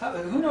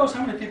 Who knows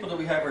how many people do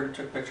we have who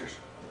took pictures?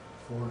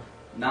 4.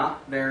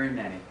 Not very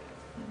many.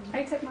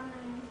 I took mine.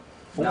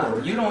 No,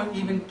 you don't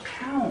even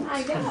count.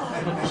 I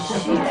know.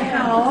 She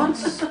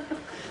counts.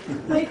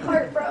 My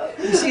heart broke.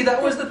 You see,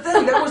 that was the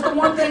thing. That was the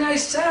one thing I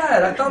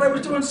said. I thought I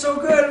was doing so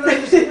good,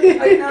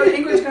 and now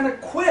Ingrid's gonna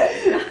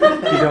quit. You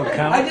don't I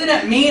count?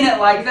 didn't mean it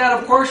like that.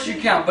 Of course you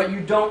count, but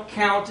you don't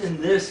count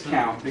in this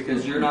count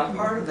because you're not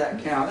part of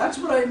that count. That's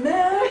what I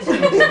meant.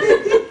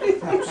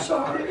 I'm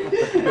sorry.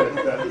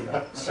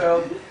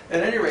 So,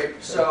 at any rate,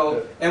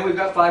 and we've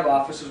got 5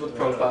 offices with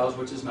profiles,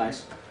 which is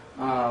nice.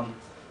 But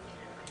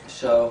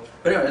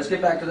anyway, let's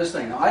get back to this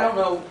thing. Now, I don't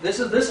know. This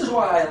is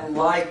why I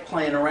like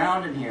playing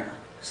around in here.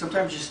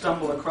 Sometimes you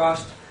stumble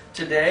across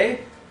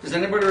today. Does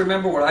anybody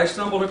remember what I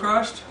stumbled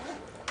across?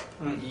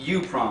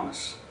 You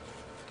promise.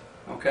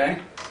 Okay?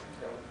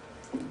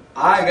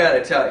 I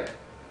gotta tell you,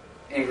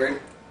 Ingrid,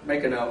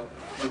 make a note.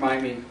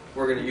 Remind me,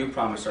 we're gonna you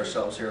promise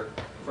ourselves here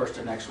first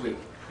of next week.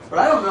 But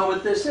I don't know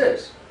what this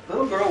is.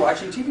 Little girl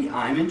watching TV.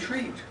 I'm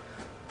intrigued.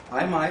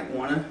 I might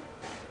want to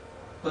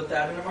put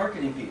that in a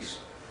marketing piece.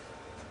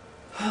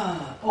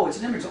 Oh, it's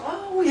an image.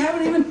 Oh, we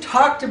haven't even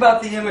talked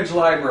about the image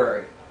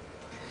library.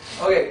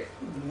 Okay,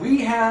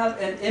 we have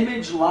an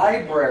image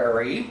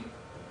library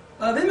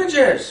of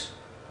images.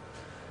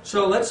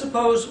 So let's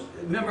suppose,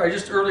 remember I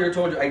just earlier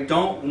told you, I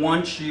don't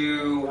want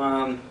you,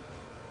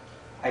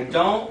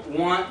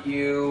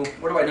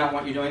 what do I not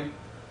want you doing?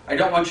 I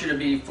don't want you to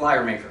be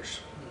flyer makers.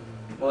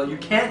 Well, you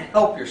can't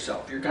help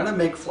yourself. You're going to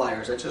make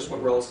flyers. That's just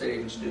what real estate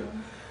agents do.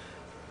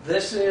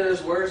 This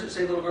is, where does it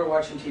say little girl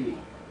watching TV?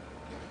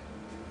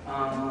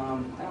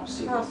 I don't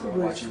see little girl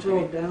Possibly watching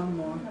scroll TV. down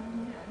more.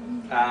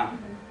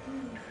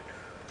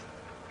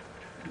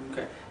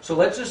 Okay, so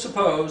let's just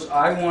suppose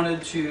I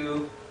wanted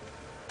to,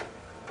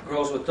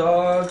 girls with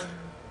dog,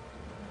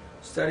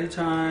 study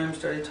time,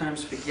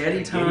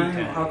 spaghetti time.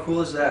 How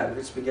cool is that?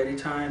 It's spaghetti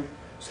time,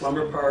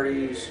 slumber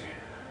parties.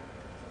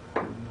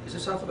 Is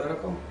this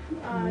alphabetical?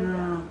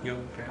 No.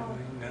 Young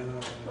family, no.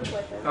 Look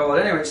what the- Oh, well,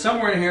 anyway,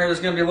 somewhere in here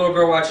there's going to be a little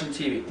girl watching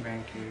TV.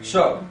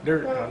 So, There,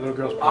 little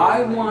girls.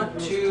 I want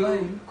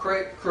to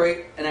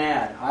create an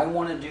ad. I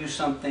want to do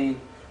something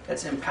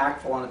that's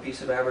impactful on a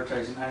piece of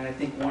advertising, and I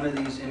think one of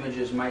these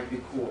images might be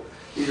cool.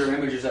 These are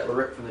images that were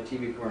ripped from the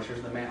TV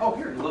commercials. The man, oh,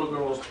 here, the little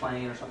girl was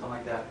playing or something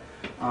like that.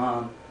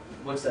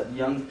 What's that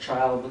young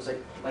child looks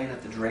like playing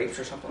at the drapes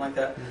or something like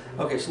that?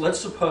 Okay, so let's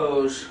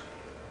suppose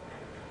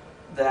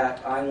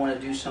that I want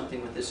to do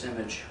something with this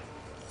image.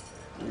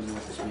 I don't know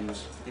what this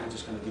means. I think it's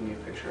just going to give me a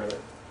picture of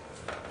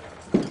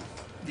it.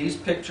 These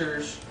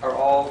pictures are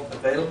all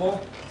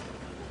available,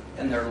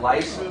 and they're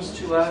licensed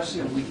to us,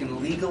 and we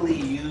can legally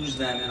use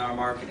them in our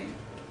marketing.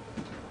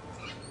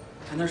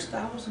 And there's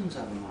thousands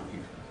of them on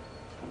here.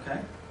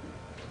 Okay?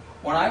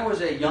 When I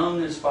was a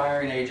young,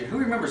 aspiring agent, who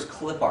remembers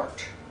clip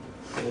art?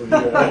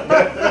 Okay?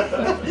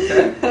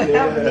 I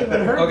haven't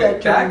even heard Okay,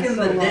 that back term in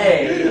so the long.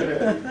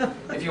 day,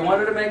 if you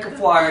wanted to make a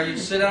flyer, you'd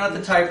sit down at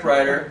the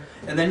typewriter,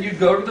 and then you'd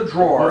go to the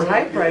drawer,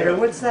 Typewriter,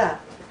 what's that?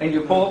 and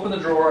you pull open the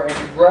drawer, and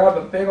you grab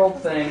a big old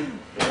thing,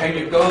 and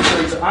you go through,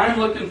 and say, I'm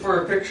looking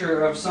for a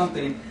picture of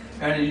something,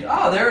 and you,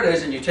 oh, there it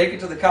is, and you take it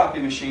to the copy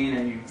machine,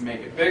 and you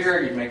make it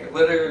bigger, you make it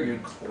littler, you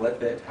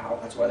clip it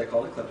out, that's why they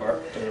call it clip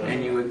art,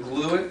 and you would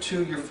glue it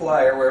to your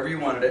flyer wherever you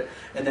wanted it,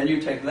 and then you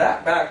take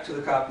that back to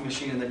the copy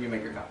machine, and then you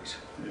make your copies.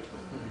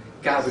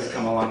 God, we've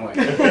come a long way.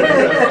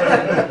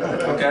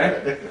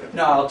 Okay?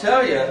 Now, I'll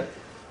tell you,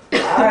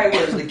 I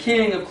was the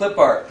king of clip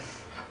art.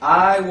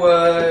 I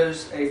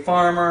was a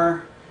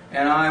farmer,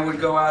 and I would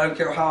go out, I don't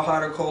care how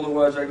hot or cold it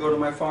was, I'd go to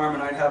my farm,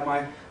 and I'd have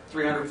my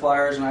 300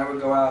 flyers, and I would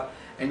go out.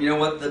 And you know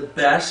what? The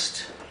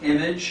best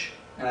image,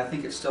 and I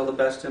think it's still the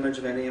best image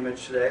of any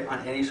image today on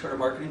any sort of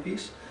marketing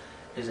piece,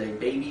 is a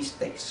baby's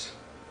face.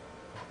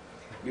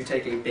 You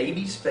take a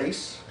baby's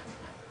face,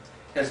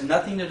 has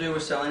nothing to do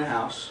with selling a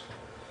house,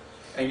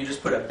 and you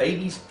just put a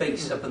baby's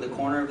face up in the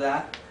corner of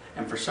that,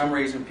 and for some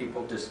reason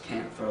people just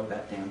can't throw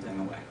that damn thing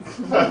away.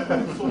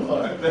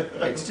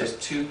 It's just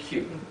too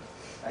cute.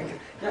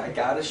 I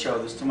gotta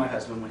show this to my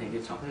husband when he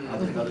gets home. I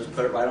think I'll just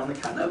put it right on the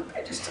counter.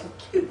 It's just so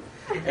cute.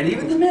 And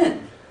even the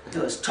men,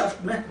 those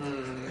tough men.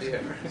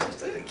 It's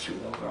just a cute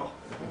little girl.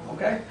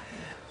 Okay?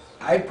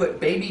 I put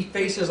baby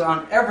faces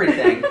on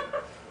everything,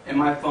 and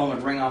my phone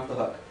would ring off the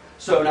hook.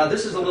 So now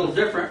this is a little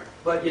different,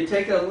 but you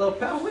take a little,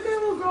 oh, look at a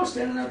little girl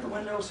standing there at the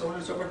window, so on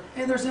and so forth.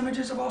 And there's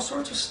images of all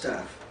sorts of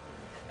stuff.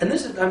 And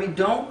this is, I mean,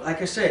 don't,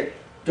 like I say,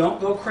 don't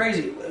go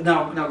crazy.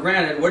 Now,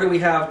 granted, what do we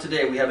have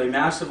today? We have a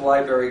massive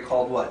library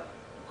called what?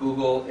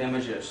 Google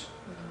Images.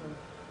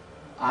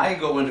 I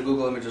go into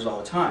Google Images all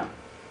the time.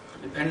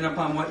 Depending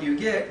upon what you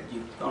get,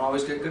 you don't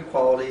always get good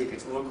quality. It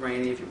gets a little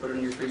grainy if you put it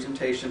in your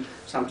presentation.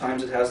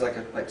 Sometimes it has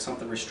like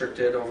something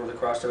restricted over the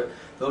cross of it.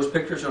 Those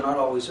pictures are not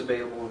always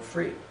available and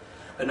free.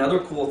 Another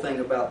cool thing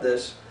about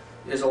this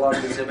is a lot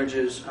of these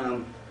images.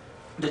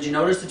 Did you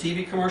notice the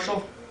TV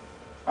commercial?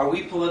 Are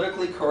we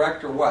politically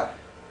correct or what?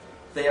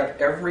 They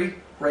have every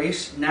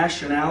race,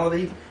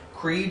 nationality,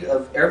 creed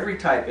of every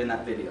type in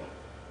that video.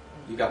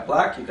 You got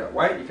black, you got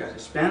white, you got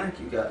Hispanic,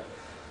 you got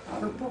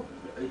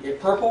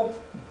purple,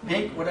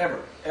 pink, whatever.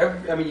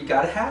 I mean, you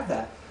got to have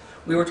that.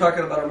 We were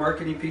talking about a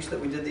marketing piece that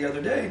we did the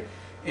other day,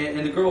 and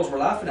the girls were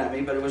laughing at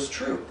me, but it was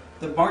true.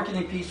 The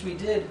marketing piece we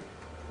did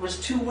was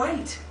too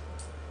white.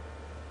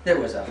 There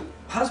was a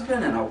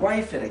husband and a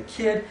wife and a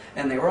kid,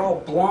 and they were all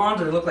blonde,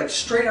 and they looked like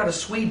straight out of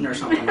Sweden or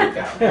something like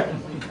that.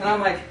 And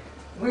I'm like,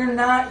 we're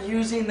not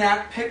using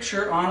that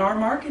picture on our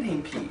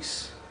marketing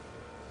piece.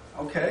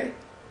 Okay?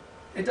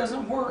 It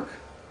doesn't work.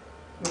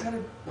 We've got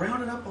to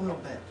round it up a little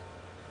bit.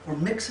 Or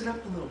mix it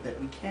up a little bit.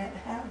 We can't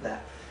have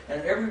that.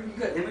 And you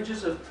got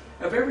images of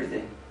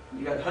everything.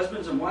 You got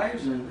husbands and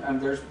wives,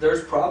 and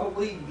there's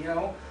probably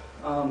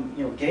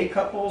gay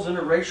couples,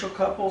 interracial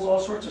couples, all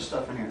sorts of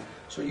stuff in here.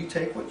 So you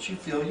take what you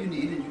feel you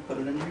need and you put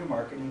it into your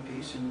marketing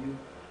piece, and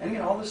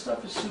again, all this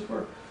stuff is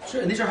super.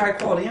 And these are high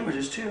quality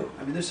images too.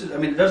 I mean,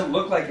 it doesn't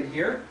look like it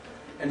here,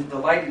 and the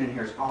lighting in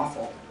here is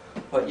awful.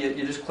 But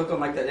you just click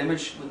on like that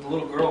image with the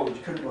little girl, but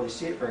you couldn't really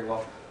see it very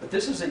well. But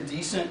this is a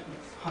decent,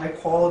 high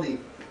quality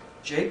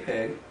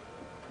JPEG.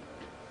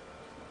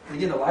 And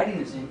again, the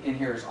lighting in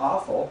here is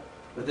awful.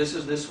 But this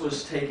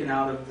was taken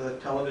out of the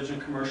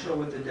television commercial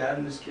with the dad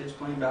and his kids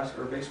playing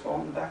basketball or baseball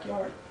in the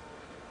backyard.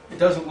 It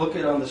doesn't look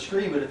it on the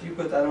screen, but if you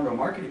put that on a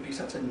marketing piece,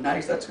 that's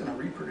going to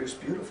reproduce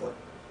beautifully.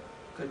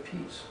 Good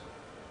piece.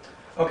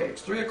 Okay,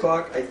 it's 3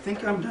 o'clock. I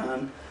think I'm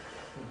done.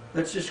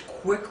 Let's just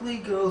quickly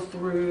go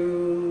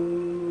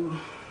through.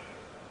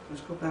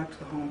 Let's go back to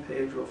the home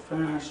page real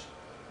fast.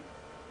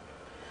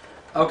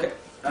 Okay.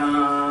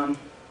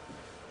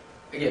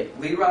 Again,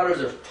 lead routers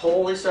are a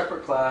totally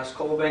separate class.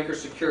 Coldwell Banker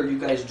Secure.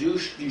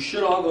 You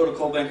should all go to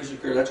Coldwell Banker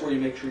Secure. That's where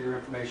you make sure your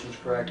information is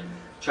correct.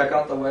 Check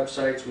out the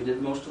websites. We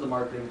did most of the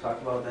marketing. We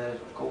talked about that.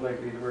 Coldwell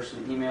Banker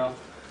University email,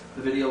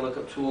 the video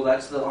lookup tool.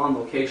 That's the on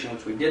location,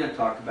 which we didn't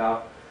talk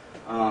about.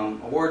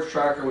 Awards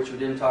tracker, which we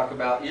didn't talk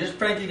about.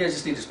 Frankly, you guys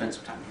just need to spend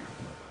some time here.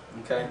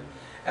 Okay.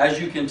 As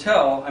you can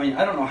tell, I mean,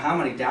 I don't know how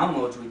many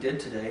downloads we did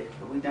today,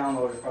 but we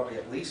downloaded probably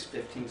at least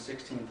 15,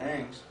 16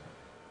 things.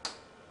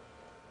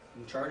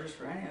 You can charge us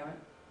for any of it.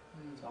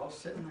 It's all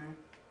sitting there.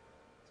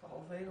 It's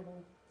all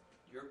available.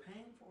 You're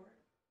paying for it.